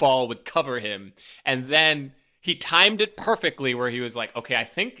snowfall would cover him, and then he timed it perfectly where he was like, okay, I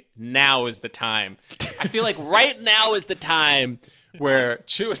think now is the time. I feel like right now is the time where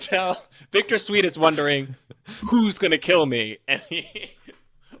Chiwetel, Victor Sweet is wondering who's going to kill me, and he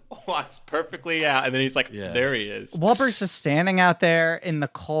walks perfectly out, and then he's like, there he is. Wahlberg's just standing out there in the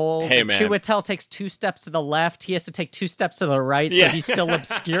cold. Hey, man. Chiwetel takes 2 steps to the left. He has to take 2 steps to the right, so he's still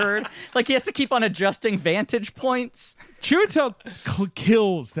obscured. Like, he has to keep on adjusting vantage points. Chiwetel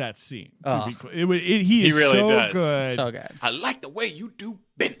kills that scene. To be clear. He is really so does. good. So good. I like the way you do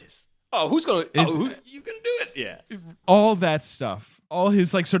business. Oh, who's going to... Oh, you going to do it? Yeah. All that stuff. All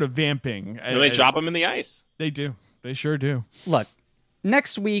his sort of vamping. And they drop him in the ice. They do. They sure do. Look,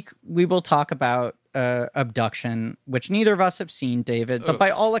 next week we will talk about Abduction, which neither of us have seen, David, but by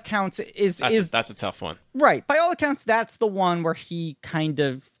all accounts That's a tough one. right. By all accounts, that's the one where he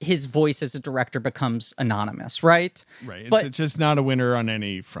his voice as a director becomes anonymous, right? Right. But- It's just not a winner on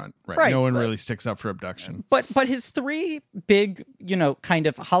any front. Right. No one really sticks up for Abduction. But his 3 big, kind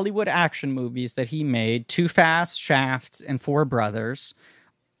of Hollywood action movies that he made, Too Fast, Shaft, and Four Brothers,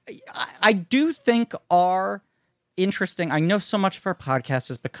 I do think are interesting. I know so much of our podcast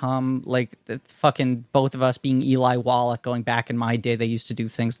has become like the fucking both of us being Eli Wallach. Going back in my day, they used to do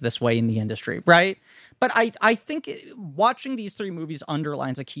things this way in the industry, right? But I think watching these three movies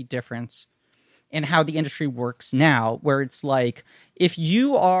underlines a key difference in how the industry works now, where it's like, if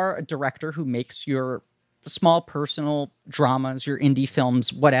you are a director who makes your small personal dramas, your indie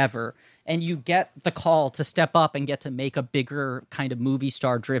films, whatever, and you get the call to step up and get to make a bigger kind of movie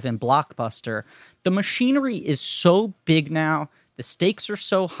star driven blockbuster, the machinery is so big now, the stakes are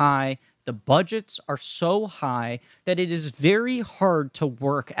so high, the budgets are so high that it is very hard to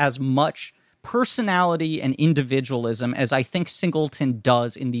work as much personality and individualism as I think Singleton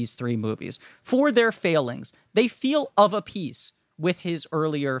does in these three movies. For their failings, they feel of a piece with his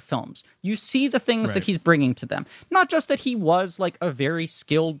earlier films. You see the things that he's bringing to them. Not just that he was like a very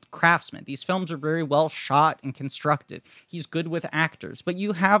skilled craftsman. These films are very well shot and constructed. He's good with actors, but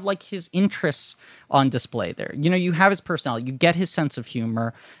you have like his interests on display there. You know, you have his personality. You get his sense of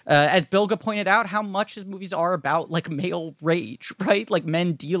humor. As Bilga pointed out, how much his movies are about like male rage, right? Like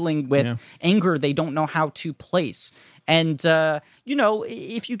men dealing with anger they don't know how to place. And, you know,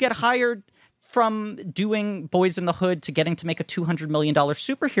 if you get hired from doing Boys in the Hood to getting to make a $200 million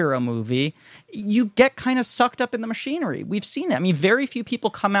superhero movie, you get kind of sucked up in the machinery. We've seen it. I mean, very few people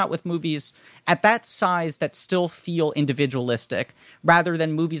come out with movies at that size that still feel individualistic, rather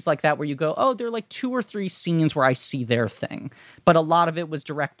than movies like that where you go, oh, there are like 2 or 3 scenes where I see their thing. But a lot of it was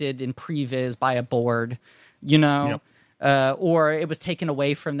directed in previs by a board, you know? Yep. Or it was taken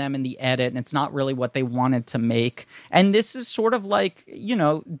away from them in the edit, and it's not really what they wanted to make. And this is sort of like, you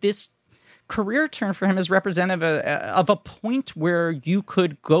know, this career turn for him is representative of a point where you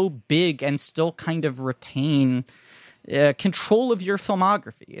could go big and still kind of retain control of your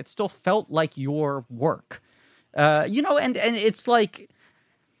filmography. It still felt like your work, you know, and it's like,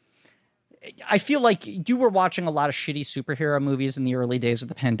 I feel like you were watching a lot of shitty superhero movies in the early days of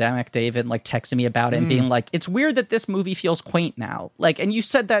the pandemic, David, like texting me about it and being like, it's weird that this movie feels quaint now. Like, and you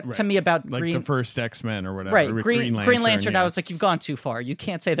said that to me about like the first X-Men or whatever. Right, Green Lantern. I was like, you've gone too far. You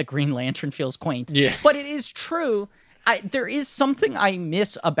can't say that Green Lantern feels quaint. Yeah. But it is true. There is something I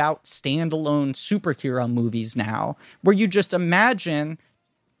miss about standalone superhero movies now, where you just imagine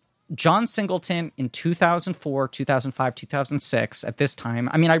John Singleton in 2004, 2005, 2006, at this time.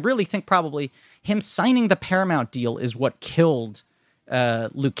 I mean, I really think probably him signing the Paramount deal is what killed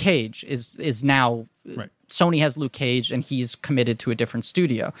Luke Cage, is now Sony has Luke Cage and he's committed to a different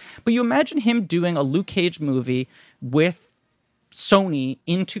studio. But you imagine him doing a Luke Cage movie with Sony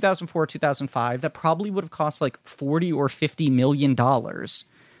in 2004, 2005 that probably would have cost like $40 or $50 million.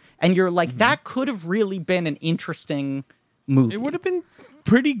 And you're like, that could have really been an interesting movie. It would have been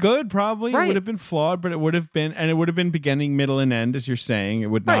pretty good, probably. It would have been flawed, but it would have been beginning, middle, and end, as you're saying.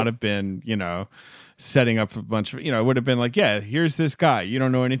 It would not have been, you know, setting up a bunch of, you know, it would have been like, yeah, here's this guy. You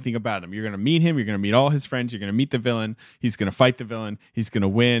don't know anything about him. You're going to meet him. You're going to meet all his friends. You're going to meet the villain. He's going to fight the villain. He's going to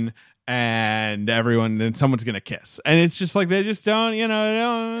win. And then someone's going to kiss. And it's just like, they just don't, you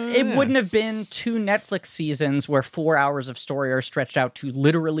know. It wouldn't have been 2 Netflix seasons where 4 hours of story are stretched out to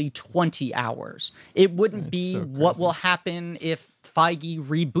literally 20 hours. It wouldn't be so what will happen if Feige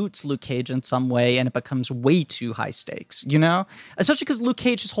reboots Luke Cage in some way and it becomes way too high stakes, you know? Especially because Luke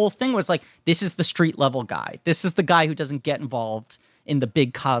Cage's whole thing was like, this is the street level guy. This is the guy who doesn't get involved in the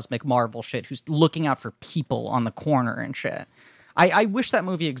big cosmic Marvel shit, who's looking out for people on the corner and shit. I wish that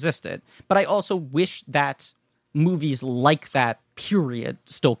movie existed, but I also wish that movies like that, period,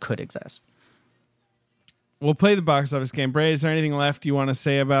 still could exist. We'll play the box office game. Bray, is there anything left you want to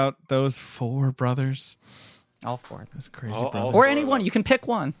say about those 4 brothers? All 4. That's crazy, brothers. Or anyone. You can pick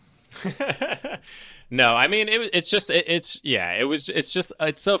one. No, I mean, it's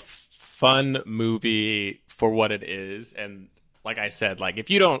a fun movie for what it is. And like I said, like if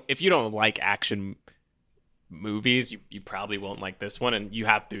you don't like action movies, you probably won't like this one, and you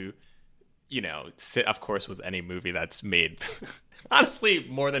have to, you know, sit, of course, with any movie that's made honestly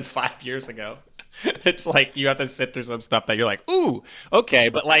more than 5 years ago. It's like you have to sit through some stuff that you're like, ooh, okay,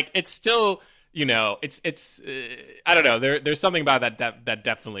 but like it's still, you know, it's I don't know, there's something about that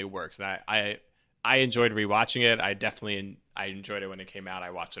definitely works, and I enjoyed rewatching it. I enjoyed it when it came out.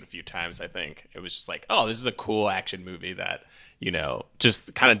 I watched it a few times. I think it was just like, oh, this is a cool action movie that, you know,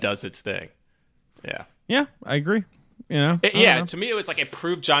 just kind of does its thing. Yeah. Yeah, I agree. You know, to me, it was like it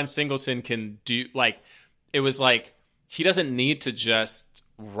proved John Singleton can do, like, it was like he doesn't need to just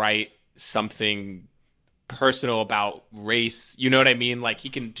write something personal about race. You know what I mean? Like he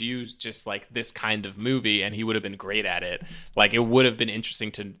can do just like this kind of movie, and he would have been great at it. Like it would have been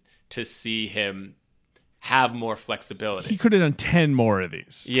interesting to see him have more He flexibility. could have done 10 more of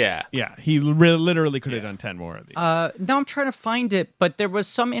these. Yeah. Yeah, he literally could have done 10 more of these. Now I'm trying to find it, but there was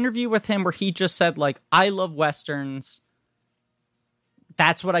some interview with him where he just said, like, I love Westerns.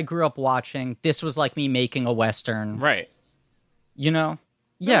 That's what I grew up watching. This was like me making a Western. Right. You know?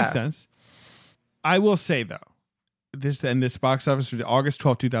 That Yeah. makes sense. I will say, though, this box office was August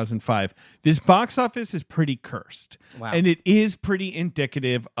 12, 2005. This box office is pretty cursed. Wow. And it is pretty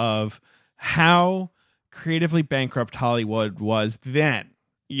indicative of how creatively bankrupt Hollywood was then.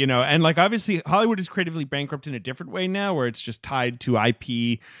 You know, and like obviously Hollywood is creatively bankrupt in a different way now, where it's just tied to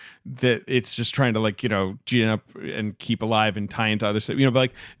IP that it's just trying to like, you know, gin up and keep alive and tie into other stuff. You know, but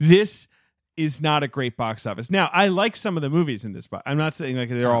like this is not a great box office. Now, I like some of the movies in this, but I'm not saying like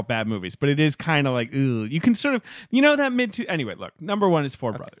they're all bad movies, but it is kind of like, ooh, you can sort of, you know, that anyway, look, number one is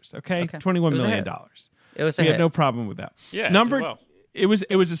Four Brothers, okay? Okay. $21 It was a million. hit. It was a We hit. had no problem with that. Yeah. it Number did well. it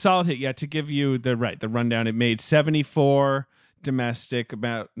was a solid hit. Yeah, to give you the rundown, it made 74 domestic,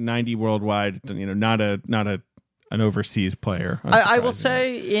 about 90 worldwide. You know, not an overseas player. I will unsurprisingly.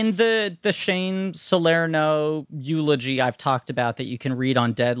 say in the Shane Salerno eulogy I've talked about that you can read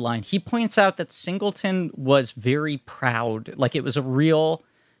on Deadline, he points out that Singleton was very proud. Like it was a real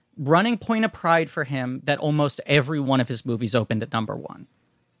running point of pride for him that almost every one of his movies opened at number one.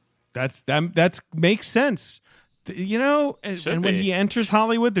 that makes sense. You know, and when be. he enters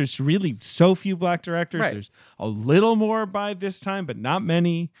Hollywood, there's really so few black directors. Right. There's a little more by this time, but not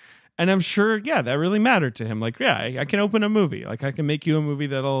many. And I'm sure, yeah, that really mattered to him. Like, yeah, I can open a movie. Like, I can make you a movie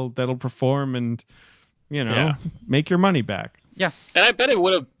that'll perform and, you know, Yeah. make your money back. Yeah. And I bet it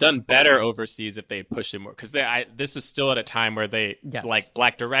would have done better overseas if they had pushed it more. Because this is still at a time where they, Yes. like,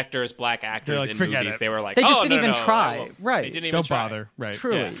 black directors, black actors like, in "Forget movies, it." they were like, They just "Oh, didn't no, even no, try. I won't." Right. They didn't even Don't try. bother. Right.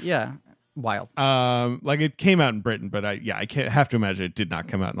 Truly, yeah. Wild. Like it came out in Britain, but I can't have to imagine it did not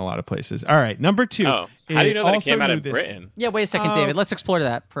come out in a lot of places. All right, number two. Oh, how do you know that it also came out knew in this- Britain? Yeah, wait a second, David. Let's explore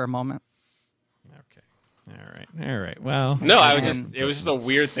that for a moment. Okay. All right. Well, No, it was just a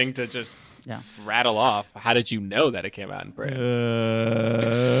weird thing to just Yeah. rattle off. How did you know that it came out in Britain?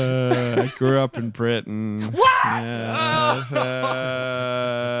 I grew up in Britain. What?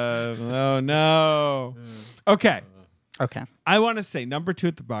 Oh no. Okay. Okay. I want to say number two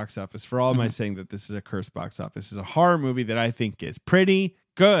at the box office, for all my saying that this is a cursed box office, is a horror movie that I think is pretty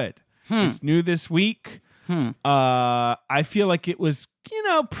good. It's new this week. I feel like it was, you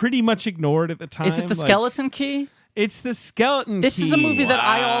know, pretty much ignored at the time. Is it the Like, Skeleton Key? It's the Skeleton This is a Key. movie that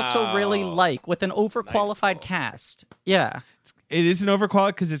I also really Wow. like with an overqualified cast. Yeah. It is an overqualified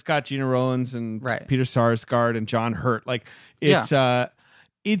because it's got Gina Rollins and Right. Peter Sarsgaard and John Hurt. Like it's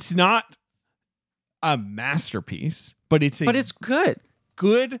not a masterpiece, but it's good.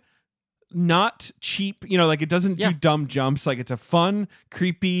 good, not cheap. You know, like it doesn't Yeah. do dumb jumps. Like it's a fun,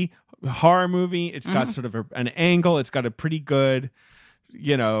 creepy horror movie. It's got sort of an angle. It's got a pretty good,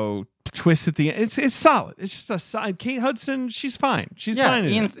 you know, twist at the end. It's solid. It's just a side. Kate Hudson, she's fine. She's Yeah, fine.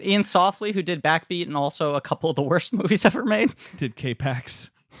 in it. Ian Softly, who did Backbeat and also a couple of the worst movies ever made. Did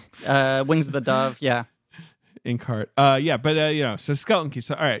K-Pax. Wings of the Dove, yeah. Inkheart. You know, so Skeleton Key.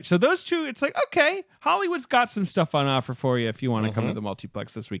 So all right, so those two, it's like, okay, Hollywood's got some stuff on offer for you if you want to come to the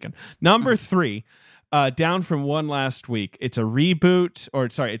multiplex this weekend. Number three, down from one last week. It's a reboot,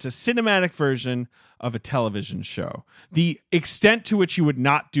 it's a cinematic version of a television show. The extent to which you would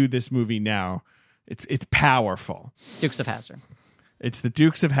not do this movie now, it's powerful. Dukes of Hazzard. It's the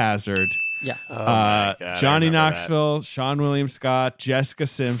Dukes of Hazzard. Yeah. Oh my God, I Johnny remember that. Knoxville, Sean William Scott, Jessica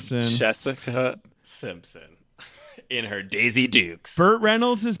Simpson. Jessica Simpson in her Daisy Dukes. Burt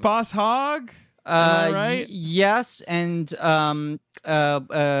Reynolds is Boss Hogg. Am I right? Yes, and Willie what's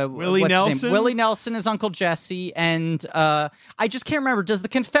his name? Nelson? Willie Nelson is Uncle Jesse, and I just can't remember. Does the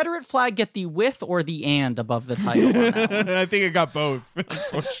Confederate flag get the with or the and above the title? I think it got both,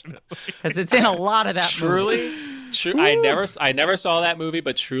 unfortunately. Because it's in a lot of that. movie. Truly, I never saw that movie,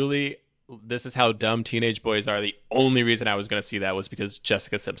 but truly, this is how dumb teenage boys are. The only reason I was going to see that was because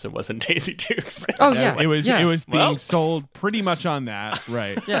Jessica Simpson was in Daisy Dukes. Oh yeah, It was yeah. being Well. sold pretty much on that,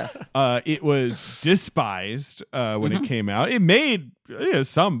 right? Yeah. It was despised when it came out. It made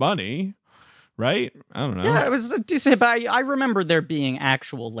some money, right? I don't know. Yeah, it was a decent, but I remember there being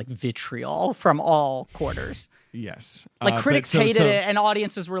actual like vitriol from all quarters. Yes. Like but critics hated it, and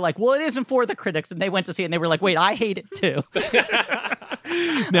audiences were like, "Well, it isn't for the critics," and they went to see it, and they were like, "Wait, I hate it too.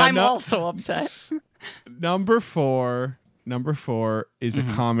 Now, I'm also upset." Number four is a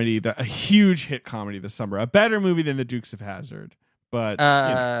comedy, a huge hit comedy this summer, a better movie than The Dukes of Hazzard, but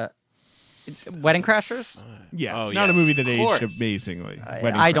It's Wedding Crashers. yeah, Oh, not a yes, movie that of aged course. amazingly.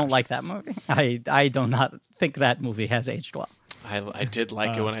 I don't like that movie. I do not think that movie has aged well. I did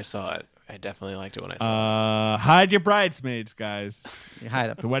like it when I saw it. I definitely liked it when I saw Hide your bridesmaids, guys. You hide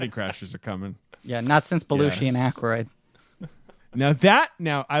them. The Wedding Crashers are coming. Yeah, not since Belushi and Aykroyd.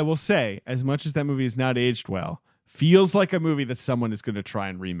 Now I will say, as much as that movie is not aged well, feels like a movie that someone is going to try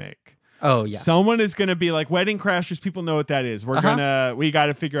and remake. Oh yeah. Someone is going to be like, Wedding Crashers, people know what that is. We got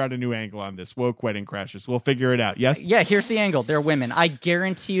to figure out a new angle on this. Woke Wedding Crashers. We'll figure it out. Yes? Yeah, here's the angle. They're women. I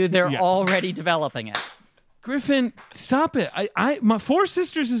guarantee you they're already developing it. Griffin, stop it. My Four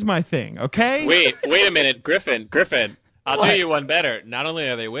Sisters is my thing, okay? Wait a minute, Griffin. I'll do you one better. Not only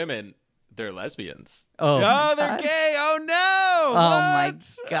are they women, they're lesbians. Oh, they're gay. Oh no. My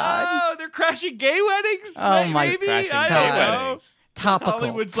God. Oh, they're crashing gay weddings? Oh, my maybe? Crashing I gay don't know. weddings. topical.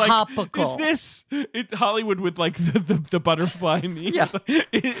 Hollywood's like, topical. is this Hollywood with like the butterfly meme? Yeah.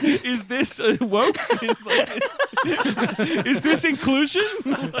 Is this woke? Is this inclusion?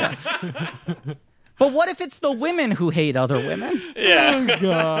 But what if it's the women who hate other women Yeah. Oh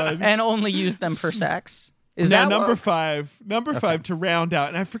God. and only use them for sex? Is Now that number woke? five to round out,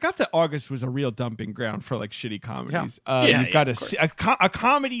 and I forgot that August was a real dumping ground for like shitty comedies. Yeah, You've got of a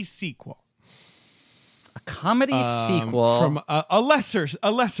comedy sequel A comedy sequel from a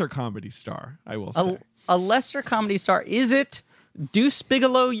lesser comedy star, I will say. a lesser comedy star. Is it Deuce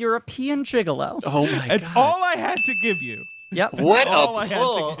Bigelow, European Gigolo? Oh my It's god. all I had to give you. Yep. What all a I had to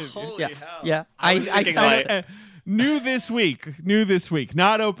pull. give you. Holy Yeah. hell. Yeah. I was thinking found like, New this week.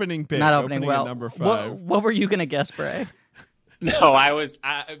 Not opening big. not opening well. At number 5. What were you gonna guess, Bray? no,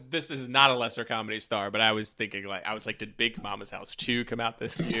 this is not a lesser comedy star, but I was thinking did Big Mama's House 2 come out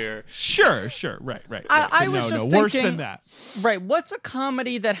this year? Sure. Right. I But was just worse thinking- than that. Right. What's a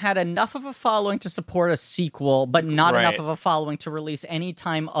comedy that had enough of a following to support a sequel, but not Right. enough of a following to release any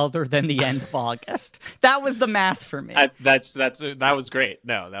time other than the end of August? That was the math for me. That was great.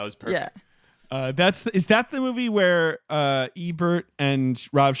 No, that was perfect. Yeah. Is that the movie where Ebert and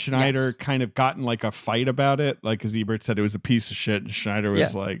Rob Schneider kind of got in like a fight about it? Like, because Ebert said it was a piece of shit, and Schneider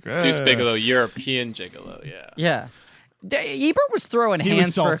was like, Deuce Bigelow, European Gigolo. Yeah. Yeah. Ebert was throwing He was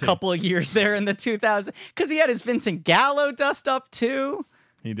hands for a salty. couple of years there in the 2000s because he had his Vincent Gallo dust up too.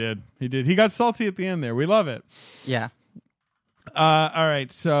 He did. He got salty at the end there. We love it. Yeah. All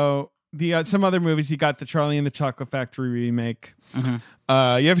right. So the some other movies. You got the Charlie and the Chocolate Factory remake. Mm-hmm.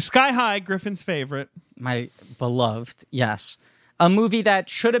 You have Sky High, Griffin's favorite. My beloved. Yes. A movie that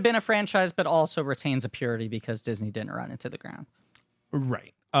should have been a franchise, but also retains a purity because Disney didn't run it to the ground.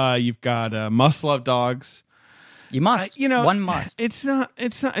 Right. You've got Must Love Dogs. You must. One must. It's not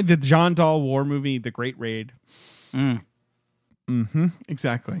the John Dahl war movie, The Great Raid.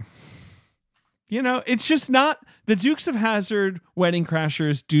 Exactly. It's just not the Dukes of Hazzard, Wedding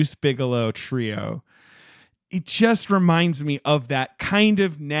Crashers, Deuce Bigelow trio. It just reminds me of that kind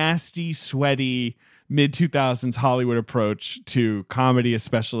of nasty, sweaty mid-2000s Hollywood approach to comedy,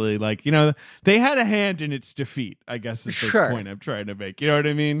 especially. Like, they had a hand in its defeat, I guess is the Sure. point I'm trying to make. You know what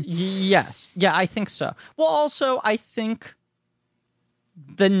I mean? Yes. Yeah, I think so. Well, also, I think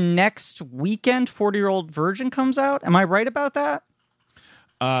the next weekend, 40-Year-Old Virgin comes out. Am I right about that?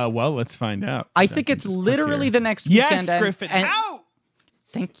 Well, let's find out. I think it's just click literally here. the next Yes, weekend. Griffin. How?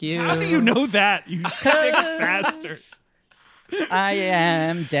 Thank you. How do you know that? You sick bastard. I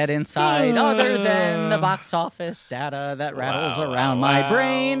am dead inside, other than the box office data that rattles around my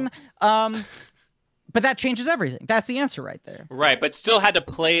brain. But that changes everything. That's the answer right there. Right, but still had to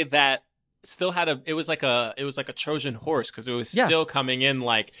play that. It was like a Trojan horse because it was still coming in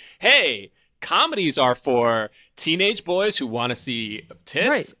like, hey, comedies are for teenage boys who want to see tits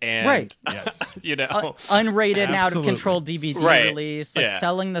Right, and right. Yes. Unrated and out of Absolutely. control DVD Right, release, like yeah.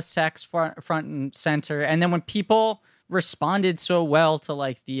 selling the sex front and center. And then when people responded so well to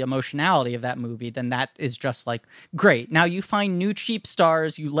like the emotionality of that movie, then that is just like great. Now you find new cheap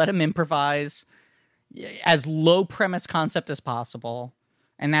stars, you let them improvise as low premise concept as possible.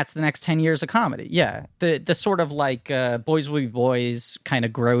 And that's the next 10 years of comedy. Yeah. The sort of like boys will be boys kind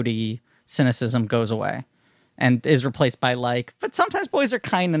of grody cynicism goes away and is replaced by like, but sometimes boys are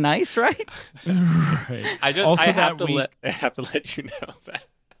kind of nice, right? Right. I have to let you know that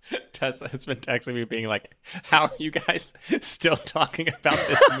Tessa has been texting me being like, how are you guys still talking about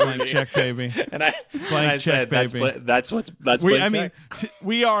this movie? Blank check, baby. And I Blank check, said, baby. that's blank check.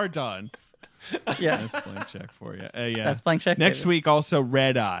 We are done. Yeah. That's blank check for you. Yeah. That's blank check, Next baby. week, also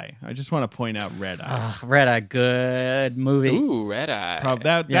Red Eye. I just want to point out Red Eye. Red Eye, good movie. Ooh, Red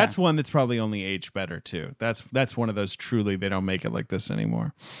Eye. That's one that's probably only aged better too. That's one of those truly they don't make it like this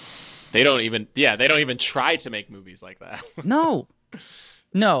anymore. They don't even try to make movies like that.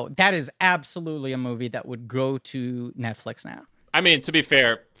 No, that is absolutely a movie that would go to Netflix now. I mean, to be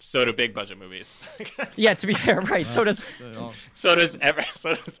fair, so do big budget movies. Yeah, to be fair, right. So does so does every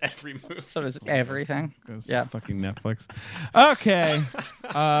movie. so does everything. Goes to Yeah. fucking Netflix. Okay,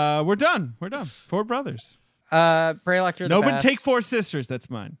 we're done. We're done. Four brothers. Braylock, you're the No, but best. take Four Sisters. That's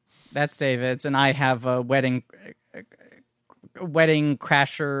mine. That's David's, and I have a wedding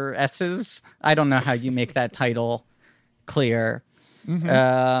crasher S's. I don't know how you make that title clear.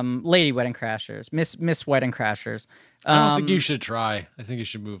 Lady Wedding Crashers, Miss Wedding Crashers. I don't think you should try. I think you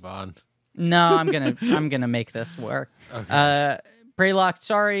should move on. No, I'm gonna make this work. Okay. Braylock,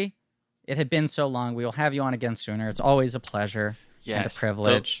 sorry it had been so long. We will have you on again sooner. It's always a pleasure and a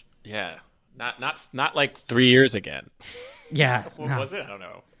privilege. Yeah, not like 3 years again. Yeah. What no. was it? I don't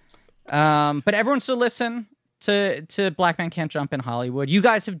know. But everyone should listen to Black Man Can't Jump in Hollywood. You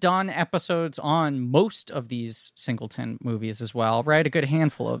guys have done episodes on most of these Singleton movies as well, right? A good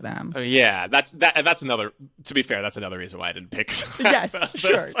handful of them. Oh, yeah, that's another. To be fair, that's another reason why I didn't pick. Yes,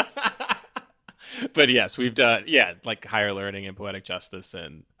 sure. But yes, we've done like Higher Learning and Poetic Justice,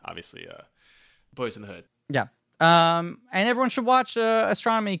 and obviously Boys in the Hood. Yeah. And everyone should watch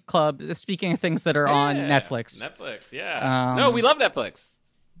Astronomy Club. Speaking of things that are on Netflix. Netflix, yeah. No, we love Netflix.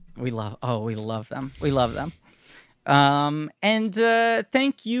 We love them. We love them. And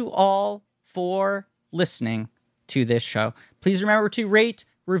thank you all for listening to this show. Please remember to rate,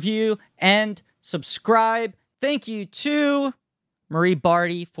 review, and subscribe. Thank you to Marie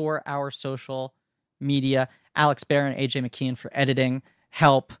Barty for our social media, Alex Barron, AJ McKeon for editing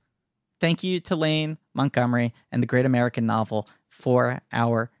help. Thank you to Lane Montgomery and the Great American Novel for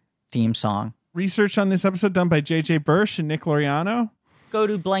our theme song. Research on this episode done by JJ Bursch and Nick Loriano. Go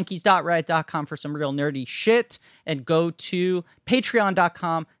to blankies.reddit.com for some real nerdy shit, and go to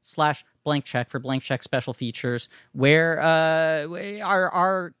patreon.com/blank check for blank check special features, where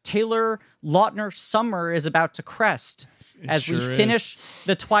our Taylor Lautner summer is about to crest as we finish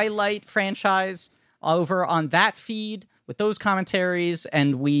the Twilight franchise over on that feed with those commentaries,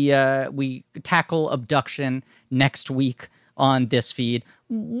 and we tackle Abduction next week on this feed.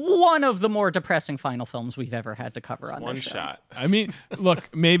 One of the more depressing final films we've ever had to cover on One this show. shot. I mean,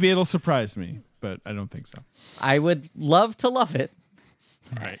 look, maybe it'll surprise me, but I don't think so. I would love to love it,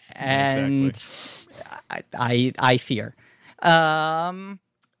 Right. and Exactly. I fear. So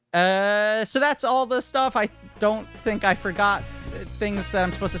that's all the stuff. I don't think I forgot things that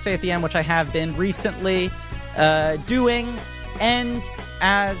I'm supposed to say at the end, which I have been recently doing. And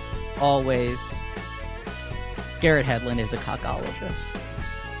as always, Garrett Hedlund is a cockologist.